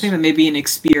 years? I think that maybe an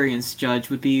experienced judge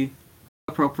would be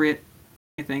appropriate.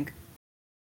 I think,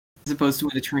 as opposed to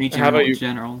an attorney general in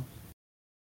general.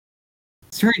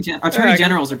 Attorney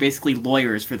generals are basically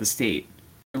lawyers for the state.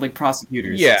 They're like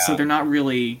prosecutors. Yeah. So they're not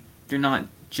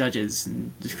judges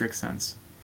in the strict sense.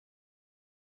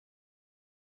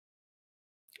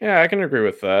 Yeah, I can agree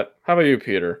with that. How about you,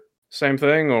 Peter? Same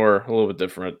thing or a little bit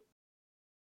different?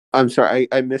 I'm sorry,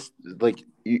 I missed like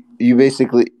you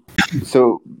basically.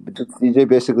 So did CJ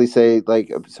basically say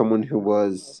like someone who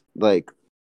was like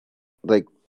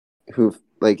who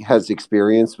like has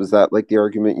experience? Was that like the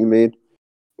argument you made?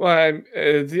 Well,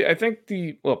 I think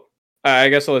I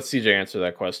guess I'll let CJ answer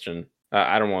that question.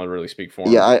 I don't want to really speak for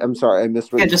him. Yeah, I'm sorry, I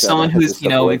missed what you just said. Someone who's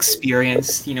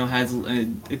experienced, has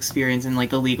experience in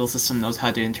like the legal system, knows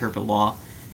how to interpret law.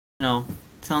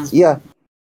 Sounds. Yeah,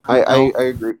 I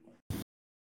agree.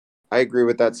 I agree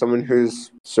with that. Someone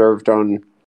who's served on,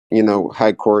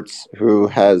 high courts, who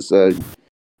has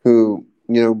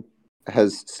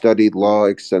studied law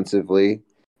extensively,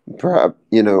 perhaps,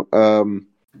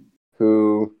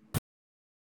 who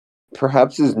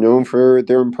perhaps is known for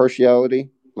their impartiality,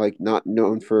 like not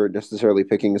known for necessarily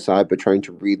picking a side, but trying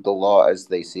to read the law as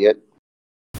they see it.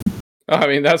 I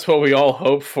mean, that's what we all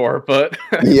hope for, but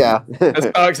yeah, that's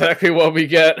not exactly what we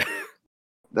get.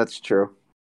 That's true.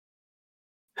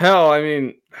 Hell, I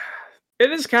mean,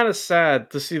 it is kind of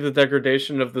sad to see the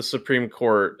degradation of the Supreme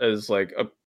Court as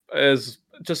as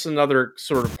just another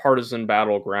sort of partisan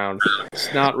battleground.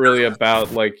 It's not really about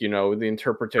the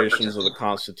interpretations of the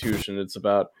Constitution. It's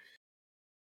about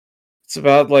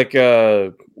like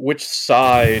which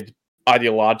side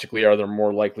ideologically are they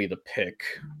more likely to pick.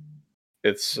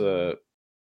 it's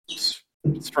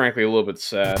frankly a little bit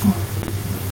sad.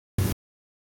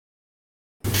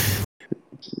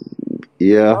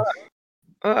 Yeah.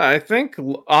 I think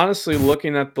honestly,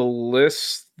 looking at the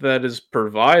list that is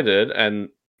provided, and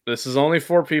this is only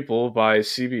 4 people by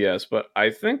CBS, but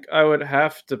I think I would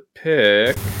have to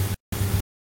pick.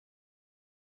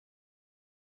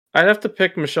 I'd have to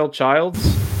pick Michelle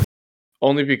Childs,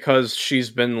 only because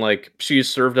she's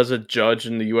served as a judge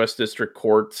in the U.S. District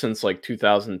Court since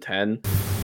 2010.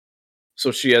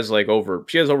 So she has over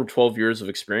 12 years of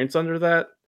experience under that.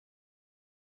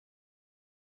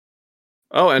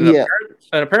 Oh, and Yeah.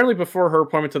 apparently before her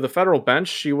appointment to the federal bench,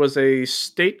 she was a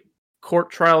state court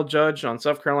trial judge on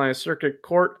South Carolina Circuit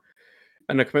Court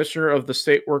and a commissioner of the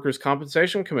State Workers'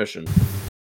 Compensation Commission.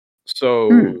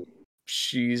 So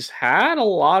she's had a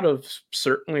lot of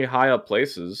certainly high up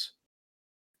places.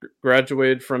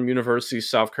 Graduated from University of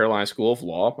South Carolina School of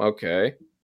Law. Okay.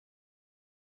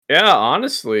 Yeah,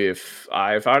 honestly, if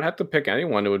I'd have to pick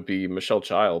anyone, it would be Michelle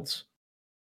Childs.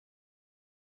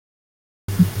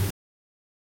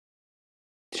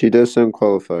 She does sound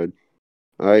qualified.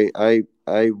 I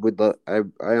would I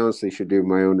honestly should do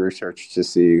my own research to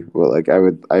see what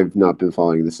I've not been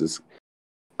following this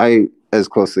as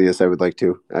closely as I would like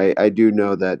to. I do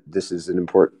know that this is an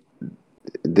important,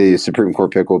 the Supreme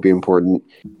Court pick will be important,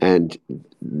 and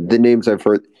the names I've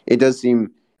heard,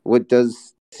 what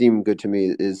does seem good to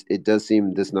me is it does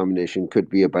seem this nomination could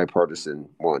be a bipartisan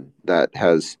one that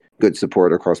has good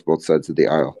support across both sides of the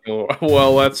aisle.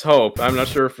 Well, let's hope. I'm not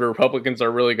sure if the Republicans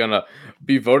are really going to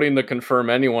be voting to confirm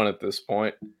anyone at this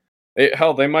point.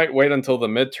 Hell, they might wait until the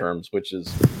midterms, which is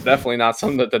definitely not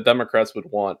something that the Democrats would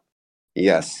want.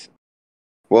 Yes.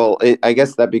 Well, I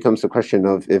guess that becomes the question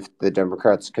of if the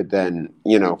Democrats could then,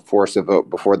 force a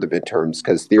vote before the midterms,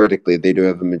 because theoretically they do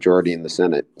have a majority in the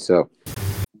Senate. So,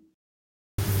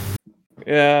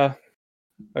 yeah.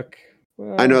 Okay.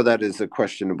 Well, I know that is a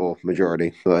questionable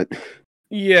majority, but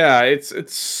yeah, it's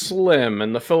slim,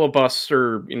 and the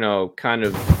filibuster, kind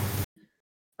of.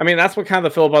 I mean, that's what kind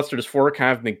of the filibuster is for. It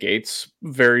kind of negates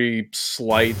very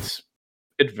slight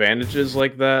advantages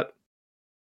like that.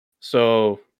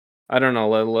 So I don't know.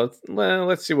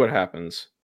 Let's see what happens.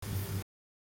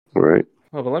 all right.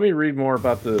 Oh, but let me read more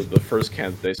about the first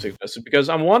candidate they suggested, because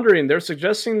I'm wondering, they're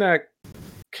suggesting that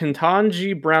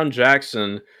Ketanji Brown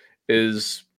Jackson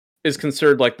is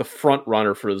considered the front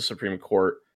runner for the Supreme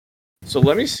Court. So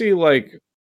let me see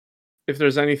if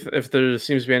there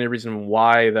seems to be any reason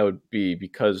why that would be,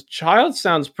 because Child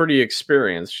sounds pretty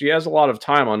experienced. She has a lot of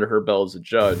time under her belt as a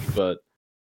judge, but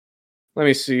let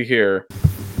me see here.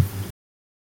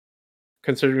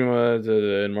 Considering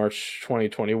in March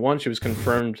 2021, she was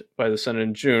confirmed by the Senate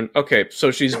in June. Okay,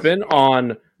 so she's been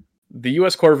on the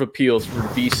U.S. Court of Appeals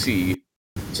for D.C.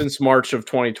 since March of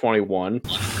 2021.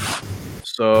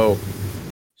 So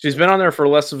she's been on there for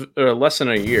less than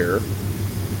a year.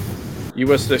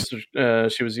 U.S. District.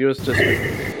 She was U.S.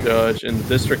 District Judge in the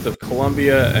District of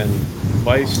Columbia and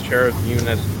Vice Chair of the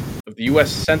Unit of the U.S.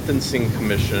 Sentencing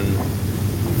Commission.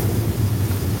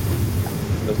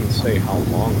 Doesn't say how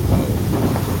long though.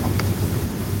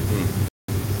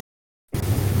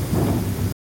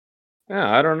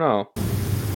 Yeah, I don't know.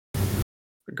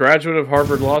 A graduate of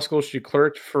Harvard Law School, she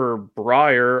clerked for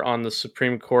Breyer on the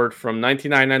Supreme Court from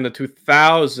 1999 to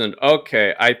 2000.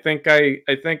 Okay, I think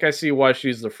I see why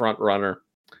she's the front runner.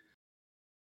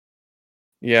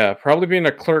 Yeah, probably being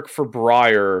a clerk for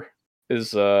Breyer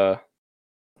is Oh,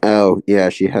 yeah,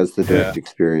 she has the direct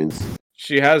experience.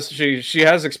 She has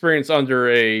experience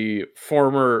under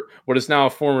what is now a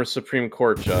former Supreme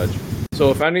Court judge. So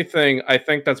if anything, I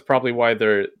think that's probably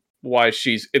why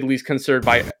she's at least considered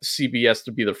by CBS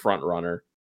to be the front runner.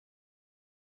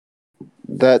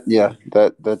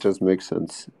 That does make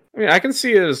sense. I mean, I can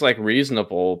see it as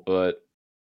reasonable, but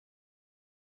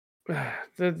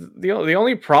the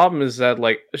only problem is that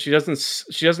she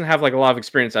doesn't have a lot of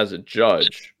experience as a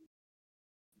judge.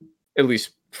 At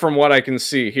least from what I can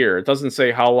see here, it doesn't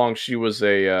say how long she was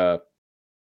a.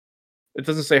 It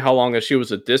doesn't say how long that she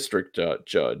was a district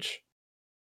judge.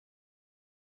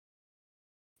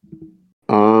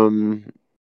 I don't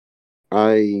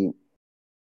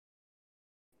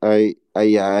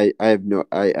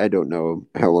know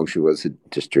how long she was a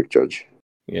district judge.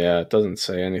 Yeah, it doesn't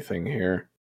say anything here.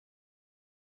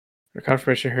 Her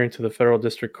confirmation hearing to the federal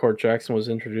district court, Jackson was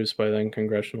introduced by then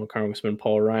congressional Congressman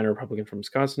Paul Ryan, a Republican from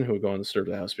Wisconsin, who would go on to serve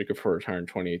the House Speaker before retiring in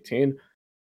 2018.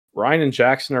 Ryan and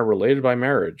Jackson are related by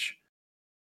marriage.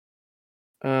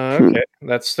 Okay,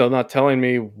 that's still not telling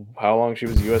me how long she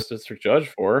was U.S. District Judge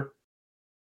for.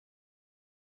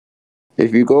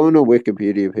 If you go on a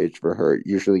Wikipedia page for her, it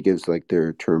usually gives like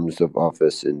their terms of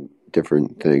office and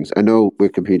different things. I know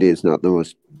Wikipedia is not the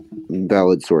most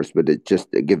valid source, but it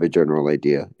just to give a general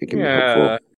idea. It can be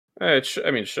helpful. Yeah, it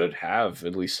should have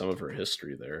at least some of her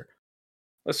history there.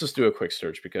 Let's just do a quick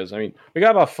search because we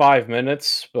got about 5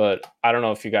 minutes, but I don't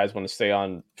know if you guys want to stay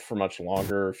on for much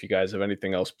longer. If you guys have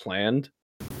anything else planned,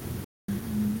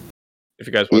 if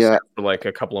you guys want to stay for like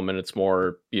a couple of minutes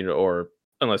more, or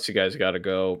unless you guys got to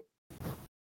go.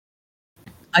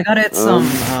 I gotta get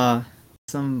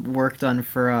some work done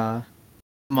for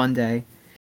Monday.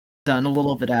 Done a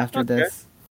little bit after this.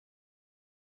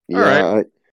 Yeah,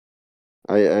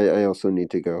 I also need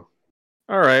to go.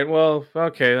 All right, well,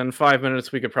 okay, then 5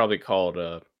 minutes we could probably call it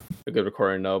a good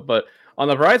recording note. But on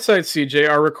the bright side, CJ,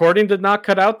 our recording did not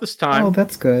cut out this time. Oh,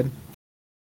 that's good.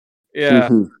 Yeah.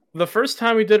 The first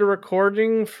time we did a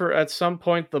recording, at some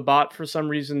point the bot for some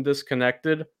reason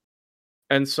disconnected,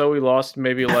 and so we lost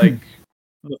maybe like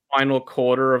the final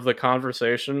quarter of the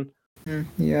conversation.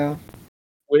 Yeah.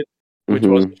 Which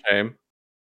was a shame.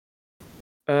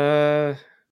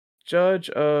 Judge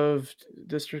of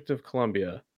District of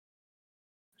Columbia.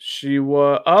 She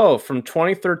was from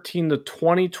 2013 to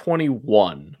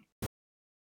 2021.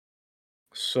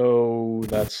 So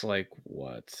that's like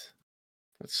what?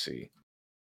 Let's see.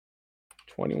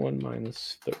 21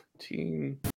 minus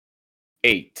 13.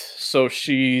 8. So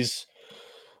she's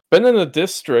been in the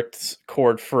district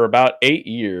court for about 8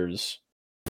 years.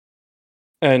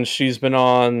 And she's been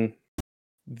on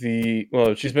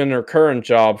she's been in her current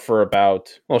job for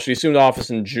she assumed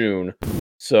office in June.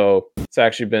 So it's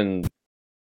actually been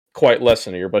quite less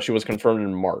than a year, but she was confirmed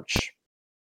in March.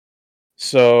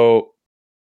 So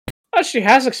she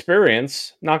has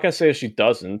experience. Not gonna say she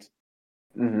doesn't.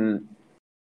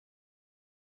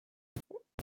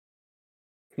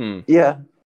 Yeah.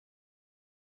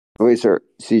 Wait, sir.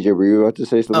 CJ, were you about to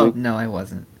say something? Oh, no, I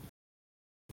wasn't.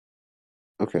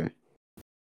 Okay.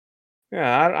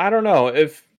 Yeah, I don't know.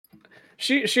 If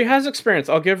she has experience,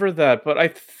 I'll give her that, but I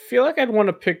feel like I'd want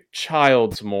to pick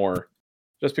Childs more.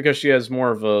 Just because she has more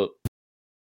of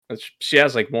she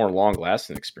has like more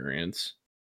long-lasting experience.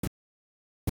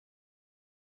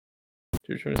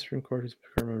 To return to Supreme Court, his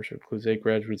membership includes 8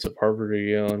 graduates of Harvard or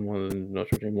Yale and one of the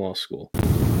Notre Dame Law School.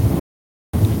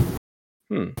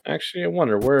 Actually, I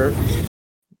wonder where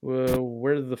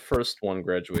did the first one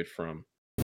graduate from?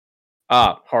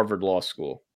 Harvard Law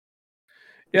School.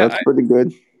 Yeah, that's pretty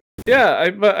good. Yeah,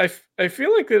 but I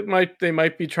feel like they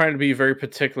might be trying to be very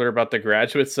particular about the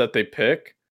graduates that they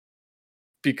pick,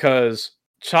 because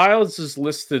Childs is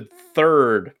listed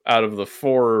 3rd out of the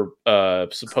 4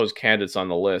 supposed candidates on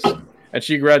the list, and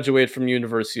she graduated from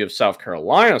University of South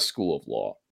Carolina School of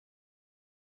Law.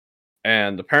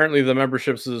 And apparently the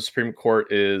memberships of the Supreme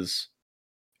Court is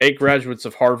 8 graduates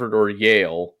of Harvard or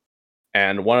Yale,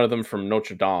 and 1 of them from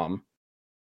Notre Dame.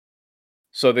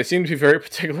 So they seem to be very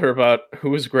particular about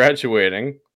who is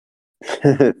graduating.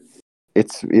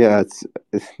 It's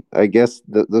I guess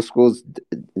the schools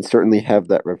certainly have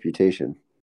that reputation.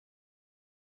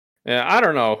 Yeah, I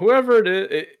don't know. Whoever it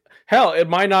is, hell, it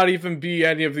might not even be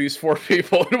any of these 4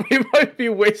 people, and we might be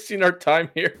wasting our time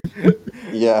here.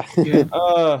 Yeah.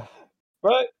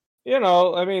 But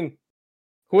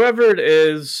whoever it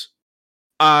is,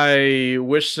 I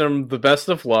wish them the best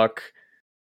of luck.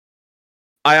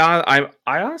 I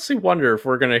honestly wonder if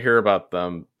we're gonna hear about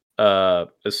them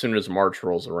as soon as March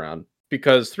rolls around.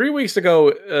 Because 3 weeks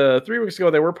ago,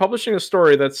 they were publishing a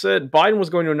story that said Biden was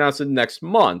going to announce it next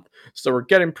month. So we're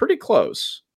getting pretty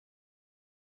close.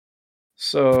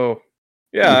 So,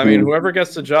 yeah, whoever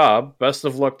gets the job, best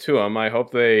of luck to them. I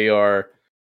hope they are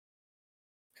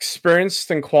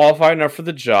experienced and qualified enough for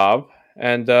the job.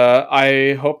 And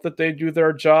I hope that they do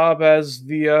their job as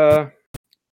the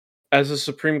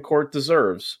Supreme Court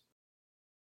deserves.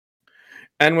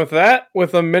 And with that,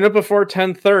 with a minute before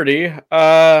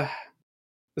 10:30,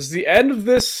 this is the end of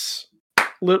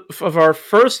of our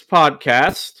first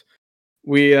podcast.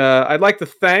 I'd like to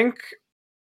thank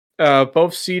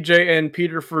both CJ and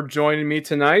Peter for joining me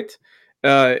tonight.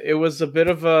 It was a bit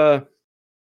of a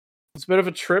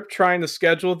trip trying to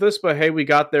schedule this, but hey, we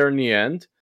got there in the end.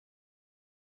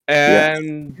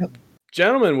 And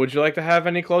Gentlemen, would you like to have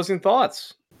any closing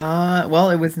thoughts? Well,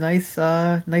 it was nice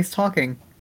talking.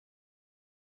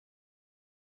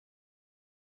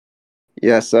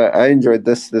 Yes, I enjoyed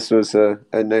this. This was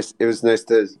it was nice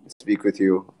to speak with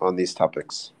you on these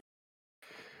topics.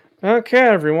 Okay,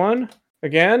 everyone.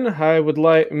 Again,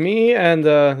 me and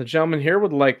the gentleman here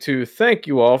would like to thank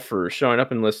you all for showing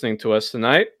up and listening to us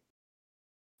tonight.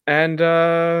 And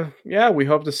we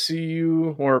hope to see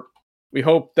you, or we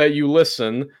hope that you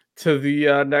listen to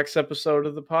the next episode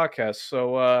of the podcast.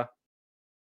 So,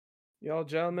 y'all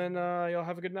gentlemen, y'all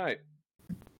have a good night.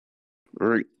 All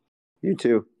right. You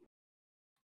too.